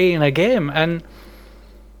for playing a game. And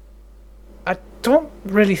I don't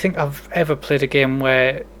really think I've ever played a game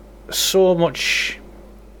where so much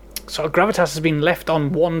sort of gravitas has been left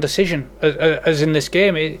on one decision as in this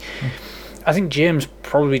game. I think James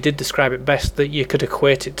probably did describe it best, that you could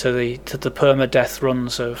equate it to the permadeath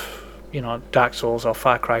runs of Dark Souls or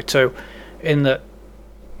Far Cry 2, in that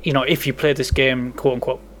if you play this game quote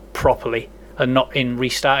unquote properly and not in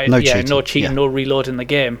restarting, no cheating, no reloading the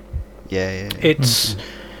game, it's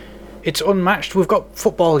unmatched. We've got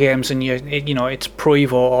football games, and it's Pro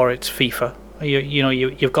Evo or it's FIFA.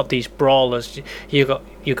 You've got these brawlers. You got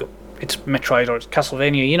it's Metroid or it's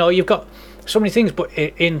Castlevania. You've got so many things, but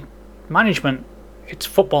in management, it's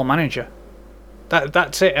Football Manager.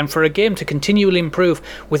 That's it. And for a game to continually improve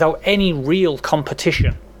without any real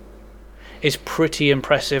competition is pretty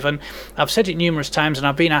impressive. And I've said it numerous times, and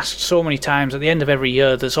I've been asked so many times, at the end of every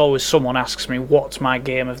year there's always someone asks me, what's my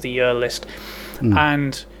game of the year list?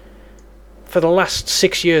 And for the last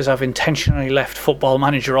 6 years I've intentionally left Football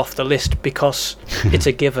Manager off the list because it's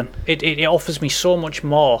a given. It offers me so much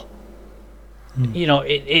more.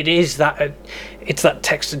 It is that it's that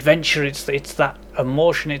text adventure, it's that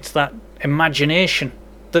emotion, it's that imagination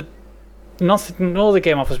that no other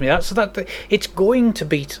game offers me that. So that it's going to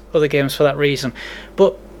beat other games for that reason.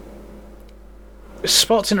 But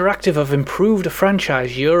Sports Interactive have improved a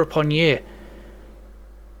franchise year upon year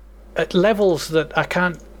at levels that I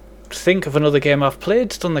can't think of another game I've played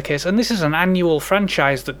done the case. And this is an annual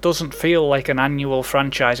franchise that doesn't feel like an annual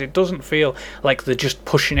franchise. It doesn't feel like they're just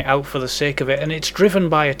pushing it out for the sake of it, and it's driven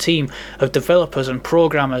by a team of developers and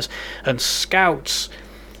programmers and scouts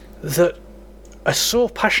that are so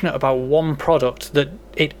passionate about one product that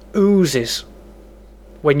it oozes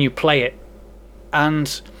when you play it,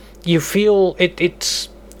 and you feel it's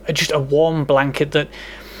just a warm blanket that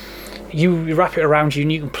you wrap it around you,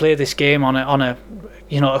 and you can play this game on a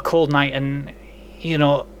cold night. And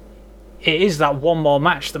it is that one more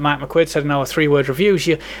match that Mike McQuaid said in our 3-word reviews.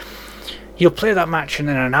 You'll play that match, and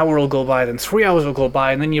then an hour will go by, then 3 hours will go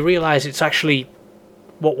by, and then you realise it's actually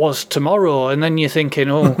what was tomorrow, and then you're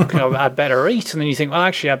thinking, I'd better eat, and then you think, well,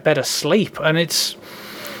 actually I'd better sleep. And it's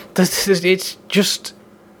just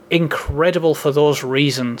incredible for those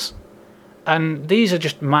reasons. And these are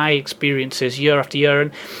just my experiences year after year,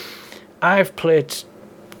 and I've played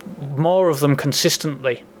more of them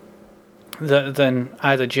consistently than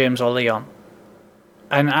either James or Leon,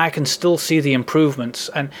 and I can still see the improvements,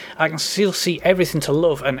 and I can still see everything to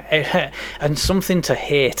love and something to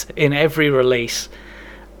hate in every release,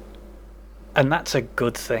 and that's a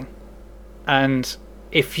good thing. And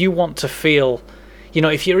if you want to feel,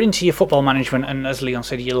 if you're into your football management, and as Leon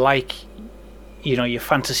said, you like your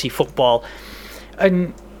fantasy football,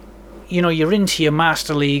 and you're into your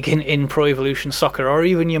Master League in Pro Evolution Soccer, or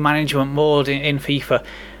even your management mode in FIFA,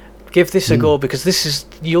 give this a go, because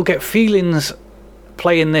you'll get feelings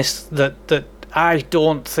playing this that I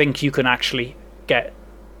don't think you can actually get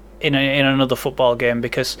in another football game,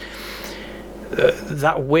 because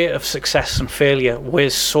that weight of success and failure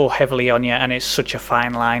weighs so heavily on you, and it's such a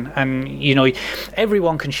fine line. And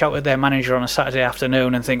everyone can shout at their manager on a Saturday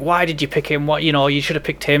afternoon and think, why did you pick him? What you should have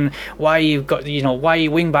picked him. Why you got why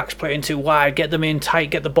your wing backs play into wide, get them in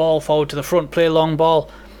tight, get the ball forward to the front, play long ball.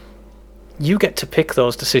 You get to pick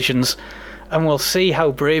those decisions, and we'll see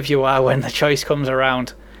how brave you are when the choice comes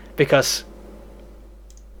around, because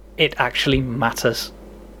it actually matters.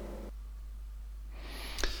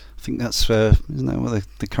 I think that's isn't that what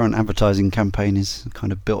the current advertising campaign is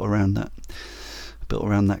kind of built around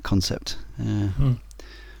that concept.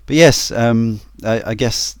 But yes, I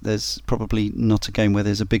guess there's probably not a game where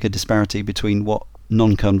there's a bigger disparity between what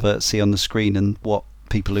non-converts see on the screen and what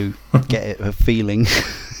people who get it are feeling.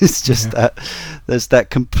 It's just that there's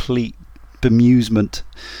that complete bemusement.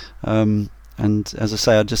 And as I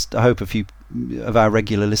say, I hope a few of our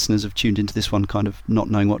regular listeners have tuned into this one kind of not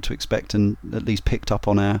knowing what to expect, and at least picked up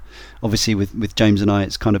on our, obviously with James and I,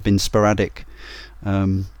 it's kind of been sporadic,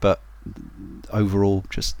 but overall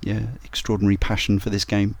just extraordinary passion for this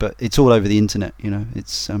game. But it's all over the internet,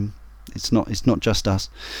 it's not just us.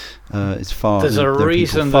 It's far. There's a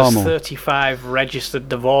reason there's 35 registered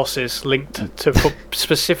divorces linked to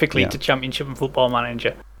specifically to Championship and Football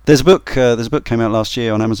Manager. There's a book came out last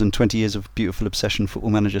year on Amazon, 20 Years of Beautiful Obsession, Football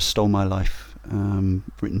Manager Stole My Life,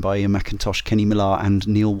 written by Ian McIntosh, Kenny Millar and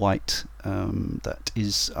Neil White. That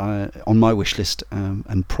is on my wish list,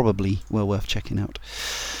 and probably well worth checking out.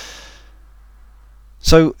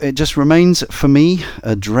 So it just remains for me,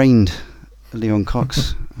 a drained Leon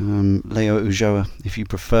Cox, Leo Ujoa, if you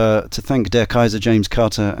prefer, to thank Der Kaiser, James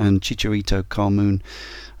Carter, and Chicharito, Carl Moon.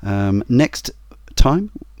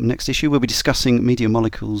 Next issue, we'll be discussing Media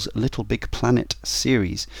Molecule's Little Big Planet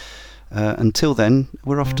series. Until then,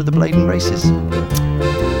 we're off to the Bladen races.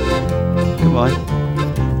 Goodbye.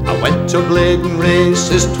 I went to Bladen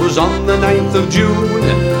races, 'twas on the 9th of June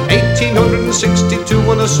 1862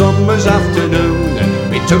 on a summer's afternoon.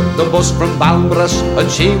 We took the bus from Balmbrass and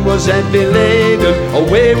she was heavy laden.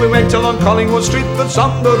 Away we went along Collingwood Street, that's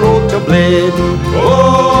on the road to Bladen.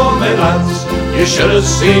 Oh, my lads, you should have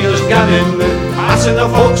seen us gamming, passing the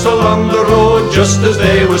folks along the road just as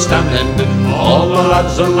they were standing. All the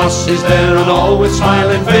lads and lassies there and all with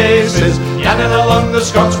smiling faces, yanning along the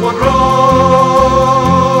Scotswood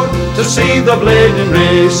Road to see the Bladen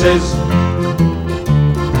races.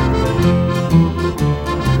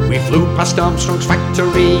 We flew past Armstrong's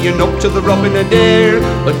factory and up to the Robin Adair,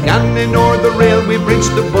 but ganning o'er the railway bridge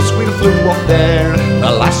the bus wheel flew up there.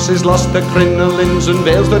 The lasses lost their crinolines and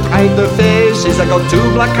veils that hide their faces. I got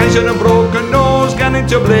 2 black eyes and a broken nose, ganning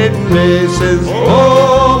to Bladen races.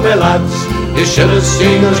 Oh, my lads, you should have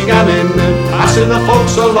seen us ganning, passing the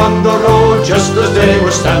folks along the road just as they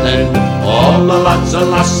were standing. All the lads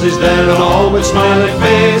and lassies there and all with smiling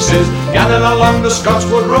faces, ganning along the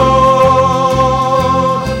Scotswood Road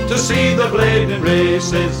to see the Bladen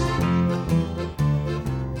races.